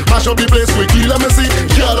street. Mash up the place quickly, let me see.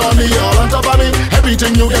 Girl on me, all on top of me.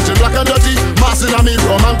 Everything you get in black and dirty. Mass in a me,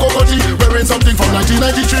 rum and cocoa. Wearing something from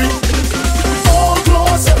 1993. All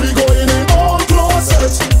clothes, we going in all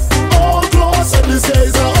closets. All closets, these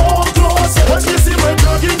days are all closets. When you see my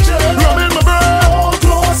dog in jail, rubbing my brain. All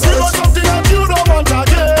closets, we got something that you don't want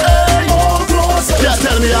again. Hey, all closets. Yeah,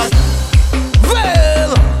 tell me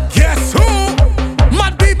well, guess who?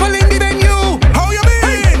 Mad people in the venue. How you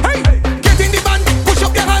mean? Hey, get in the band, push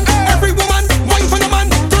up your hand. Every woman, wine for the man.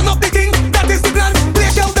 Turn up the thing, that is the plan. Play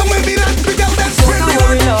girl them when we land, we girl them. When we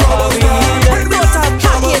land, trouble start. When we land,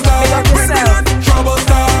 trouble start. When we land, trouble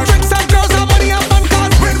start. Tricks and girls have money and fun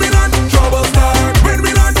cars. When we land, trouble start. When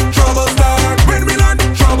we land, trouble start. When we land,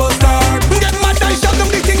 trouble start. We get mad and shout them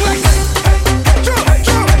the thing like.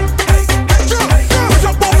 Push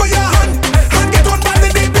up over your hand and get on by the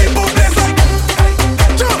deep people place like.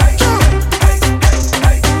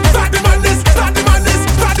 Start the madness, start the madness,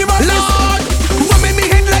 start the madness. Lord, woman make me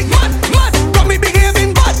hit like mad. Got me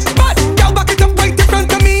behaving bad. Y'all back it up quite different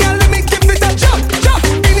to me and let me give it a chop.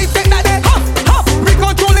 In effect that they hop. We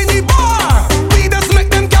controlling the bar. We just make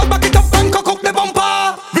them girl back it up and cock up the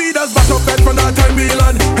bumper. We just bash up head from that time we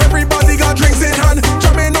land. Everybody got drinks in hand.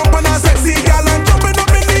 Jumping up on a sexy gal and jumping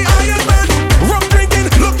up in the Iron Man. Rum drinking,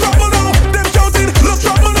 look trouble now. Them shouting, look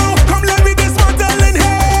trouble now. Come let me dismantle in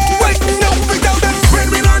here. Wait, no, we tell them. When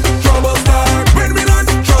we land, trouble start. When we land,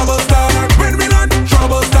 trouble start. When we land,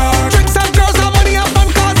 trouble start. Drinks and girls have money and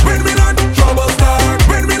fun cars. When we land, trouble start.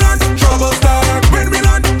 When we land, trouble start. When we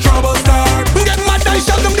land, trouble start. We get mad and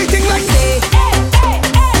shout them the thing like say.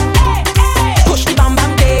 Push the bam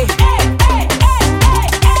bam day.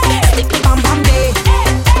 Stick the bam bam day.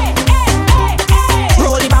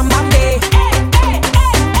 Roll the bam bam day.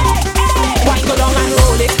 Wine go down and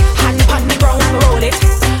roll it. Hand on the ground and roll it.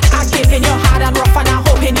 I give in your hard and rough and I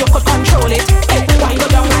hoping you could control it. Wine go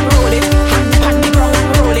down and roll it. Hand on the ground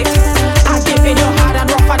and roll it. I give in your hard and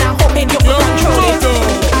rough and I hoping you could control it.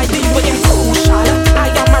 I deal with you crucial. I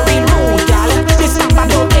am marine rude, gal. This bam bam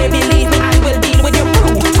don't play, believe me, I will deal with you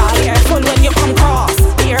brutal. Careful when you come cross.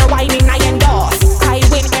 Beer whining I endorse. I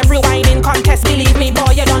win every whining contest, believe me,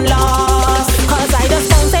 boy, you done lost. Cause I just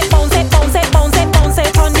bounce it on the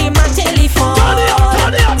my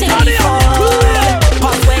telephone.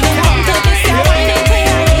 Cause when it comes to this, I want it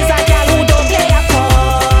is a gal who don't play at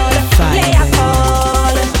all.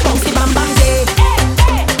 Bounce the bam bam day.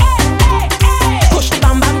 Push the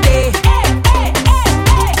bam bam day.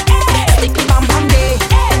 Stick the bam bam day.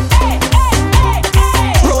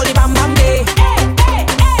 Roll the bam bam day.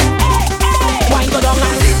 Wine go down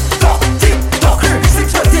and tick tock,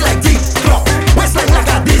 6:30 like tick clock. Waistline like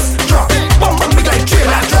a disc drop. Bum bum big like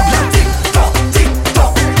trailer drop. Tick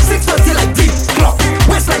tock, 6:30 like tick clock.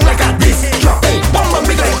 Waistline like a disc drop. Bum bum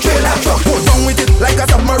big like trailer drop. Go down with it like a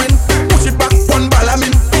submarine. Push it back, one ball I'm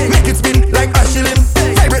in. Make it spin like a shilling.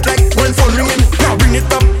 Vibrate like when phone ringing. Now bring it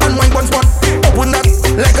up and wind one spot. Open that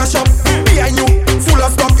like a shop. Behind you, full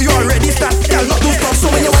of stock. You already start. Girl, not too stop. So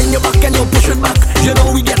when you wind your back and you push it back, you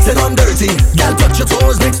know we getting on dirty. Girl, touch your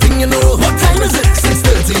toes. Next thing you know, what time is it?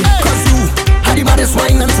 6:30. Cause you had the baddest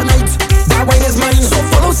wine and tonight that wine is mine. So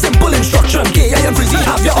follow simple instruction. Gyal-Freezy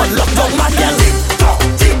have you on lockdown, my girl.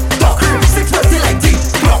 Tick tock, 6:30 like tick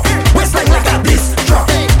clock. Waistline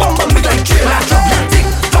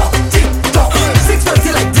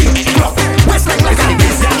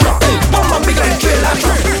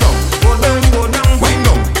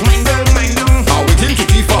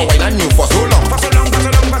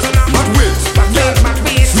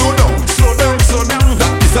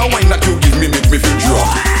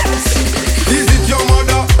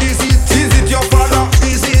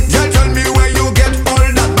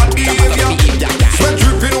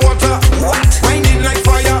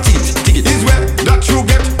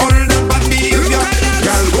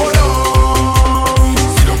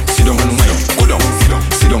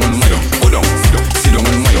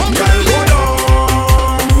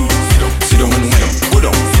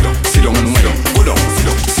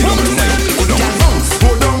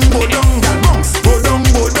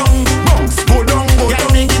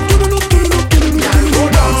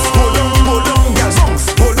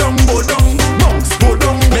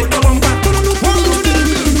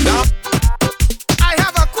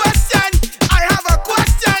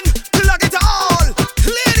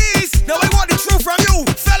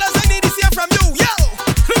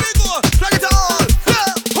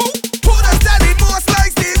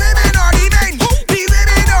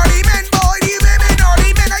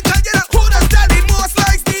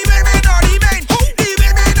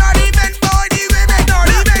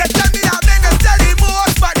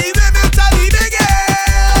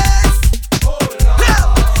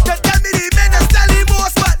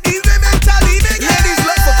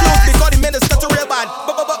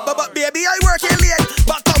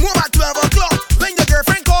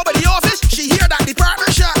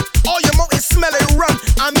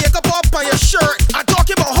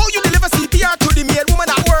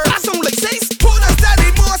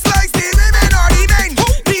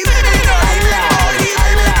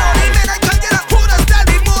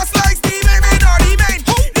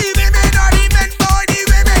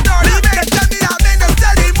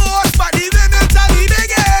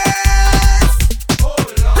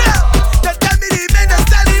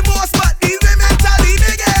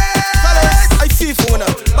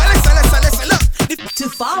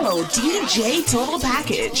Follow DJ Total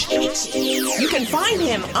Package. You can find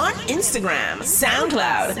him on Instagram,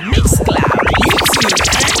 SoundCloud, Mixcloud, YouTube,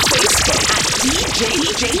 and Facebook at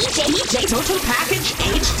DJ Total Package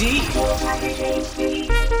HD.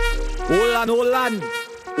 Hold on.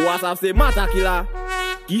 What's up, say Mata Killer?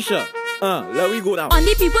 Kisha. Let we go now. On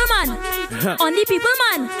the people, man. On the people,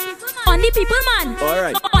 man. On the people, man.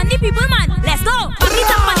 Alright. On the people, man. Let's go. Back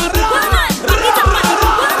it up on the people, man. Back it up on the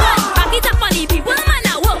people, man. Back it up on the people, man.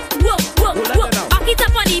 Now, whoa. Back it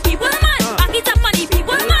up on the people, man. Back it up on the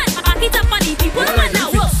people, man. Back it up on the people, man.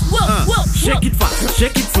 Now, whoa. Shake it fast,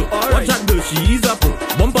 shake it slow. Watch that girl, she is a pro.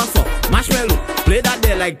 Bumper song, marshmallow. Play that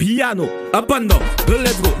there like piano. Up and down, girl,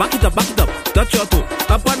 let's go. Back it up. Touch your toe.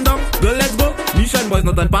 Up and down, girl, let's go. Mission boys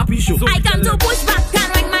not on papi show. I come to push back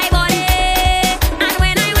and wing my body. And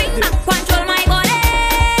when I wing back, control my body.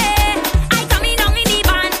 I come in down in the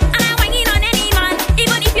band, and I wing in on any man.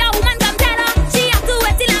 Even if your woman come tell her, she have to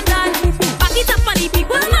wait till I'm done. Back it up on the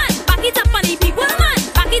people, man. Back it up on the people, man.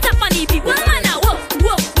 Back it up on the people, man. Now, whoa.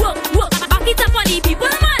 Back it up on the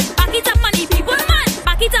people, man. Back it up on the people, man.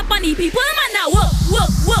 Back it up on the people, man. Now, whoa.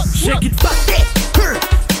 Shake it back there.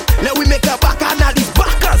 Let we make a bacchanal these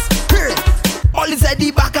backers. All inside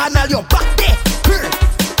the bacchanal, your back there.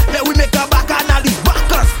 Let we make a bacchanal these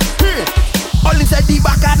backers. All inside the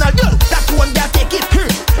bacchanal, girl. That one girl take it.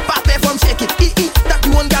 Pape from shake it. That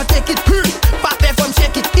one girl take it. Pape from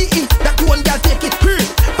shake it. That one girl take it.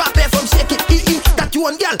 Pape from shake it. That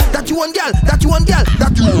one girl.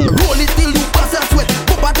 Roll it till you pass a sweat.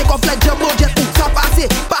 Papa take off like jumbo jet. Oops, pass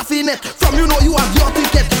it. Parfinet. From you know you have your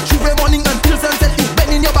ticket. Juve morning until sunset. You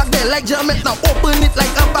bend in your back there like Jamet. Now open it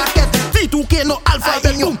like a packet. V2K no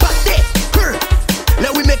alphabet. You back there.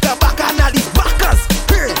 Let we make a bacchanal these backers.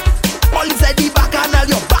 All inside the bacchanal,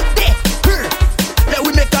 your back there. Let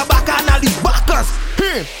we make a bacchanal these backers.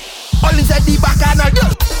 All inside the bacchanal, yo.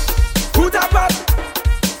 Foot up,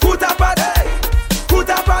 hey. Foot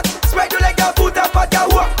up, spread your leg, your foot up, your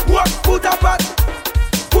walk. Foot up, hey.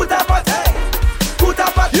 Foot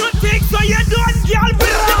up. You think so? You don't, girl?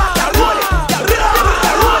 Roll it.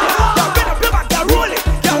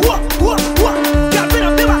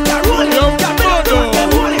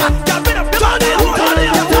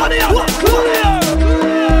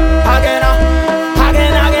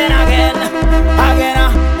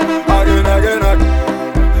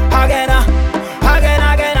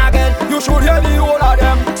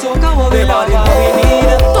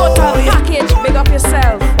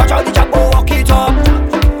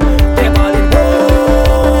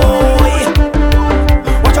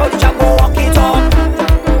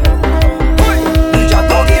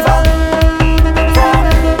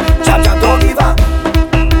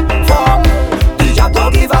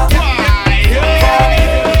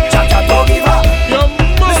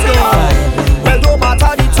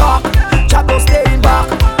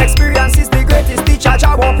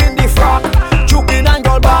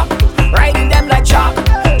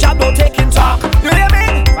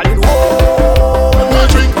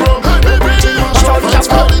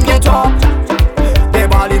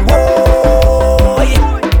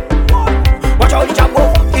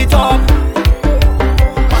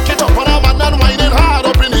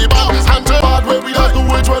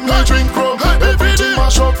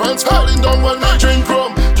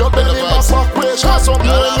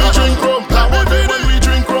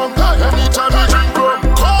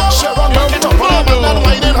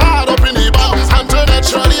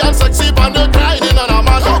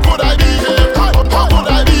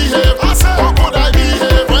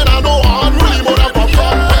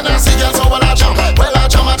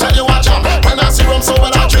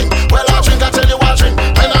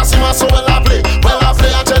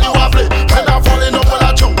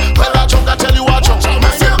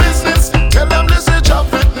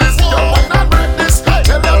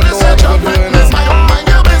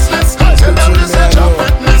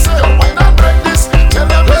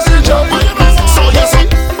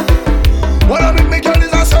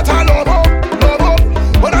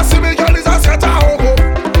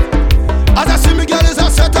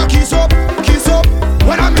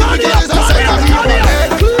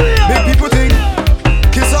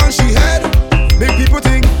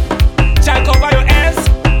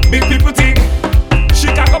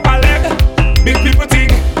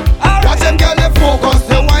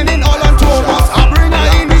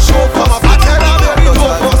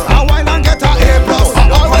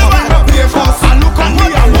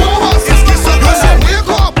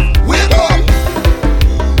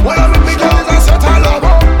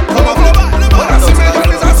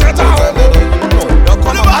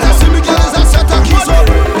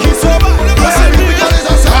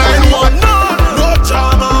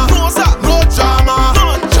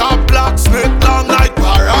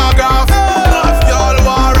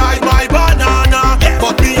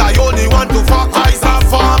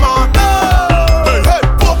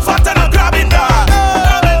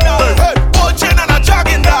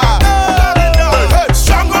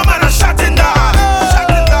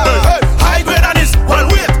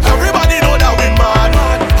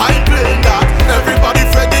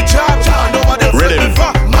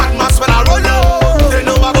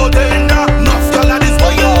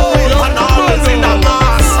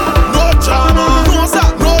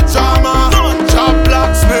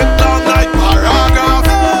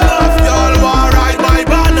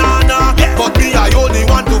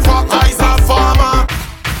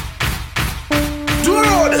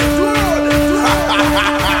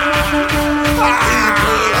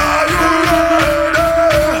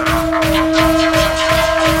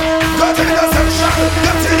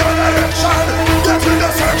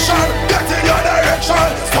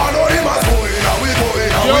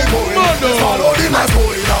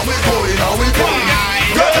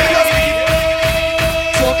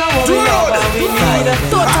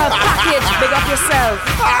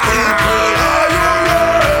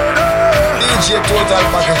 total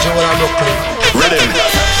package, you wanna look clean. Ready? Get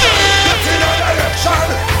in your direction.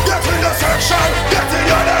 Get in your section. Get in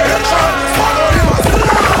your direction. Follow him as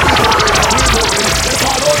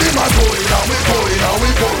follow him as going. Now we going. Now we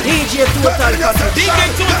going. DJ Total Package. DJ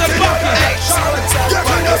Total Package. Get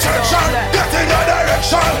in your section. Get in your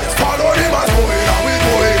direction. Follow him as going. Now we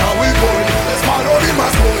going. Now we going. Follow him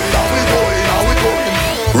as going. Now we going. Now we going.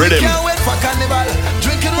 Rhythm. Can't wait for carnival.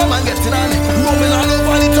 Drinking rum and getting on. Roaming all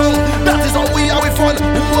over the town. That is how we are with fun.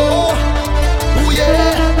 Whoa, ooh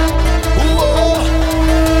yeah, whoa,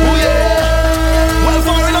 ooh yeah. Well,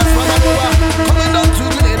 foreigners from Aruba coming down to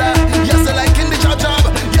Grenada. Yes, they like in the job.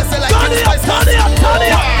 Yes, they like in the spice.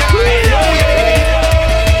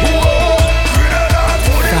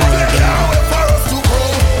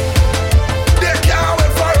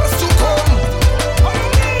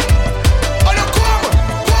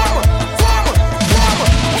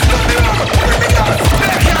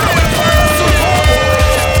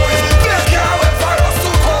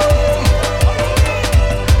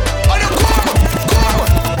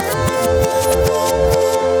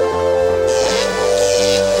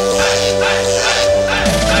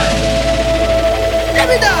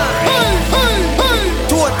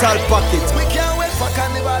 Pocket. We can't wait for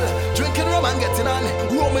carnival. Drinking rum and getting on.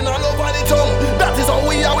 Roaming all over the town. That is how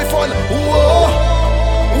we are with fun. Whoa,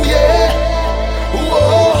 ooh yeah,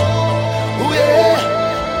 whoa, ooh yeah.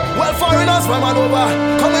 Well, foreigners from all over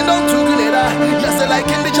coming down to Grenada. Yes, they like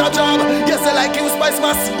in the job. Yes, they like in spice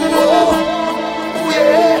mass. Whoa, ooh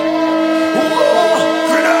yeah, whoa.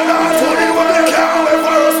 Grenada, Tony, what they can't wait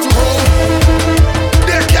for us to come.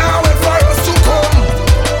 They can't wait for us to come.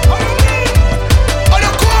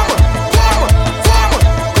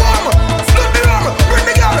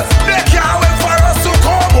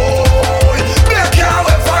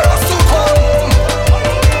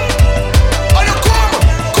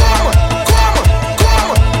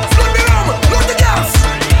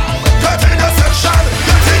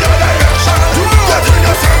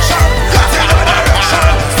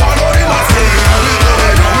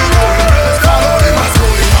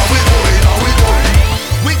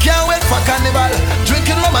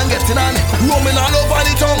 Roaming all over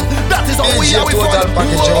the town. That is how we are with fun.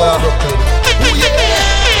 Package, you wanna look clean. Ooh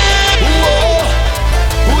yeah,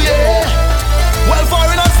 ooh yeah. Well,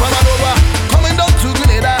 foreigners from all over coming down to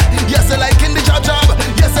Grenada. Yes, they like in the job.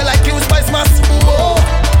 Yes, they like in spice mass. Ooh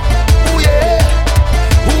yeah,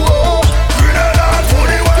 Grenada,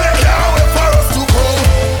 Tony, what they can't wait for us to come.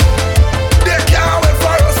 They can't wait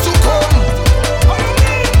for us to come.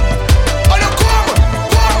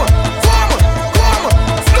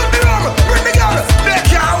 Split the rum, bring the gas. They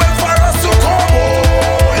can't wait for us to come.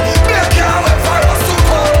 They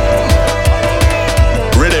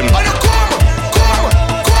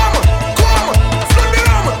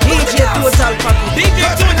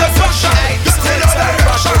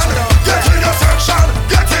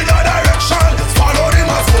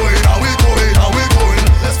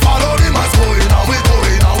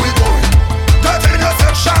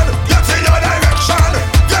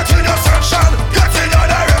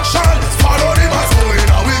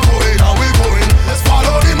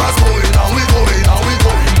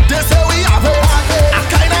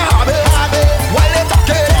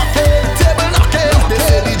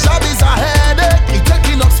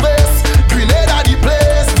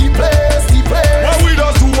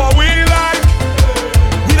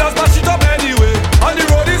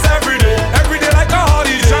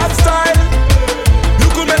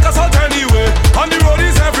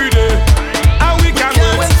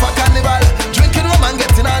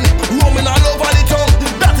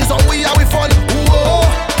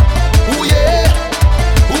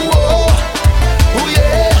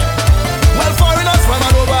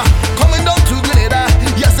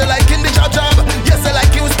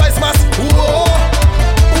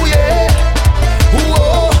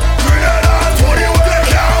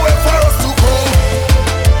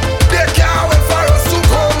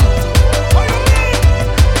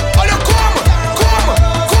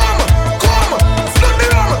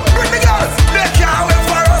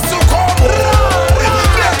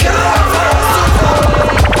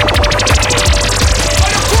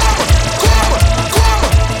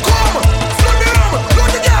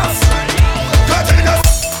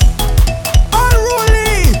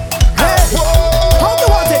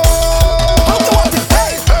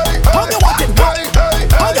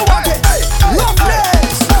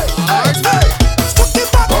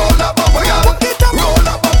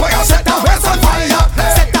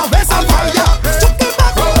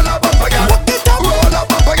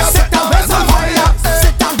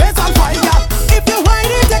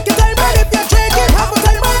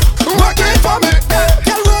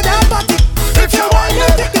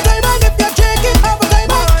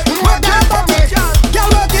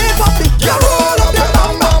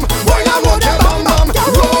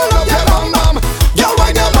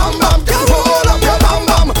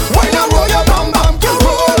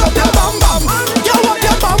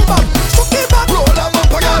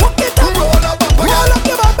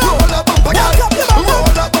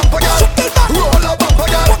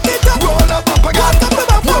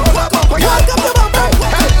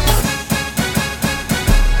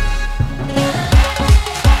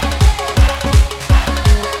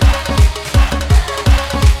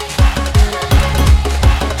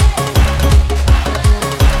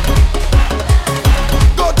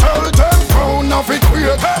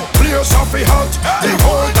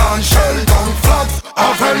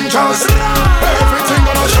Avengers. Everything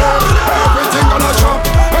gonna shake, everything gonna chop,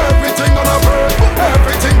 everything gonna burn,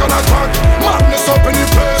 everything gonna crack. Madness up in the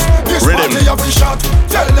place. This party have the shot.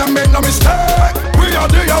 Tell them make no mistake. We are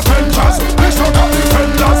the Avengers. This one got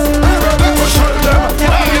defenders. We ready to shell them.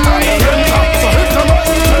 Lying on the center. So if them are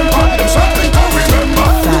temper, them something to remember.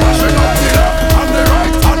 Mashing up the left and the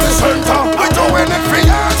right and the center. We doing it for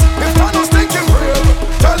years. If Thanos thinking real,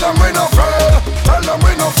 tell them we no afraid. Tell them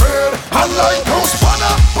we no afraid. And like no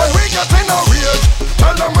spanner, when we get in a rage,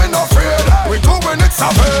 tell them we no afraid. We doing it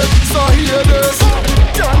savage. So hear this.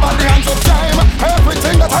 Turn by the hands of time.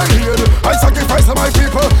 Everything that I hear, I sacrifice to my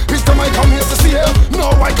people. It's time I come here to see it.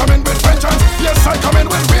 No, I come in with vengeance. Yes, I come in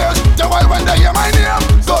with rage. The while when they hear my name,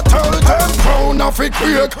 so tell them crown of it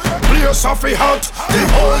quick, place of it hot. The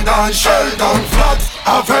whole down shell down flat.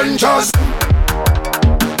 Avengers.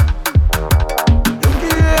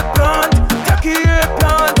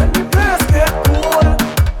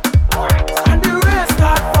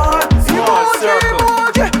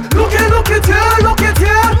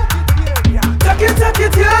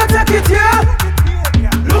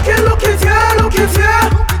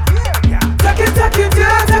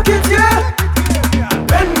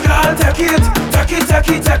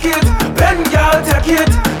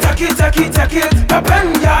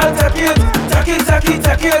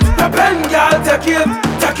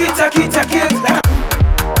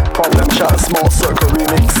 Trending-Shal small circle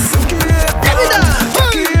remix.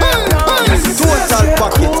 Total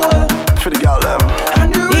packet for the girl them.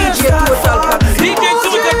 DJ Total Package. DJ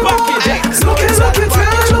Total Package.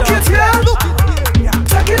 Look it here.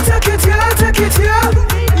 Take it here. Take it here.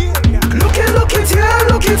 Look it here.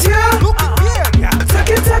 Take it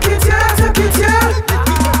here.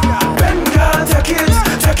 Ben girl, take it.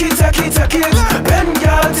 Ben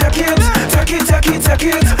girl, take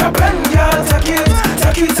it. Ben girl, take it.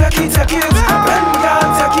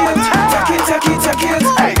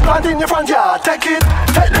 Hey, plant in your front yard, take it.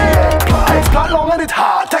 Take the eggplant long and it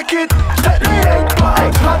hard, take it. Take the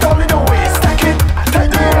eggplant all in the waist, take it.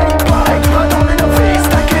 Take the eggplant all in the face,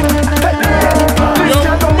 take it. Take the eggplant, this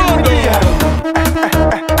can't come in the BM.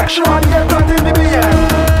 She want the eggplant in the BM.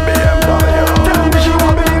 BMW. Tell me she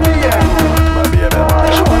want me in the BM. My BM.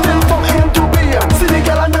 She want them from AM to BM. See the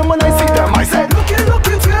girl and them when I see them, I said look it here.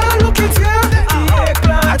 Take it here. Look it here.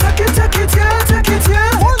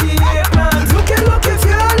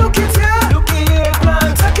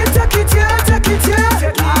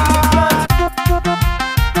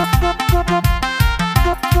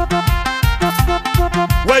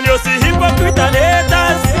 When you see hypocrite and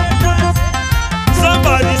haters,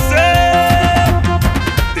 somebody say,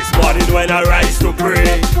 this morning when I rise to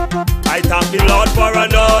pray, I thank the Lord for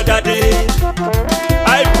another day.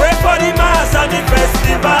 I pray for the mass and the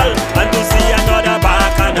festival, and to see another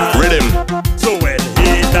bacchanal. Rhythm. So when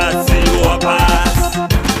haters see you a pass,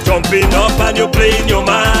 jumping up and you playing your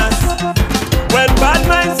mass. When bad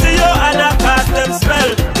minds see you and I cast them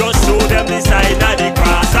spell, just show them the sign of the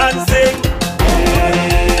cross and sing.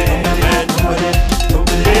 Amen. Amen.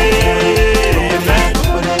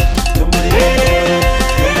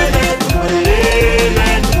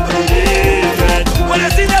 Amen. When I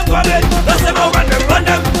see them coming, dust them out, run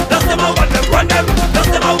them. Dust them out, run them.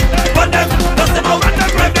 Dust them out, run them. Dust them out,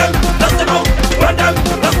 run them. Dust them out, run them.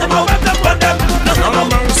 Dust them out, run them. Dust them out,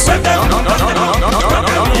 run them.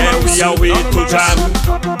 Yeah, we are way to jam,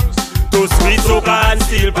 to sweet soca and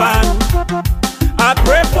steel pan. I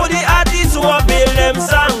pray for the artists who are build them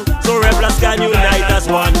song, so rebels can unite as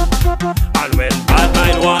one. And when bad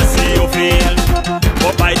mind wants see you fail,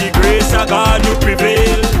 but by the grace of God you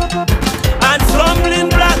prevail. And stumbling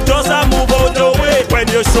black just a move out the way when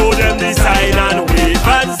you show them the sign and wave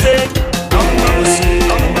and sing.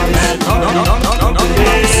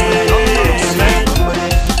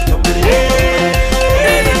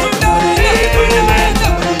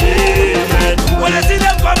 When I see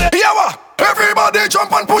them coming, everybody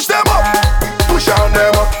jump and push them up. Push on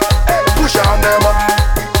them up. Push on them up.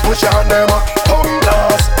 Push on them up.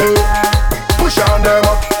 Blast. Push on them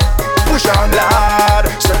up. Push on lad.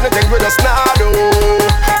 Certain things with us now do.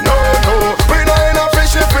 No. We not in a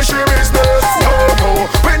fishy business. No.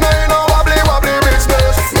 We not in a wobbly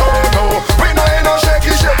business. No. We not in a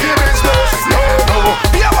shaky business. No.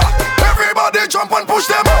 Yeah, everybody jump and push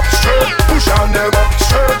them up. Straight. Push on them up.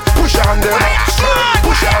 Straight. Push on them up. Straight.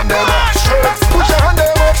 Push on them up. Straight. Push on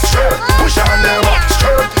them up. Straight. Push on them up.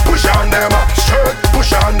 Straight. Push on them up. Straight.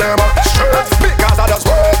 Push on them up. Straight. Because I just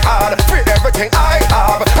work hard for everything I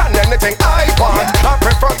have and anything I want. I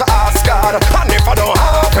prefer to ask God, and if I don't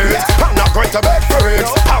have it, I'm not going to beg for it.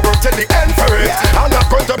 I work till the end for it. I'm not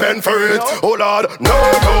going to bend for it. Oh Lord, no.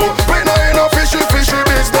 We not in a fishy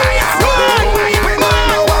business.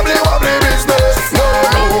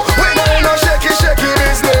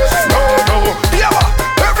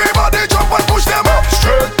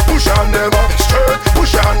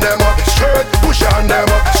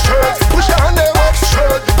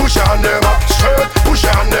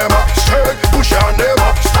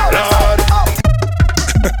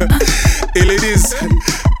 Hey ladies,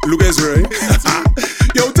 look as right.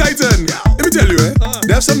 Yo Titan, let me tell you,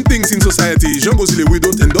 there are some things in society, Jean Gosile, we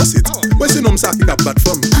don't endorse it. But c'est non ça qui cap bad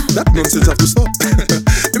femme. That nonsense have to stop.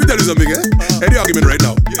 Let me tell you something, Any argument right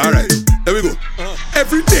now. Alright, here we go.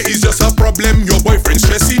 Every day is just a problem, your boyfriend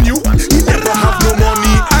stressing you. He never have no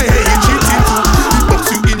money, I hear he cheating too. He pops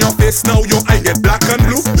you in your face, now your eye get black and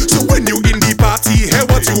blue. So when you in the party, hear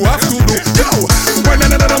what you have to do. Yo, when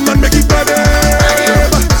another man make it better.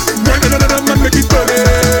 When another man make it better.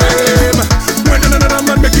 When another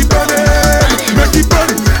man make it better. Make it burn,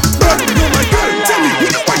 burn. Oh my God, tell me, who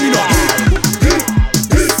you whining on?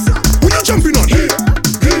 Who you jumping on? Who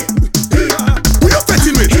you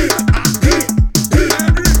fetting with?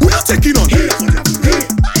 Who you taking on?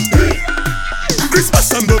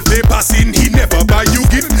 Christmas and birthday passing, he never buy you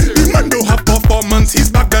gift. The man don't have performance, he's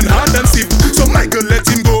back and hard and stiff. So my girl, let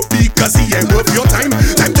him go because he ain't worth your time.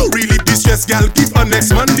 Time to really distress, gal, give a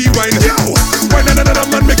next man the wine. Yo, when another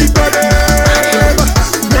man make it burn.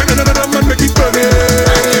 When another man make it burn.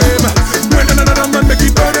 When another man make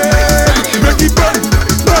it burn. Make it burn,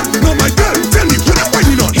 burn. No my girl, tell me, who you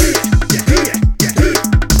whining on?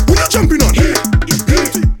 Who you jumping on? Who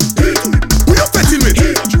you fetting with?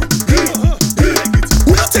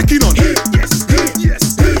 Who you taking on?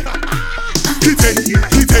 Kite,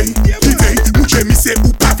 muche mi se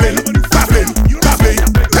ou pavel.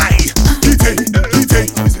 Hey, kite,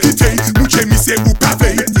 muche mi se ou